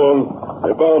 we'll go on.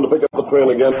 They're bound to pick up the trail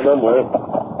again somewhere.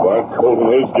 Bart Colt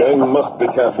and his gang must be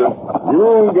captured.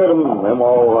 You'll get them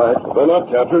all right. If they're not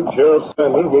captured, Sheriff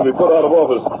Sanders will be put out of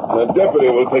office, and a deputy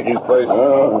will take his place.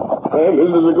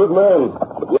 Sanders is a good man,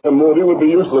 but Lem Moody would be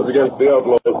useless against the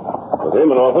outlaws. With him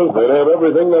in office, they'd have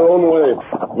everything their own way.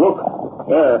 Look,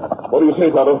 there. What do you say,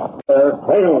 Tonto?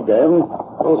 Trail again.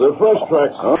 Those are fresh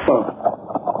tracks.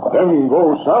 Them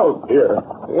go south here.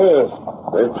 Yes.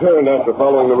 They've turned after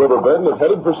following the riverbed and have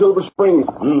headed for Silver Springs.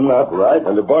 That's right.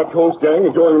 And if Bart Colt's gang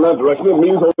is going in that direction, it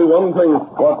means only one thing.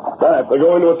 What's that? They're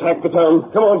going to attack the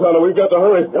town. Come on, Tonto, we've got to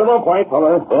hurry. Get them up, white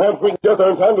fella. Perhaps we can get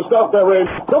there in time to stop their raid.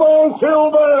 Come on,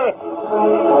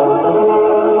 Silver!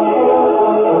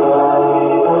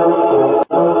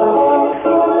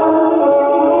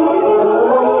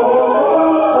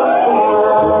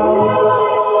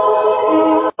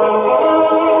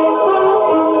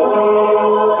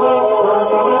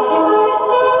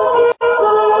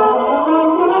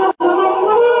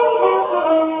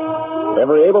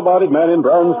 Every able-bodied man in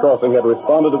Brown's Crossing had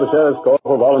responded to the sheriff's call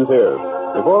for volunteers.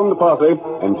 They formed the posse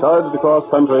and charged across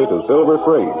country to Silver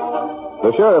Springs.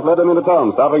 The sheriff led them into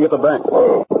town, stopping at the bank.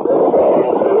 Boy,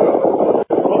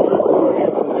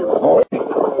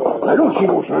 I don't see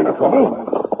no sign of trouble.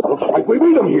 Looks like we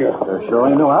beat them here. There sure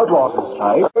ain't no outlaws in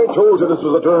sight. I told you this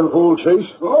was a darn fool chase.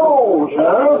 Oh,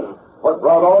 Sheriff. What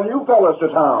brought all you fellas to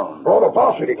town? Brought a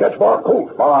posse to catch Bart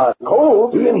Colt. Bart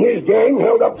Colt? He and his gang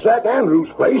held up Zach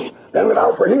Andrews' place, then went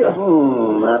out for here.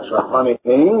 That's a funny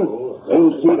thing.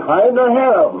 Ain't seen hide nor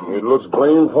hair of them. It looks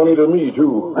plain funny to me,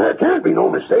 too. There can't be no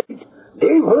mistake.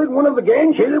 Dave heard one of the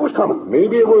gang say they was coming.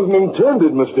 Maybe it was an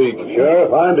intended mistake. Sheriff,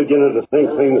 I'm beginning to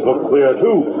think things look clear,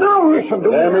 too. Now listen to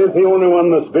me. Sam ain't the only one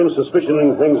that's been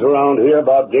suspicioning things around here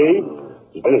about Dave.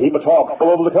 There's been a heap of talk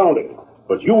all over the county.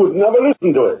 But you would never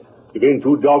listen to it. You've been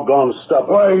too doggone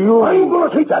stubborn. Why, I ain't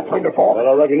going to take that kind of talk. Well,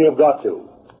 I reckon you've got to.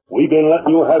 We've been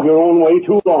letting you have your own way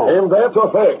too long. And that's a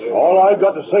fact. All I've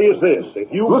got to say is this. If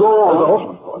you go on... The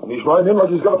horseman. He's riding in like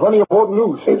he's got plenty of important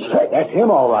news. That's him,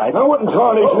 all right. Now, what in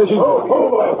tarnation is he...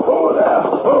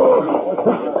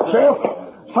 Sheriff,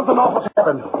 something awful's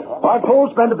happened. Our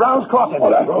coal's been to Brown's Crossing.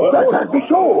 That can't be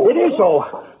so. It is so.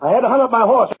 I had to hunt up my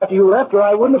horse after you left, or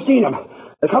I wouldn't have seen him.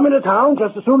 They come into town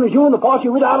just as soon as you and the posse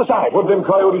were out of sight. What them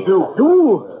coyotes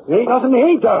do? There ain't nothing they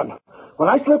ain't done. When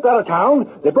I slipped out of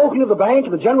town, they broke into the bank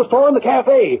and the general store and the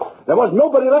cafe. There wasn't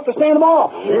nobody left to stand them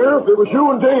off. Sheriff, it was you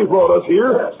and Dave brought us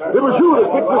here. It was you that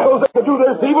fixed us so they could do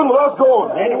their thieving with us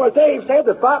gone. And it was Dave said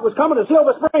that Bart was coming to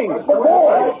Silver Springs. But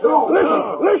boy,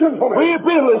 listen to me. We ain't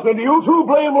been listening to you too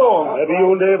blame long. Maybe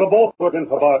you and Dave are both working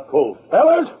for Bart Colt.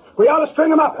 Fellas, we ought to string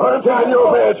them up. I'm tying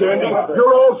your badge, Andy. You're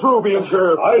all through being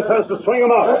sheriff. I says to string them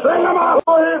up. String them up.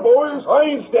 Go ahead, boys. I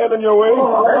ain't standing your way.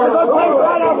 There's a place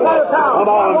right outside of town.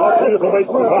 Come on, let's finish the waste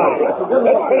of time.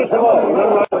 Let's finish them all and then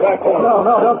right back home.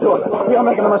 No, don't do it. We are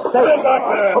making a mistake. Get back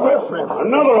there.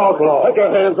 Another outlaw. Take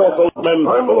your hands off those men.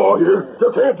 I'm the law here.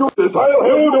 You can't do this.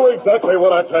 You do exactly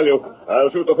what I tell you. I'll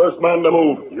shoot the first man to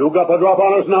move. You got the drop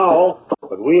on us now,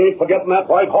 but we ain't forgetting that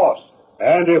white horse.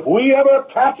 And if we ever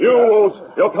catch you...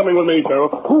 You're coming with me,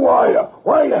 Sheriff. Who are you?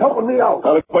 Why are you helping me out?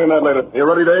 I'll explain that later. You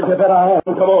ready, Dave? You bet I am.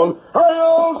 Come on.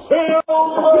 Hail, Silver!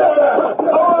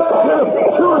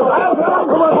 Shoot him!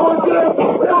 Come on, boys, get up!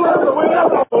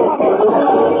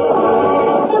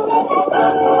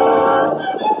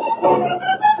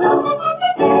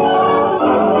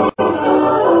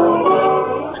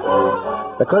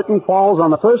 The curtain falls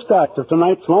on the first act of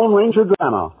tonight's Lone Ranger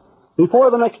drama. Before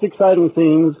the next exciting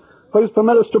scenes, please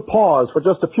permit us to pause for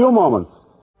just a few moments.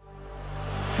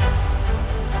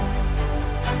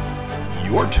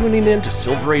 You're tuning in to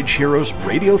Silver Age Heroes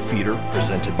Radio Theater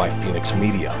presented by Phoenix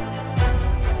Media.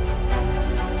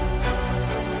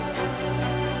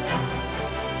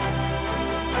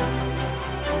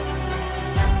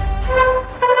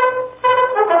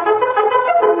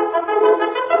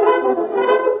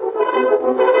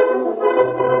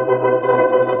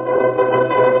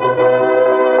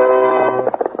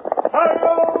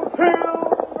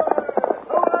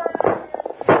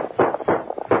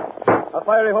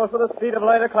 With a speed of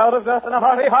light, a cloud of dust, and a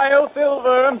hearty Hi-Yo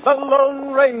Silver, the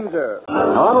Lone Ranger.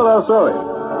 Now on with our story.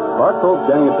 Bart Colt's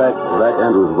gang attacked Zach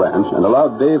Andrews' ranch and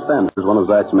allowed Dave Sanders, one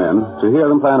of Zach's men, to hear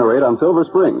them plan a raid on Silver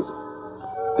Springs.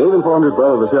 Dave informed his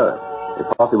brother, the sheriff.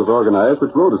 A posse was organized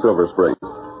which rode to Silver Springs.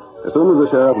 As soon as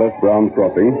the sheriff left Brown's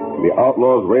Crossing, the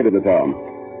outlaws raided the town.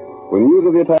 When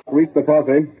news of the attack reached the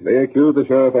posse, they accused the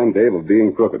sheriff and Dave of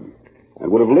being crooked,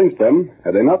 and would have lynched them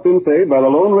had they not been saved by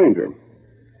the Lone Ranger.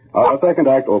 Our second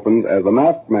act opens as the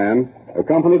masked man,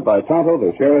 accompanied by Tonto,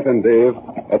 the sheriff, and Dave,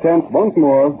 attempts once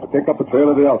more to pick up the trail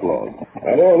of the outlaws.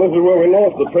 I know this is where we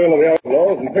lost the trail of the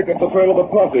outlaws and picked up the trail of the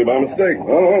posse by mistake.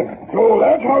 So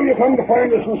that's how you come to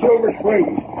find us in Silver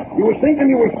Springs. You was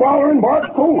thinking you was following Bart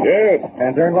Colt. Yes.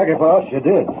 And turned lucky for us, you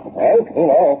did.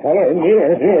 Fella,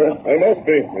 here. I must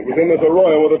be. It was in this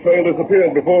arroyo where the trail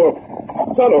disappeared before.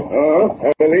 Tonto.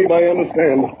 I believe I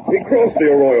understand. We crossed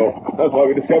the arroyo. That's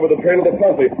why we discovered the trail of the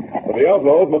posse. But the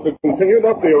outlaws must have continued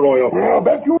up the arroyo. I'll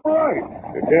bet you're right.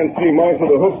 You can't see marks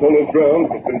of the hoofs on this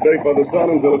ground. It's been baked by the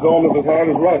sun until it's almost as hard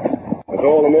as rock. That's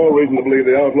all the more reason to believe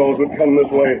the outlaws would come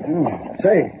this way.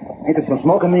 Say, ain't there some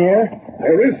smoke in the air?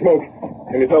 There is smoke.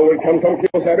 Can you tell where it comes from,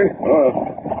 Kiyosaki?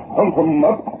 Come from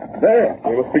up there.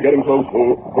 We must be getting close.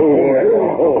 There's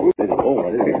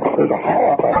a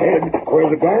hollow up ahead where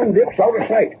the ground dips out of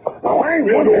sight. Now, I ain't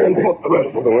We'll go and wondering... put the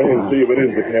rest of the way and see if it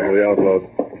is the camp of the outlaws.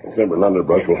 December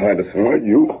underbrush will hide us.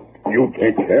 You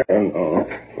take care.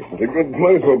 This is a good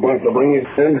place for a bunch to bring you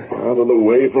in. Out of the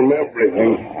way from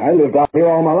everything. I lived out here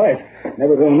all my life.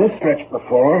 Never been this stretch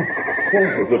before.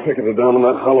 There's a picket down in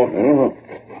that hollow.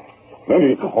 Let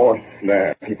me eat the horse.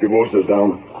 There, keep your voices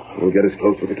down. We'll get as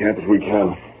close to the camp as we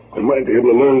can. We might be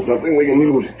able to learn something we can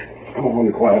use. Come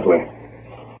on quietly.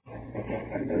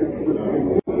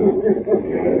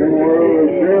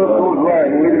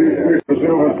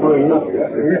 Silver Springs.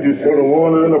 We just sort of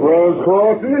wander in the Brown's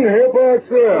Crossing and help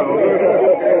ourselves.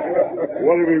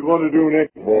 What are we going to do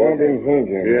next, boy? I've been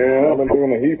thinking. Yeah? I've been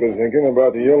doing a heap of thinking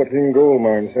about the Yellow King gold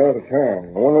mine south of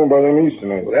town. The one owned by them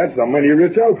Easterners. That's a mighty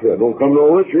rich outfit. Don't come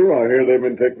no richer. I hear they've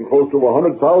been taking close to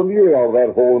 100,000 a year out of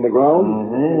that hole in the ground.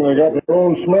 They got their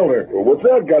own smelter. Well, what's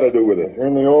that got to do with it?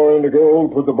 Turn the ore into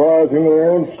gold, put the bars into their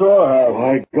own storehouse.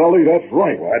 My golly, that's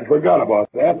right. I'd forgot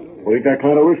about that. Well, ain't that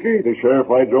kind of risky? The sheriff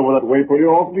rides over that way pretty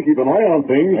often to keep an eye on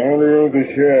things. And there ain't the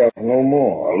sheriff no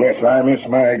more, unless I miss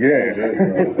my guess.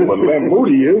 But Lem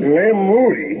Moody is. Lem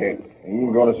Moody? He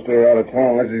ain't going to stir out of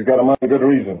town unless he's got a mighty good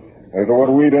reason. After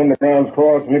what we done to Crown's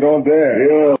Cross, and he don't dare.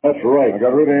 Yeah, that's right. I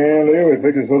got rid of Andy. We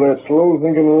fixed it so that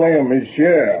slow-thinking lamb is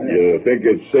share. You think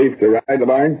it's safe to ride the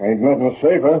mine? Ain't nothing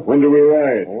safer. When do we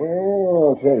ride?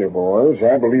 Well, I'll tell you, boys.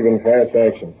 I believe in fast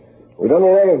action. We done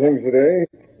a lot of things today.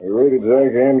 We raided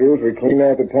Zach Andrews. We cleaned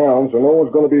out the town, so no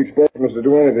one's going to be expecting us to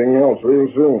do anything else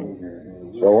real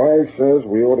soon. So I says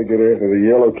we ought to get after the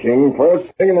Yellow King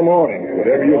first thing in the morning.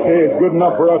 Whatever you say is good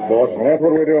enough for us, boss. And that's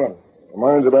what we're doing. The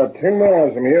mine's about 10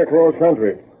 miles from here across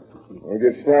country. We'll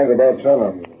get started about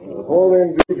sunup. Before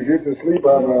then, Duke gets to sleep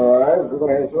out in our eyes, we're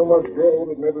going to have so much gold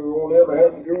that maybe we won't ever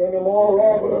have to do any more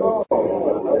robbing at all.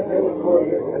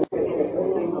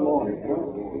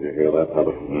 Did you hear that,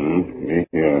 Tonto?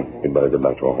 Yeah. We'd better get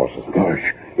back to our horses.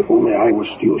 Gosh, if only I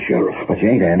was still sheriff. But you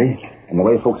ain't, Andy. And the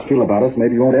way folks feel about us,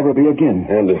 maybe you won't ever be again.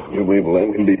 Andy, you believe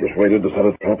Lem can be persuaded to set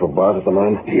a trap for Bart at the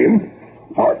mine? Him?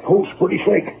 Our post's pretty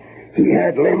slick. He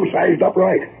had Lem sized up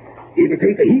right. It'd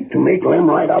take a heap to make Lem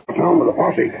ride out of town with a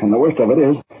posse. And the worst of it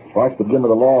is, Bart's been given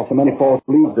the law so many false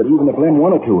beliefs that even if Lem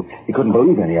wanted to, he couldn't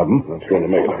believe any of them. That's going to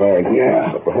make it hard.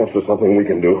 Yeah. But perhaps there's something we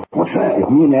can do. What's that? If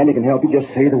me and Andy can help you,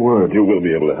 just say the word. You will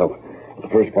be able to help. But the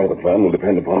first part of the plan will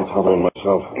depend upon Tonto and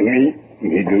myself. Me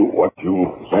do what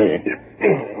you say.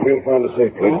 We'll find a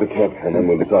safe place to camp, and then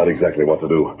we'll decide exactly what to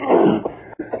do.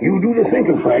 You do the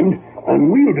thinking, friend,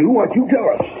 and we'll do what you tell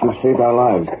us. You've saved our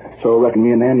lives, so I reckon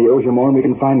me and Andy owes you more than we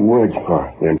can find words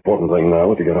for. The important thing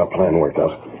now is to get our plan worked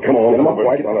out. Come on. Get him up,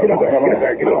 White. Get up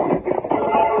there. Get on.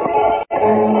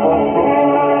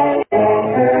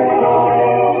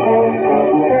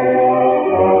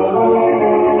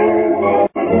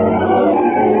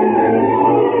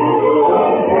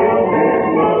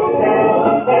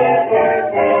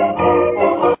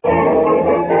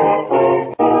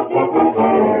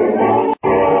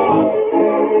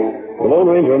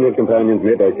 Companions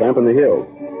made their camp in the hills,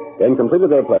 then completed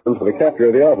their plans for the capture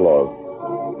of the outlaws.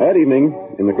 That evening,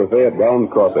 in the cafe at Brown's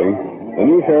Crossing, the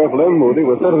new sheriff, Lem Moody,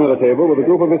 was sitting at a table with a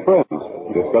group of his friends,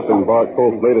 discussing Bart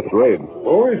Colt's latest raid.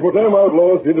 Boys, what them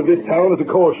outlaws did to this town is a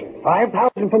caution.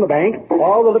 5,000 from the bank,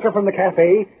 all the liquor from the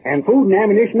cafe, and food and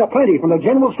ammunition aplenty from the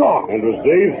general store. And it was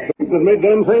Dave's trick that made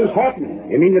them things happen.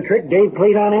 You mean the trick Dave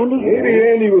played on Andy? Maybe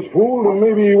Andy was fooled, and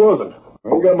maybe he wasn't.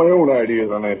 I've got my own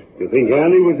ideas on that. You think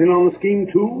Andy was in on the scheme,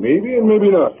 too? Maybe and maybe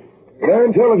not. But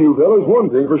I'm telling you, fellas, one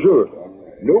thing for sure.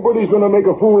 Nobody's going to make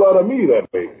a fool out of me that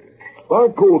way.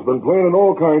 Bart Colt's been planning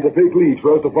all kinds of fake leads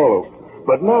for us to follow.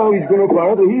 But now he's going to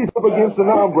find that he's up against an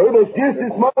hombre that's just as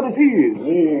smart as he is.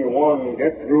 Me one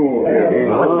get through.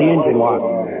 What's the engine want?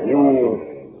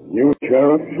 You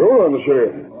sheriff? Sure, I'm the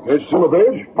sheriff. That's Simmer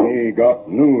Badge? Me got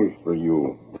news for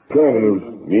you. Kind of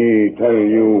news. Me tell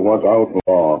you what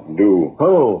outlaw do.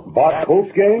 Oh, Bart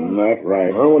Colt's gang? That's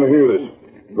right. I want to hear this.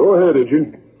 Go ahead,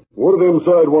 Injun. What are them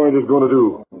sidewinders going to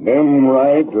do? Them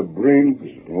ride to Briggs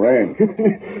Ranch.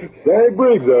 Sag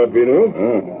Briggs outfit, huh?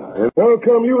 And how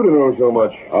come you to know so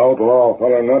much? Outlaw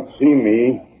feller not see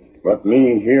me, but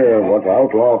me hear what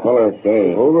outlaw feller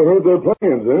say. Overheard their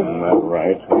plans, huh? That's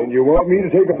right. And you want me to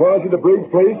take a posse to Briggs'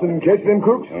 place and catch them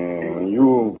crooks?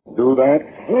 You do that?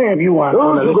 Lamb, you want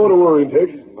Don't you go to worrying,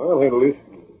 Tex. I'll handle this.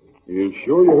 You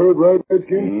sure you heard right,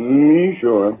 Redskin? Me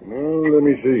sure. Well, let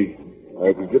me see.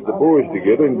 I could get the boys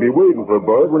together and be waiting for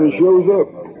Bart when he shows up.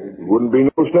 It wouldn't be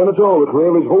no stunt at all to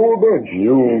trail his whole bench.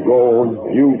 You go,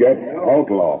 you get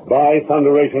outlaw. By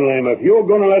thunderation, Lame, if you're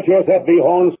going to let yourself be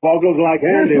hornswoggled like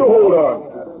Andy... Just you hold on.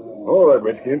 All right,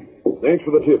 Redskin. Thanks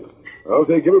for the tip. I'll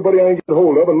take everybody I can get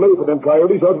hold of and lay for them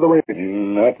coyotes out of the range.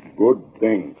 That's good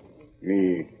thing.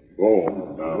 Me go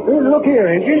now. Look here,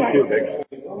 Injun.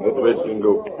 Let the Redskin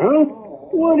go. Huh?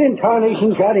 What in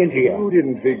tarnation's got into you? You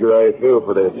didn't figure I fell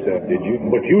for that stuff, did you?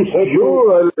 But you said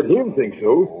Sure, I let him think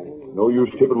so. No use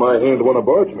tipping my hand to one of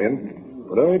Bart's men.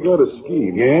 But I got a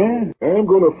scheme. Yeah? I'm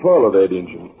going to follow that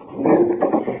engine.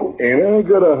 And I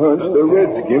got a hunch the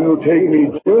Redskin will take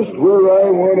me just where I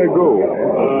want to go.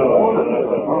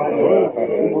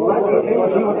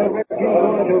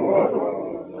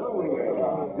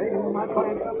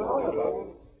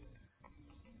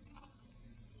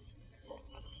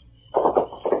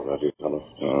 Roger, Tonto.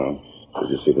 Did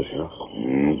you see the sheriff?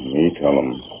 Me tell him.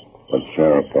 But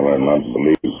sheriff feller not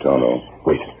believe Tonto.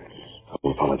 Wait. I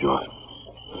will follow George.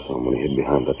 Someone hid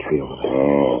behind that tree over there.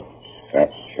 Oh,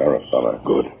 that sheriff feller.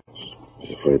 Good. I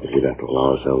was afraid that we'd have to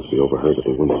allow ourselves to be overheard at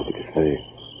the window of the cafe.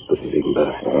 This is even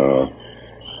better.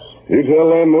 You tell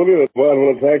that Moody that Bart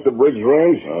will attack the Briggs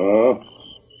Ranch?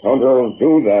 Tonto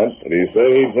do that. Did he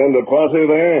say he'd send a posse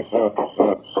there?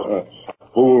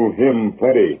 Fool him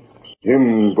plenty.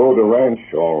 Him go to ranch,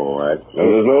 all right.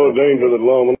 And there's no danger that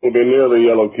Lawman will be near the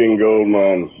Yellow King gold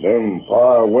mine. Them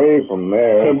far away from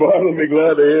there. And Bart will be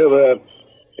glad to hear that.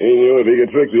 He knew if he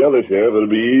could trick the other sheriff, it'd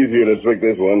be easier to trick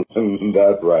this one.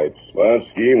 That's right. Bart's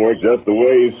scheme worked just the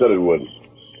way he said it would.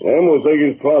 Lem will take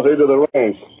his posse to the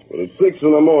ranch. But at 6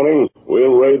 in the morning,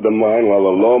 we'll raid the mine while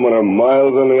the lawmen are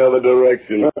miles in the other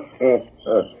direction.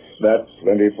 That's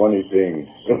plenty funny thing.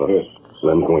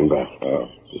 Lem's going back.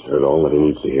 He's heard all that he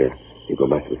needs to hear. He'll go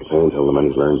back to the cafe and tell the men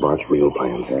he's learned Bart's real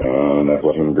plans. That's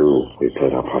what he'll do. We've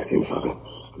cleared our party, Saga.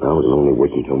 Now we can only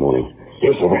wait until morning.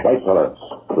 Yes, sir. Right, fella.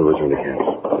 We'll return to camp.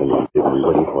 Then they'll be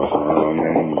waiting for us.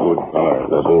 Men, good fire.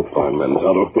 They're both fine men,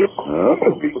 Tonto.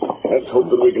 Let's hope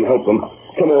that we can help them.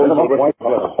 Come on, Silver. White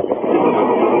fella.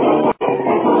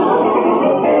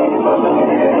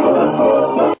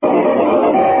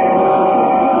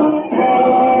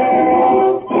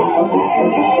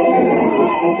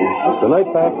 The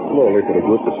night passed slowly for the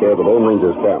group to share the Lone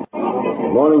Ranger's camp.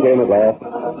 Morning came at last,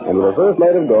 and with the first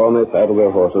light of dawn, they saddled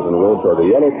their horses and rode toward the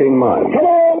Yellow King mine. Come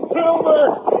on,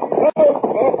 Silver!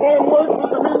 Our fine work was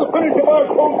to mean the finish of our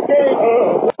coast game.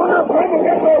 We're trying to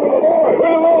get there with the boys.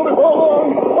 We'll all be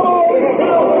on. Come on,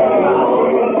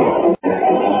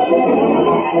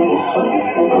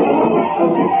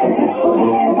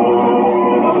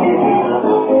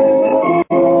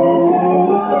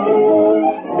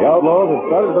 The outlaws had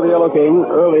started for the Yellow King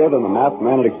earlier than the masked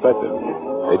man had expected.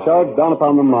 They charged down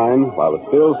upon the mine while the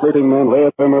still sleeping men lay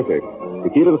at their mercy. The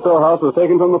key to the storehouse was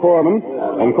taken from the foreman,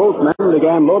 and Colt's men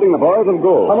began loading the bars of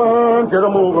gold. Come on, get a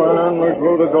move on. Let's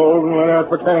load the gold and let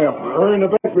out for camp. Earn the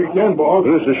best we can, boss.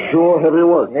 This is sure heavy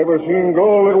work. Never seen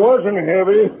gold that wasn't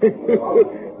heavy.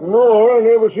 No, I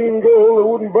never seen gold that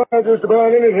wouldn't buy just about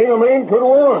anything a man could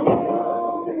want.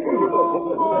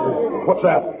 What's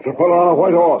that? It's a fellow on a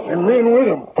white horse. And men with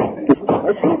him.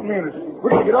 They're shooting at us. We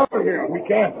gotta get out of here. We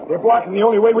can't. They're blocking the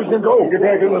only way we can go. Get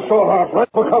back in the storehouse. Right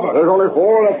for cover. There's only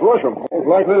 4. Let's rush them. Most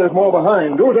likely there's more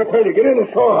behind. Do as I tell you. Get in the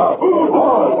storehouse.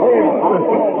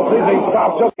 These ain't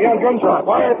stopped just beyond gunshot.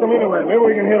 Fire at them anyway. Maybe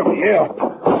we can hit them. Yeah.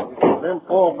 Them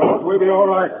 4 fellas, we'll be all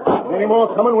right. Any more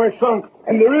coming, we're sunk.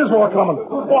 And there is more coming.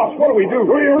 Boss, what do we do?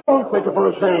 We're wrong. Take it for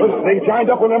a shame. They joined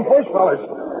up with them first fellas.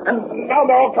 And now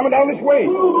they're all coming down this way.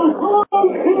 Oh,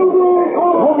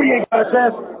 we ain't got a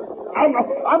chance. I'm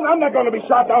not going to be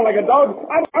shot down like a dog.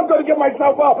 I'm going to give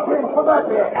myself up. Come back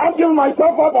here. I'm giving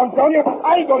myself up, I'm telling you.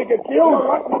 I ain't going to get killed.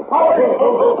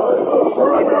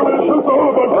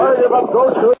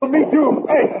 Me too.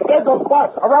 Hey, there goes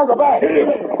Fox around the back.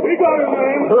 We got him,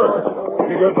 man.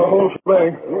 We got the whole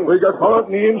shebang. We got Bart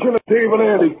and the Injun and Dave and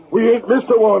Andy. We ain't missed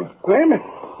a one. Then,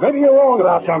 maybe you're wrong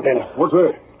about something. What's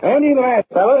that? Andy the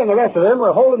masked fella and the rest of them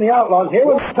were holding the outlaws here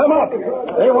when they come up.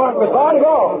 They weren't beside at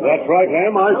all. That's right,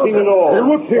 Lem. I've seen it all. Hey,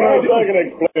 what's the idea? I can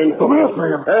explain. The masked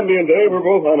man. Andy and Dave were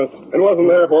both honest. It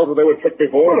wasn't their fault that they were tricked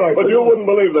before. Right. But you wouldn't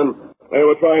believe them. They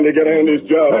were trying to get Andy's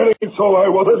job. That ain't so. I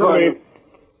wasn't Listen to me.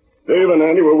 Dave and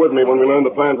Andy were with me when we learned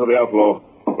the plans of the outlaw.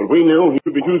 But we knew he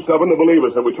would be too stubborn to believe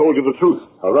us, and we told you the truth.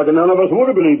 I reckon none of us would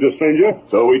have believed this, stranger.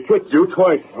 So we tricked you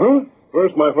twice. Huh?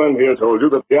 First, my friend here told you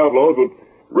that the outlaws would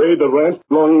raid the ranch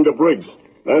belonging to Briggs.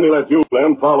 Then he let you,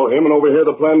 Lem, follow him and overhear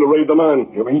the plan to raid the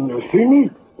mine. You mean you see me?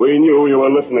 We knew you were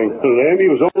listening. Lem, he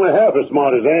was only half as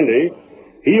smart as Andy.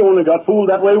 He only got fooled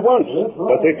that way once.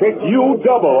 But they tricked you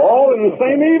double, all in the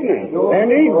same evening.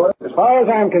 Andy, as far as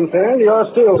I'm concerned,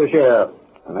 you're still the sheriff.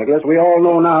 And I guess we all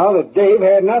know now that Dave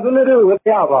had nothing to do with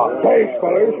the outlaw. Thanks,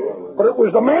 fellas. But it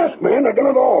was the masked man that done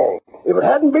it all. If it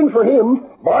hadn't been for him,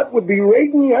 Bart would be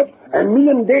raiding yet, and me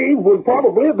and Dave would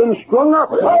probably have been strung up.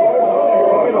 Come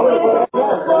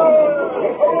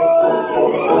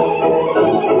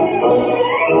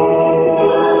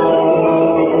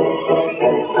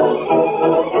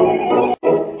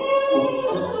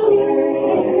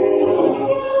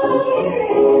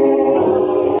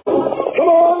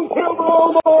on, Silver,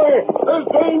 old boy. There's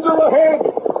danger ahead.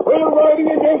 We're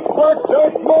riding against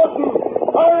Blackjack Morton.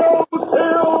 I'll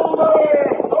Silver!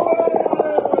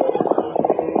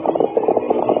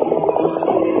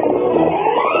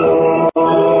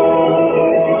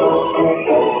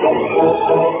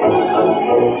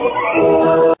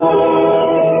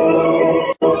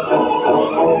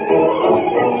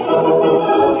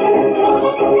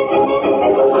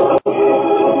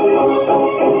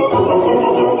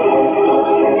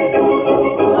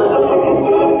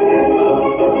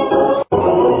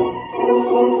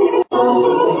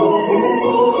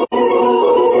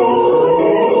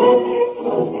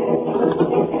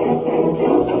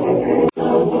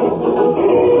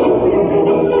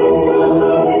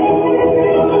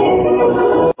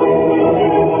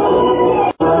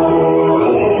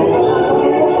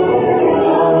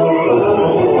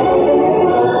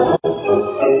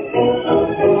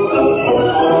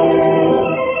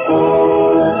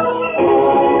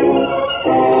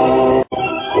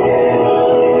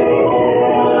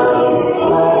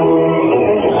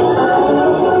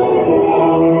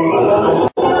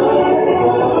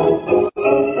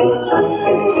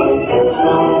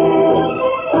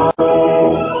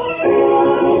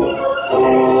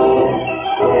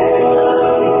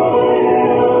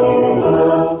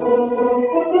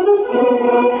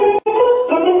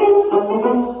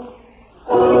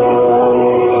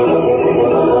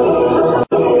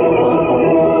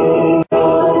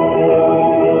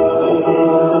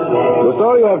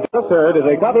 heard is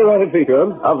a copyrighted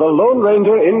feature of the Lone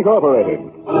Ranger Incorporated.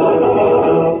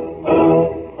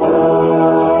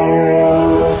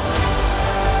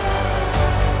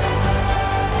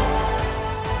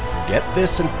 Get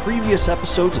this and previous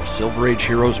episodes of Silver Age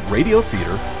Heroes Radio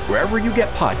Theater wherever you get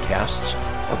podcasts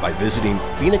or by visiting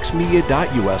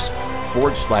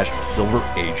phoenixmedia.us/Silver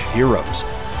Age Heroes.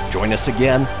 Join us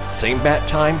again, same bat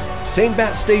time, same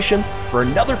bat station, for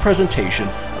another presentation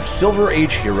of Silver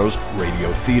Age Heroes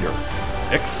Radio Theater.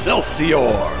 Excelsior!